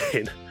 it's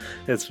fine.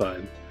 It's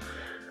fine.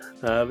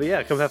 But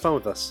yeah, come have fun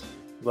with us.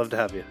 Love to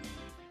have you.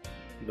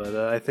 But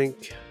I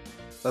think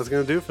that's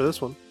going to do it for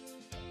this one.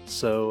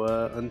 So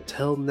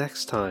until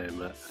next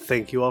time,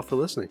 thank you all for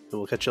listening, and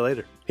we'll catch you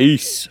later.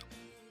 Peace.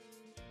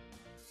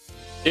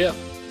 Yeah.